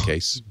that's the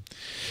case.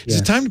 Is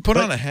it time to put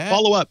on a hat?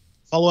 Follow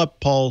up,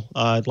 Paul.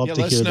 I'd love to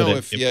hear. Let us know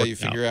if you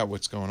figure out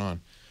what's going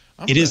on.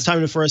 It is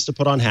time for us to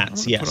put on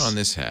hats. Put on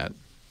this hat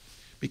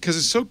because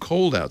it's so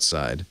cold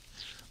outside.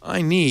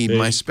 I need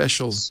my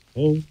special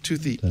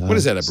toothy. What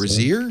is that? A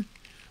brassiere?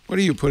 What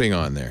are you putting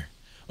on there?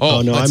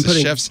 Oh no, I'm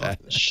putting a chef's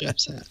hat.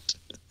 Chef's hat.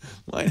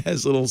 Mine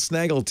has little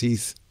snaggle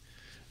teeth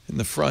in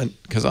the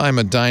front because I'm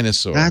a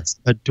dinosaur. That's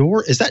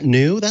adorable. Is that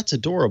new? That's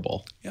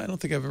adorable. Yeah, I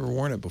don't think I've ever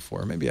worn it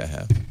before. Maybe I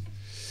have.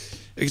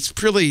 It's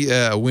really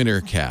a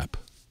winter cap.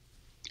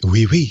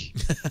 Oui, oui.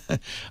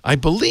 I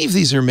believe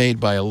these are made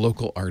by a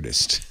local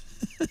artist,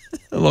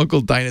 a local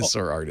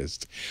dinosaur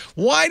artist.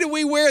 Why do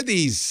we wear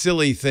these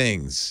silly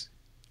things?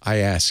 I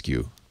ask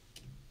you.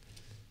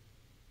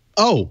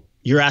 Oh,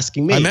 you're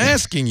asking me. I'm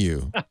asking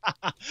you.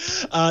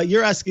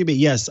 You're asking me.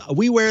 Yes,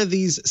 we wear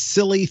these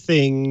silly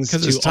things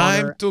because it's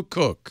time to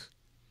cook.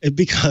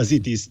 Because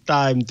it is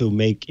time to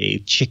make a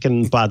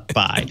chicken pot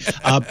pie.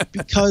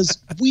 Because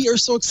we are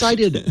so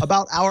excited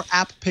about our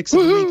app picks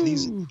of the week.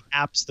 These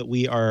apps that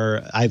we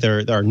are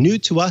either that are new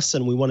to us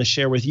and we want to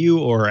share with you,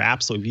 or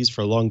apps that we've used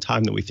for a long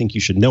time that we think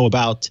you should know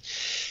about.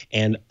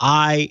 And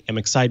I am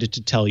excited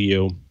to tell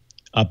you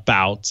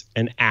about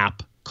an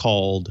app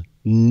called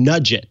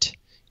Nudget.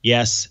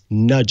 Yes,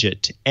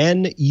 Nudget.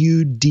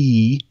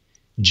 Nudget.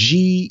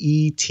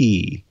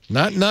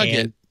 Not Nugget.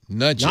 And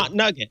Nudget. Not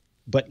Nugget,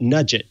 but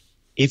Nudget.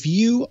 If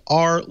you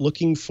are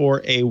looking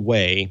for a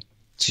way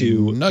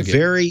to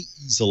very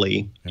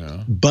easily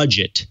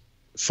budget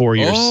for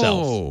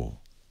yourself,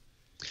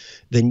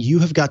 then you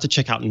have got to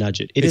check out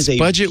Nudget. It's a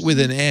budget with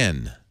an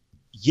N.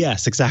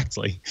 Yes,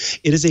 exactly.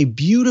 It is a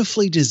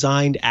beautifully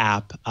designed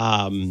app.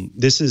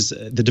 This is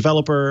the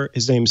developer.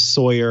 His name's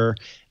Sawyer.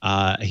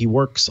 He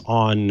works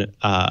for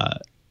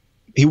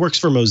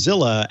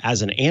Mozilla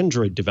as an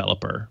Android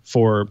developer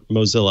for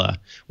Mozilla,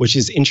 which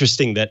is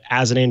interesting that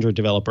as an Android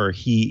developer,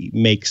 he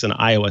makes an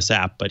iOS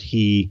app, but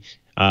he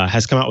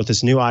has come out with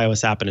this new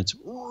iOS app, and it's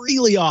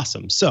really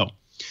awesome. So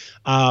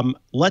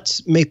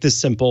let's make this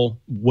simple.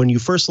 When you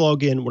first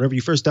log in, whenever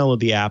you first download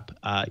the app,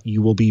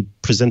 you will be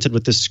presented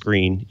with this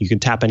screen. You can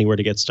tap anywhere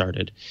to get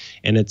started.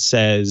 And it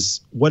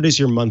says, what is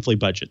your monthly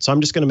budget? So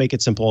I'm just going to make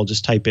it simple. I'll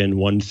just type in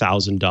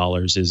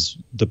 $1,000 is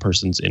the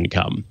person's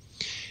income.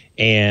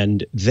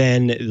 And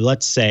then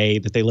let's say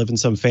that they live in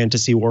some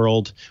fantasy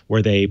world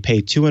where they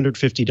pay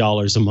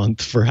 $250 a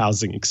month for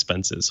housing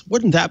expenses.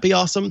 Wouldn't that be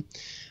awesome?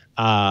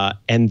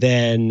 And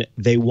then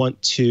they want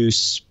to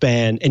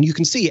spend, and you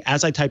can see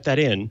as I type that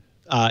in,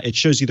 it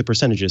shows you the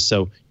percentages.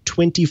 So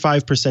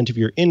 25% of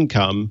your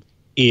income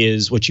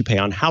is what you pay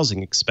on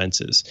housing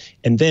expenses.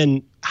 And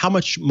then how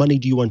much money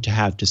do you want to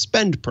have to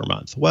spend per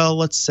month? Well,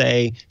 let's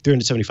say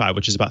 375,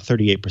 which is about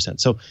 38%.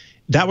 So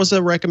that was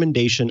a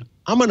recommendation.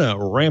 I'm going to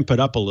ramp it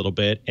up a little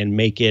bit and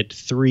make it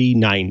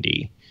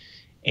 390.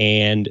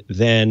 And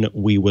then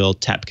we will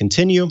tap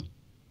continue.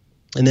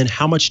 And then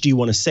how much do you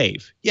want to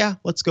save? Yeah,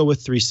 let's go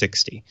with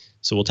 360.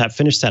 So we'll tap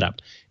finish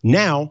setup.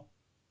 Now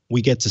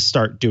we get to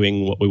start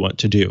doing what we want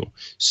to do.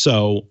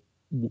 So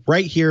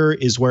right here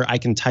is where I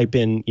can type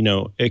in,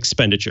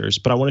 expenditures,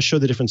 but I want to show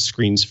the different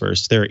screens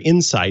first. There are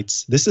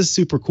insights. This is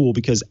super cool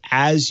because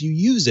as you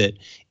use it,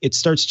 it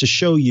starts to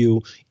show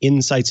you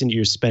insights into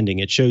your spending.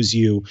 It shows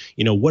you,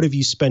 what have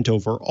you spent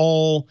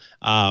overall,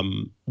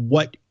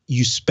 what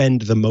you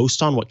spend the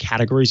most on, what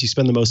categories you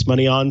spend the most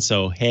money on.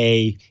 So,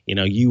 hey,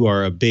 you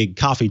are a big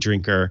coffee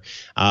drinker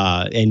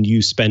and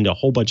you spend a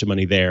whole bunch of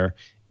money there.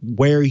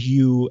 Where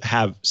you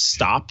have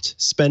stopped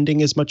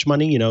spending as much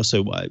money,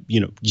 so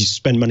you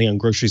spend money on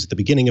groceries at the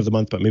beginning of the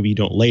month, but maybe you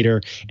don't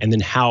later, and then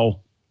how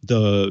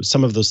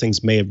some of those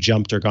things may have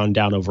jumped or gone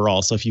down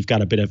overall. So if you've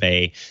got a bit of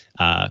a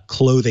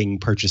clothing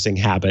purchasing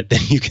habit,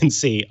 then you can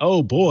see,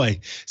 oh boy,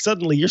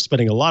 suddenly you're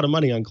spending a lot of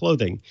money on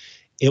clothing.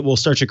 It will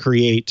start to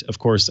create, of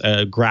course,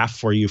 a graph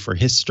for you for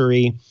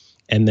history,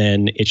 and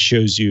then it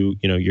shows you,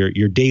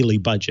 your daily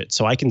budget.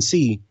 So I can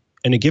see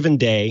in a given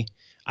day,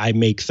 I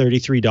make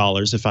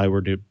 $33 if I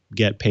were to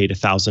get paid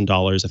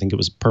 $1,000. I think it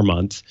was per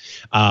month.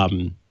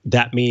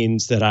 That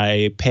means that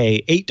I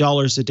pay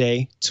 $8 a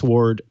day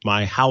toward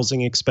my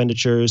housing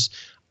expenditures.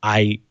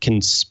 I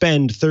can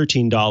spend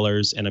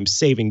 $13 and I'm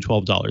saving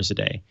 $12 a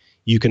day.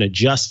 You can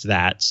adjust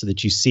that so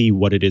that you see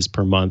what it is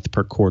per month,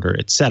 per quarter,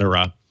 et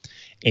cetera,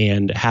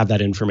 and have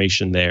that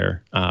information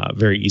there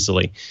very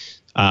easily.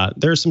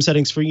 There are some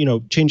settings for,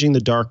 changing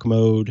the dark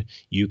mode.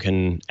 You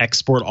can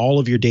export all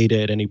of your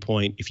data at any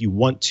point. If you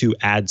want to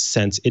add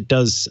cents, it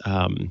does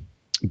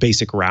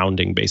basic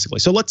rounding, basically.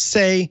 So let's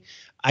say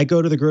I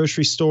go to the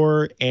grocery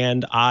store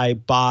and I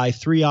buy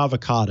 3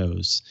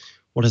 avocados.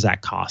 What does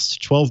that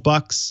cost?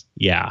 $12?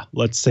 Yeah,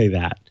 let's say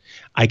that.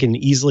 I can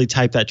easily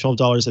type that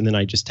 $12 and then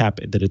I just tap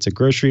that it's a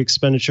grocery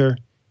expenditure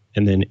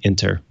and then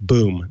enter.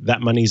 Boom,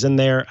 that money's in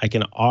there. I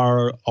can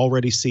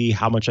already see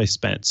how much I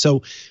spent.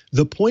 So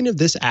the point of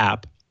this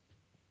app,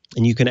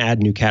 and you can add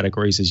new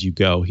categories as you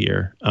go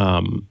here.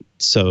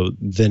 So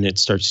then it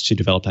starts to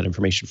develop that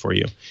information for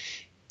you.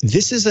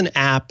 This is an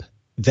app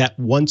that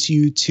wants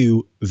you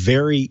to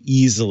very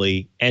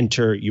easily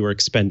enter your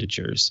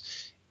expenditures.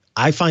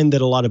 I find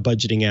that a lot of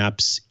budgeting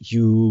apps,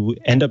 you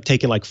end up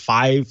taking like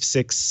 5,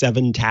 6,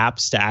 7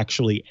 taps to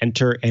actually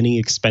enter any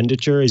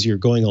expenditure as you're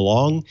going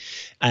along.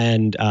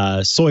 And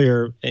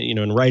Sawyer,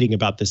 in writing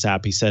about this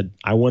app, he said,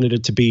 I wanted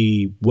it to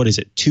be,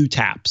 2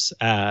 taps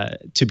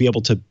to be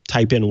able to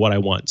type in what I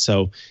want.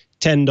 So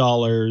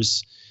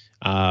 $10,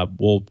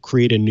 we'll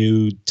create a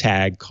new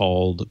tag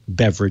called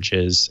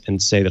beverages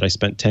and say that I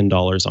spent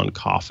 $10 on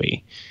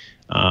coffee.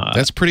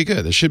 That's pretty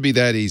good. It should be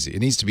that easy. It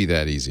needs to be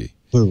that easy.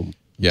 Boom.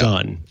 Yep.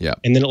 Done. Yeah.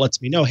 And then it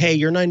lets me know, hey,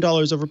 you're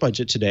 $9 over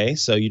budget today,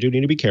 so you do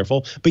need to be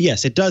careful. But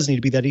yes, it does need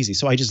to be that easy.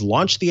 So I just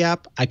launched the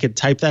app. I could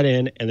type that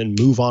in and then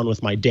move on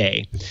with my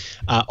day.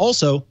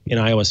 Also, in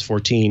iOS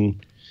 14,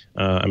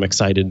 I'm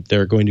excited. There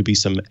are going to be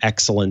some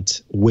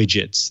excellent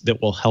widgets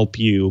that will help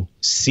you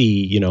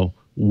see,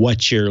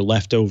 what your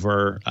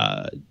leftover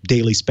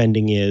daily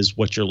spending is,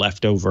 what your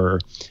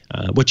leftover,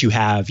 what you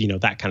have,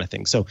 that kind of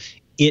thing. So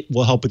it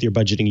will help with your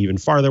budgeting even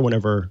farther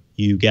whenever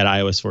you get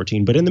iOS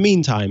 14. But in the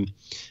meantime,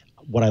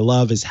 what I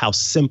love is how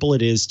simple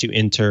it is to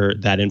enter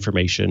that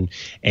information.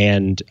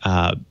 And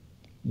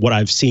what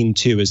I've seen,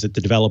 too, is that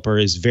the developer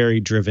is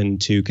very driven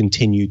to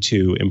continue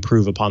to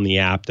improve upon the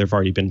app. There have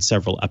already been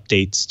several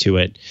updates to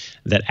it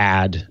that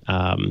add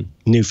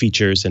new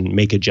features and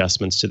make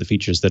adjustments to the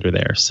features that are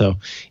there. So,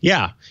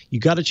 yeah, you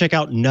got to check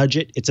out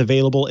Nudget. It's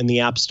available in the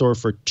App Store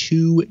for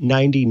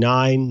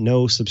 $2.99.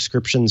 No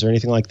subscriptions or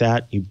anything like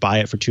that. You buy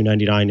it for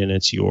 $2.99 and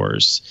it's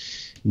yours.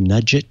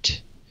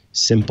 Nudget.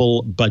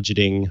 Simple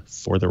budgeting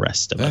for the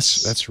rest of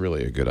us. That's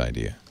really a good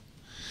idea.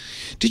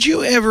 Did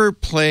you ever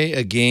play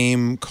a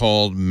game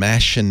called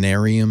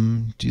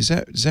Machinarium? Does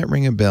that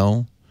ring a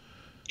bell?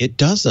 It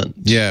doesn't.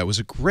 Yeah, it was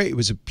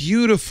a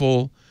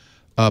beautiful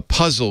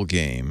puzzle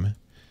game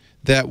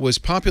that was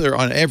popular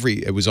on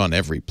every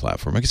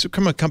platform. It's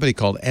from a company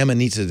called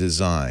Amanita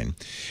Design.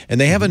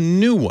 And they have a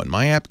new one.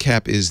 My App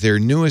Cap is their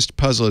newest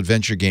puzzle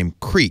adventure game,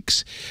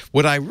 Creaks.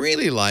 What I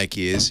really like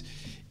is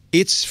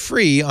it's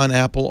free on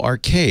Apple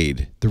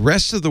Arcade. The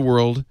rest of the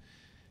world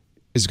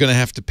is going to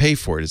have to pay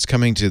for it. It's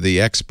coming to the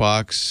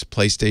Xbox,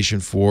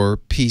 PlayStation 4,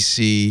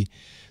 PC,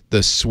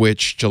 the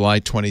Switch, July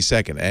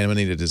 22nd.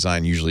 Amanita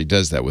Design usually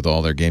does that with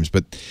all their games.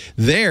 But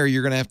there,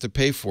 you're going to have to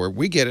pay for it.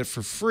 We get it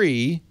for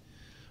free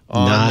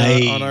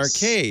on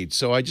Arcade.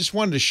 So I just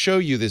wanted to show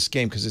you this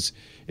game because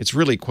it's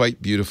really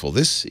quite beautiful.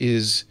 This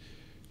is,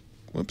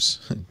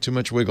 whoops, too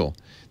much wiggle.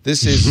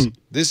 This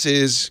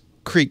is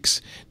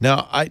Creaks.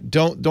 Now, I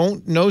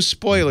don't no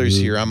spoilers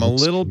here. I'm a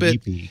little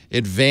bit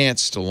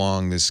advanced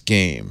along this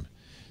game.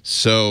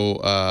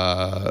 So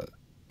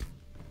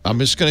I'm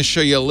just going to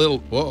show you a little.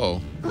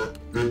 Whoa.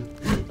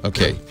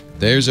 Okay,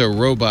 there's a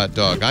robot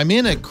dog. I'm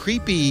in a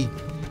creepy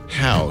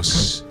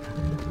house,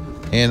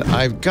 and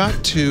I've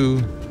got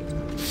to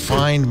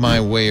find my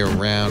way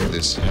around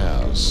this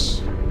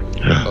house.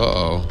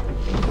 Uh-oh.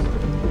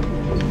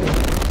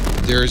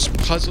 There's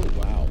puzzle.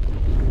 Wow.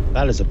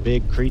 That is a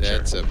big creature.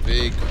 That's a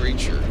big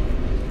creature.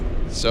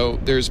 So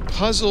there's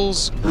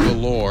puzzles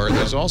galore.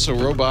 There's also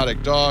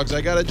robotic dogs.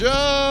 I gotta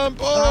jump.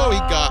 Oh, he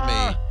got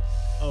me.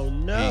 Oh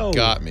no. He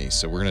got me.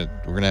 So we're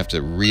gonna have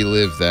to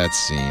relive that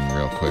scene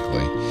real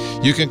quickly.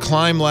 You can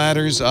climb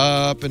ladders,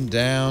 up and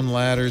down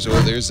ladders.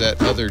 Oh, there's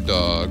that other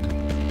dog.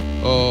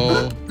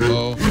 Oh.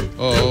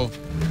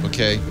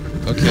 Okay.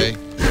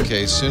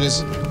 As soon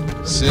as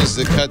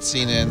the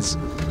cutscene ends,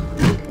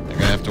 I'm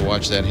gonna have to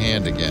watch that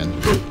hand again.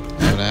 I'm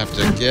gonna have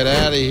to get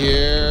out of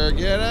here.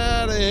 Get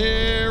out of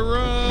here.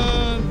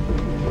 Run.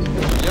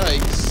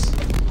 Yikes.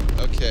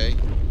 Okay.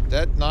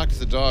 That knocked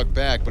the dog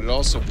back, but it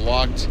also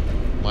blocked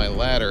my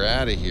ladder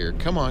out of here.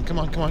 Come on.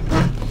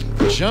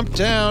 Jump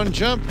down.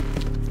 Jump.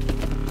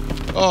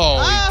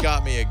 Oh, he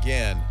got me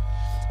again.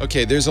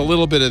 Okay, there's a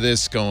little bit of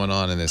this going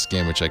on in this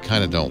game, which I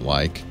kind of don't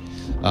like.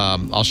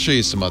 I'll show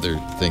you some other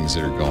things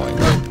that are going.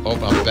 Oh,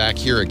 I'm back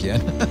here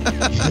again.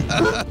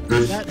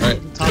 Is that right.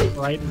 Top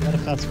right? Is that a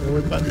fast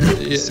forward button?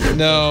 Yeah,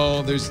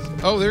 no,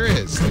 there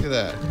is. Look at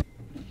that.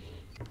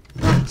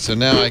 So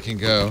now I can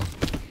go.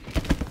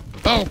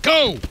 Oh,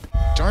 go!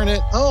 Darn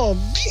it. Oh,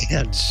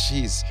 man.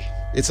 Jeez.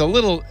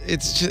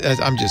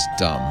 I'm just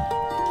dumb.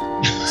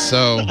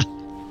 So,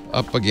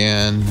 up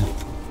again.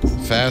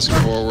 Fast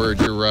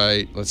forward, you're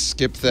right. Let's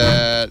skip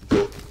that.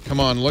 Come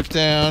on, look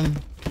down.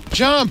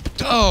 Jump!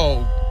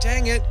 Oh,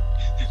 dang it.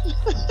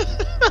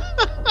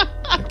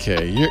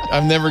 Okay,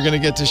 I'm never going to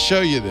get to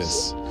show you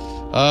this.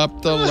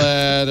 Up the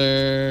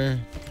ladder.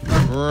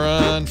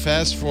 Run,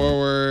 fast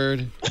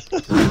forward.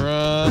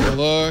 Run,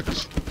 look.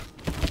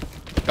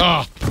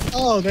 Oh,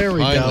 there we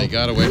go. Finally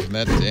got away from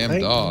that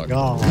damn dog.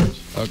 God.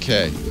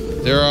 Okay,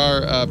 there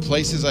are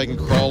places I can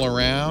crawl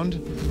around.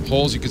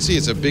 Holes, you can see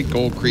it's a big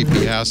old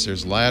creepy house.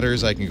 There's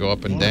ladders I can go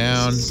up and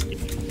down.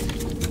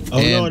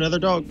 Oh no, another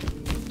dog.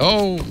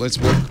 Oh, let's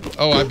work.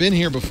 Oh, I've been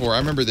here before. I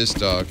remember this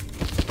dog.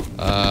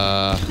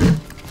 Oh,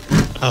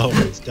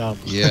 it's dumb.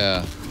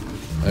 Yeah.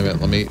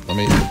 Let me.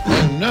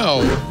 Oh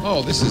no.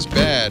 Oh, this is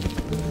bad.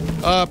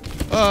 Up.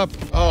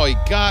 Oh, he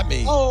got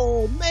me.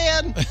 Oh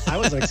man. I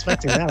wasn't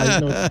expecting that. I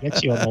didn't know it would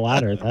get you on the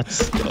ladder.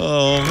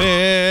 Oh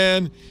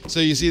man. So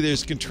you see,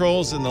 there's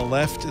controls in the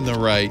left and the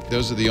right.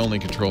 Those are the only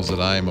controls that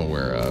I am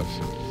aware of.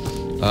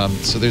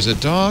 So there's a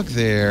dog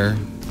there.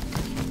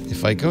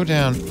 If I go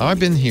down, I've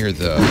been here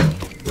though.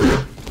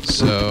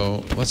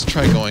 So let's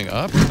try going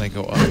up. Can I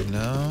go up?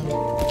 No.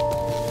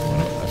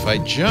 If I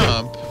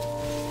jump,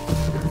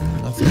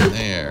 nothing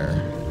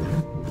there.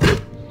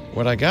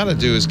 What I gotta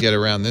do is get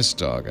around this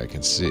dog, I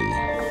can see.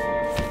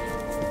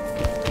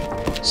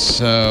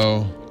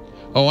 So,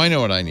 oh, I know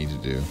what I need to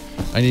do.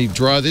 I need to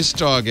draw this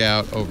dog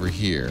out over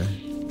here.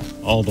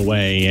 All the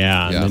way,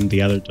 yeah. And then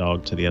the other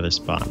dog to the other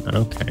spot.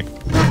 Okay.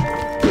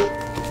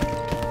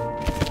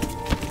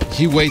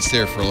 He waits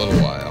there for a little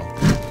while.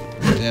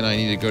 Then I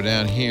need to go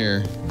down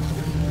here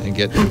and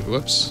get,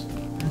 whoops.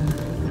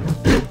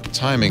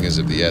 Timing is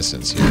of the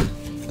essence here.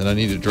 Then I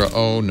need to draw,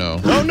 oh no.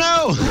 Oh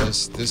no!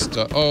 This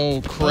dog,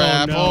 oh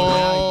crap.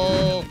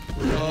 Oh,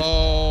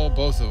 no.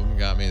 Both of them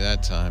got me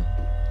that time.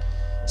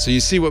 So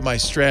you see what my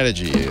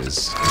strategy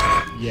is.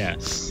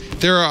 Yes.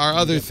 There are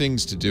other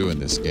things to do in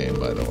this game,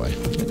 by the way,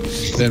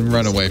 than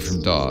run away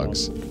from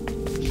dogs.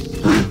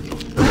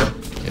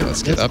 Okay,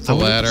 let's get up the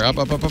ladder. Up.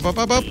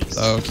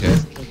 Okay.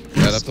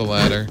 Got up the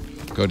ladder.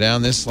 Go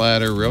down this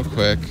ladder real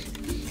quick.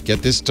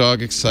 Get this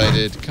dog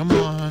excited. Come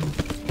on.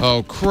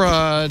 Oh,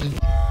 crud.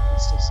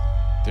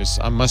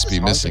 I must be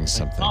missing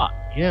something.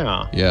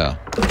 Yeah. Yeah.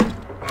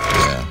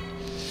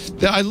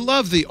 I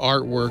love the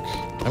artwork.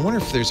 I wonder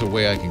if there's a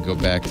way I can go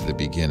back to the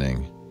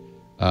beginning.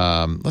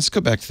 Let's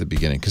go back to the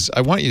beginning, because I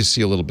want you to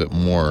see a little bit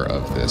more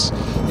of this.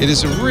 It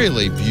is a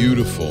really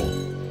beautiful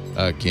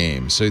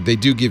game. So they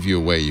do give you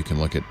a way you can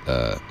look at.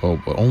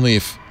 But only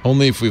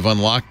if we've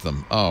unlocked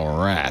them.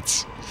 Oh,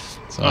 rats!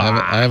 So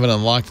I haven't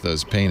unlocked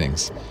those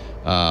paintings.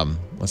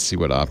 Let's see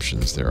what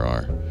options there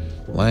are.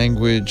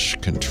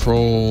 Language,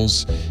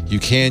 controls. You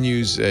can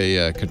use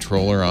a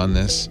controller on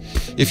this.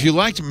 If you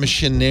liked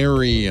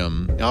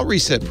Machinarium, I'll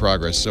reset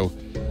progress so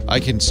I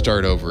can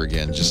start over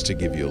again just to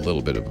give you a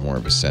little bit of more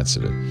of a sense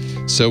of it.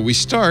 So we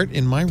start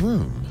in my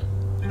room.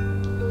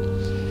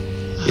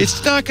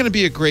 It's not going to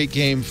be a great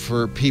game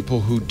for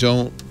people who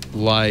don't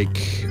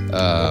like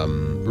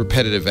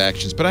repetitive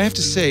actions, but I have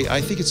to say, I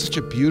think it's such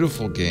a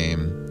beautiful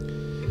game.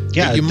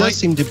 Yeah, it does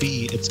seem to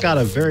be. It's got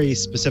a very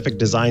specific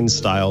design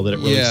style that it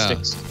really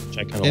sticks to, which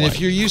I kind of like. And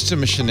if you're used to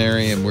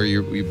Machinarium, where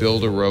you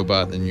build a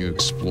robot and then you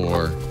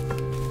explore,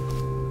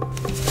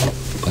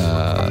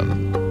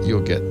 you'll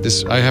get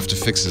this. I have to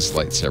fix this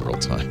light several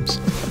times.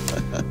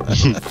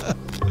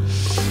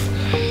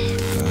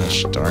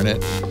 Gosh darn it.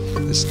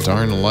 This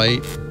darn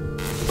light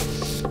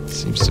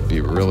seems to be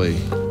really...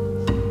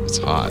 It's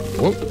hot.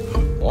 Whoa,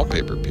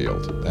 wallpaper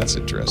peeled. That's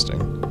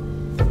interesting.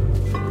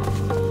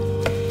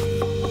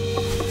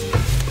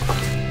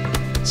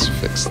 Let's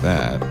fix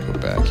that. Go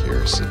back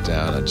here, sit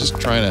down. I'm just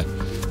trying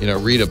to,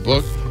 read a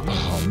book.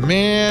 Oh,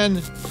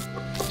 man.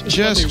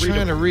 Just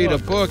trying to read a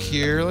book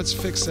here. Let's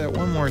fix that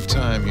one more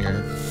time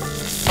here.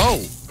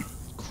 Oh,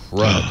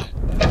 crud.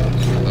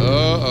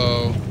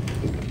 Uh-oh.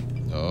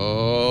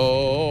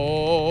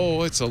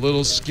 a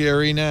little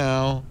scary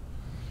now.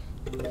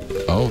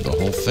 Oh, the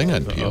whole thing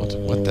unpeeled.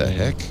 What the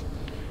heck?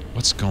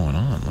 What's going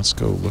on? Let's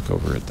go look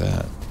over at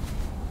that.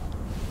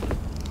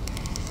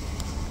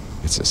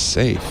 It's a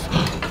safe.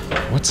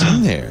 What's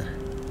in there?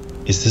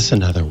 Is this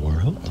another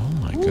world? Oh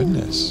my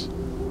goodness.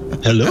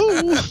 Hello.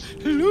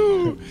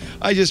 Hello.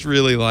 I just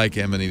really like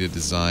Amanita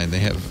design. They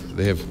have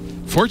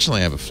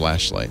fortunately I have a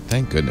flashlight.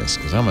 Thank goodness,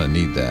 because I'm going to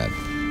need that.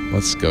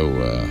 Let's go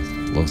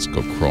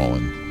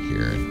crawling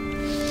here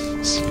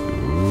and see.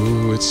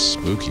 Ooh, it's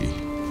spooky.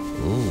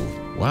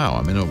 Ooh, wow,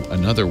 I'm in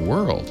another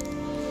world.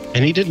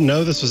 And he didn't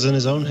know this was in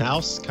his own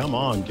house? Come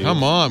on, dude.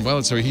 Come on.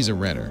 Well, so he's a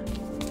renter.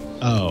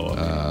 Oh.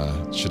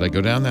 Okay. Should I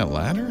go down that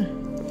ladder?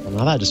 Well,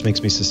 now that just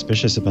makes me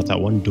suspicious about that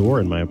one door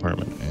in my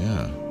apartment.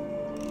 Yeah.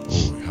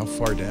 Oh, how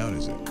far down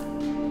is it?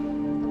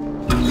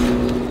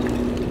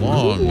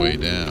 Long way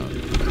down.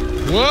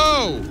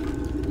 Whoa!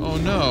 Oh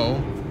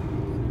no!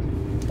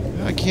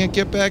 I can't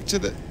get back to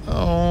the.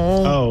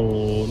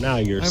 Oh, now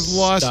you're. I've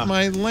lost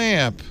my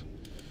lamp.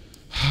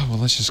 Well,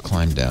 let's just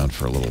climb down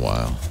for a little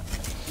while.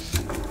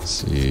 Let's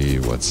see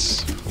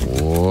what's.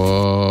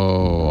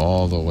 Whoa!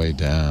 All the way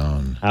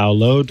down. How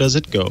low does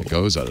it go? It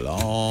goes a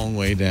long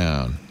way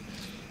down.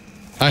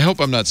 I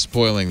hope I'm not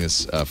spoiling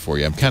this for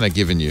you. I'm kind of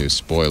giving you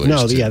spoilers.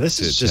 No, this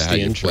is just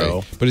the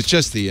intro. But it's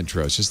just the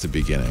intro. It's just the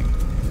beginning.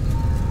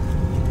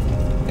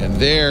 And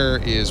there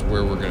is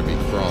where we're going to be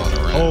crawling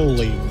around.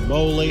 Holy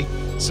moly.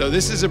 So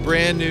this is a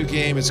brand new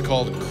game. It's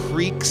called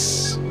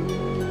Creaks.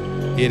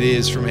 It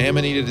is from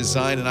Amanita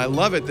Design, and I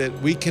love it that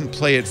we can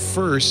play it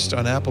first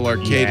on Apple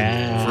Arcade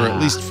for at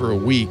least for a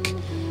week.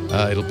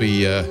 It'll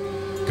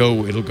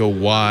go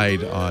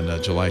wide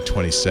on July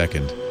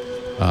 22nd.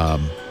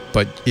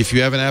 But if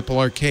you have an Apple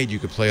Arcade, you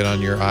could play it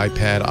on your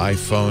iPad,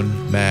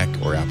 iPhone, Mac,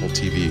 or Apple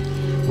TV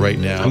right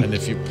now. And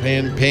if you're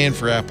paying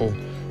for Apple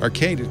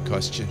Arcade, it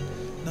costs you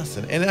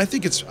nothing. And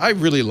I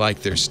really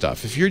like their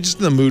stuff. If you're just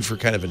in the mood for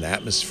kind of an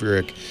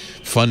atmospheric,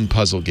 fun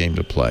puzzle game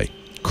to play,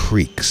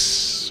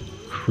 Creaks.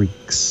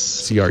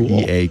 Creaks.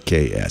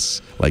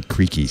 Like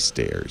creaky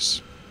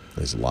stairs.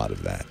 There's a lot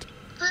of that.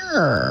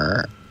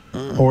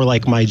 Or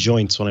like my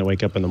joints when I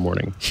wake up in the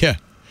morning. Yeah,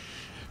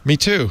 me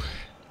too.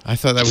 I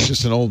thought that was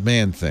just an old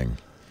man thing.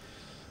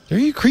 Are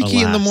you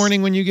creaky in the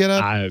morning when you get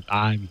up?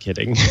 I'm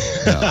kidding.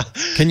 No.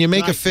 Can you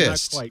make a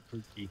fist? Not quite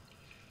creaky.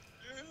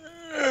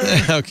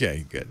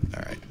 Okay, good.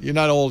 All right. You're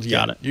not old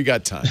yet. Got it. You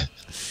got time.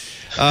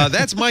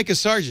 That's Mikah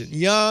Sargent.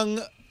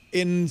 Young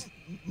in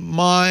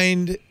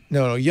mind.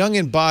 No, young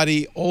in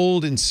body,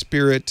 old in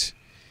spirit.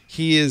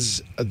 He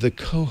is the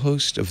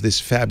co-host of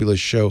this fabulous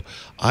show,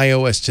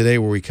 iOS Today,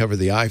 where we cover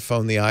the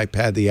iPhone, the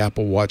iPad, the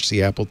Apple Watch,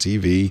 the Apple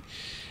TV,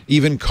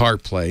 even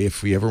CarPlay.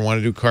 If we ever want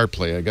to do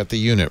CarPlay, I got the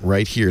unit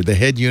right here. The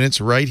head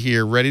unit's right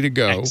here, ready to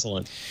go.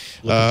 Excellent.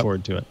 Looking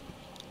forward to it.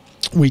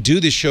 We do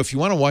this show. If you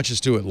want to watch us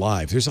do it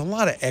live, there's a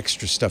lot of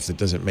extra stuff that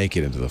doesn't make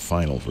it into the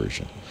final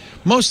version.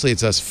 Mostly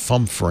it's us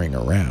fumfering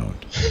around.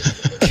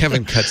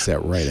 Kevin cuts that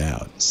right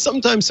out.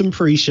 Sometimes some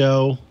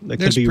pre-show that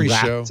There's could be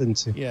pre-show. wrapped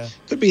into. Yeah.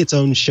 Could be its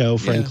own show,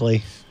 frankly.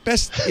 Yeah.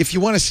 Best if you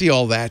want to see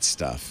all that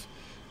stuff.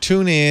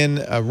 Tune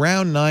in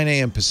around 9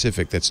 a.m.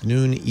 Pacific. That's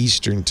noon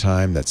Eastern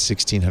time. That's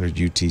 1600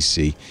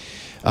 UTC.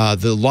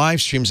 The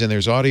live streams, and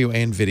there's audio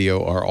and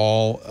video, are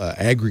all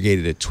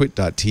aggregated at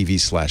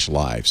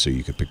twit.tv/live. So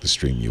you can pick the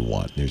stream you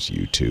want. There's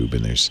YouTube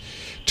and there's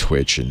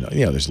Twitch and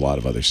there's a lot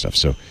of other stuff.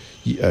 So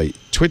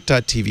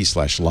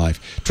twit.tv/live.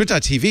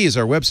 Twit.tv is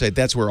our website.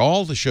 That's where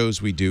all the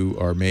shows we do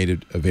are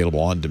made available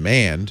on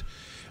demand,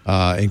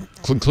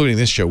 including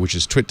this show, which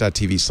is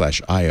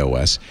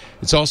twit.tv/iOS.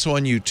 It's also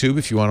on YouTube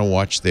if you want to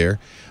watch there.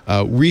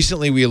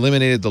 Recently, we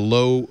eliminated the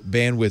low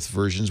bandwidth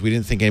versions. We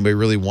didn't think anybody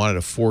really wanted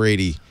a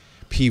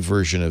 480p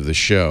version of the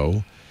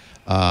show.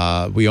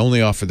 We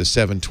only offer the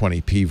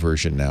 720p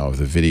version now of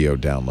the video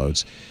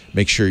downloads.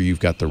 Make sure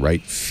you've got the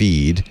right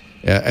feed,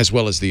 as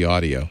well as the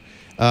audio.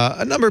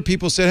 A number of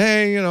people said,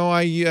 hey,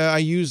 I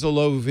use the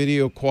low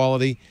video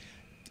quality.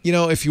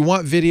 If you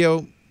want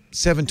video,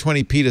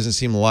 720p doesn't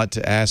seem a lot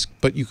to ask,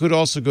 but you could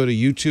also go to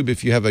YouTube.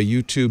 If you have a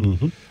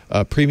YouTube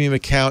premium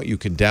account, you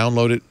can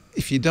download it.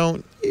 If you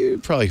don't,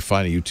 you'd probably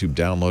find a YouTube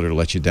downloader to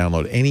let you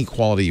download any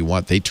quality you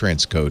want. They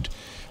transcode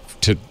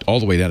to all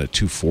the way down to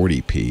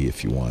 240p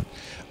if you want.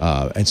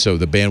 And so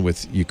the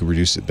bandwidth, you can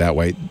reduce it that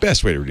way.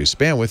 Best way to reduce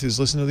bandwidth is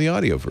listen to the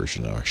audio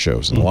version of our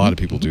shows, and a lot of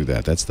people do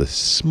that. That's the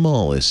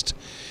smallest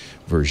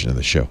version of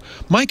the show.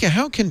 Mikah,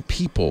 how can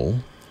people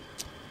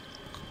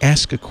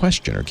ask a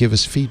question or give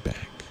us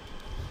feedback?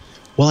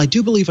 Well, I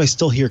do believe I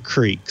still hear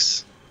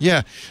creaks.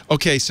 Yeah.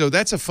 Okay, so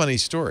that's a funny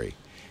story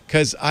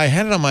because I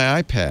had it on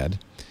my iPad,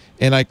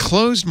 and I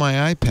closed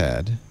my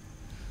iPad,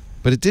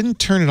 but it didn't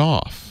turn it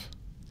off.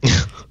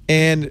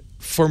 And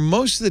for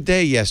most of the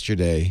day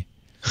yesterday,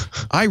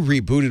 I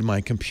rebooted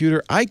my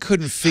computer. I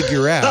couldn't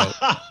figure out,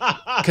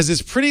 because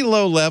it's pretty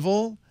low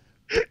level,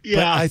 but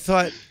I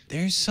thought,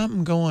 there's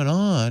something going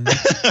on.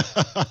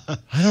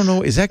 I don't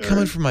know. Is that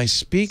coming from my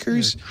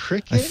speakers?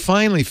 I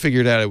finally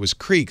figured out it was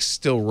Creaks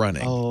still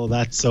running. Oh,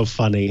 that's so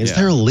funny. Is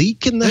there a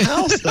leak in the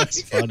house?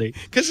 That's funny.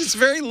 Because it's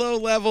very low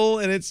level,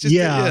 and it's just,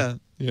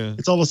 Yeah.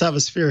 It's almost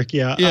atmospheric.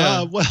 Yeah.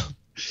 Yeah. Well,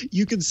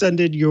 you can send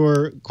in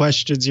your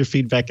questions, your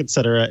feedback,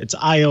 etc. It's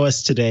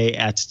iOS Today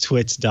at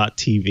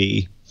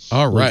twit.tv.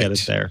 All right. We'll get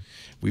it there.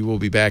 We will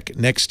be back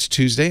next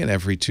Tuesday and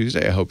every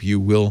Tuesday. I hope you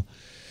will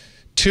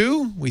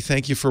too. We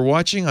thank you for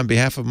watching. On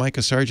behalf of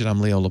Mikah, Sargent,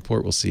 I'm Leo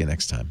Laporte. We'll see you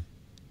next time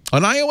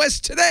on iOS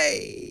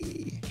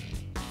Today.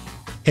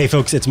 Hey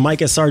folks, it's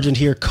Mikah, Sargent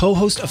here,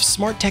 co-host of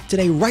Smart Tech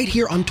Today right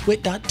here on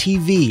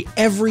twit.tv.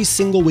 Every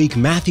single week,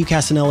 Matthew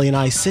Cassinelli and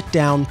I sit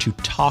down to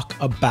talk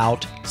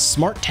about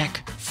smart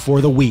tech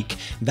for the week.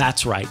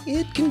 That's right,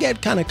 it can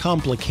get kind of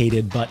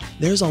complicated, but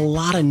there's a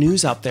lot of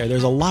news out there.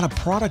 There's a lot of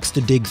products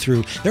to dig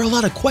through. There are a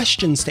lot of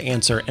questions to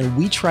answer, and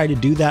we try to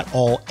do that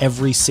all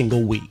every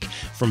single week.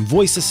 From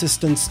voice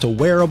assistants to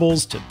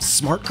wearables to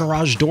smart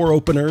garage door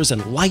openers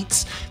and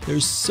lights,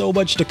 there's so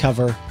much to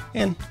cover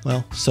and,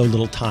 well, so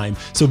little time.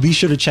 So be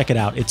sure to check it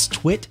out. It's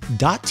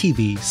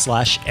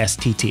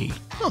twit.tv/STT.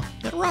 Oh,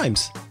 that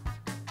rhymes.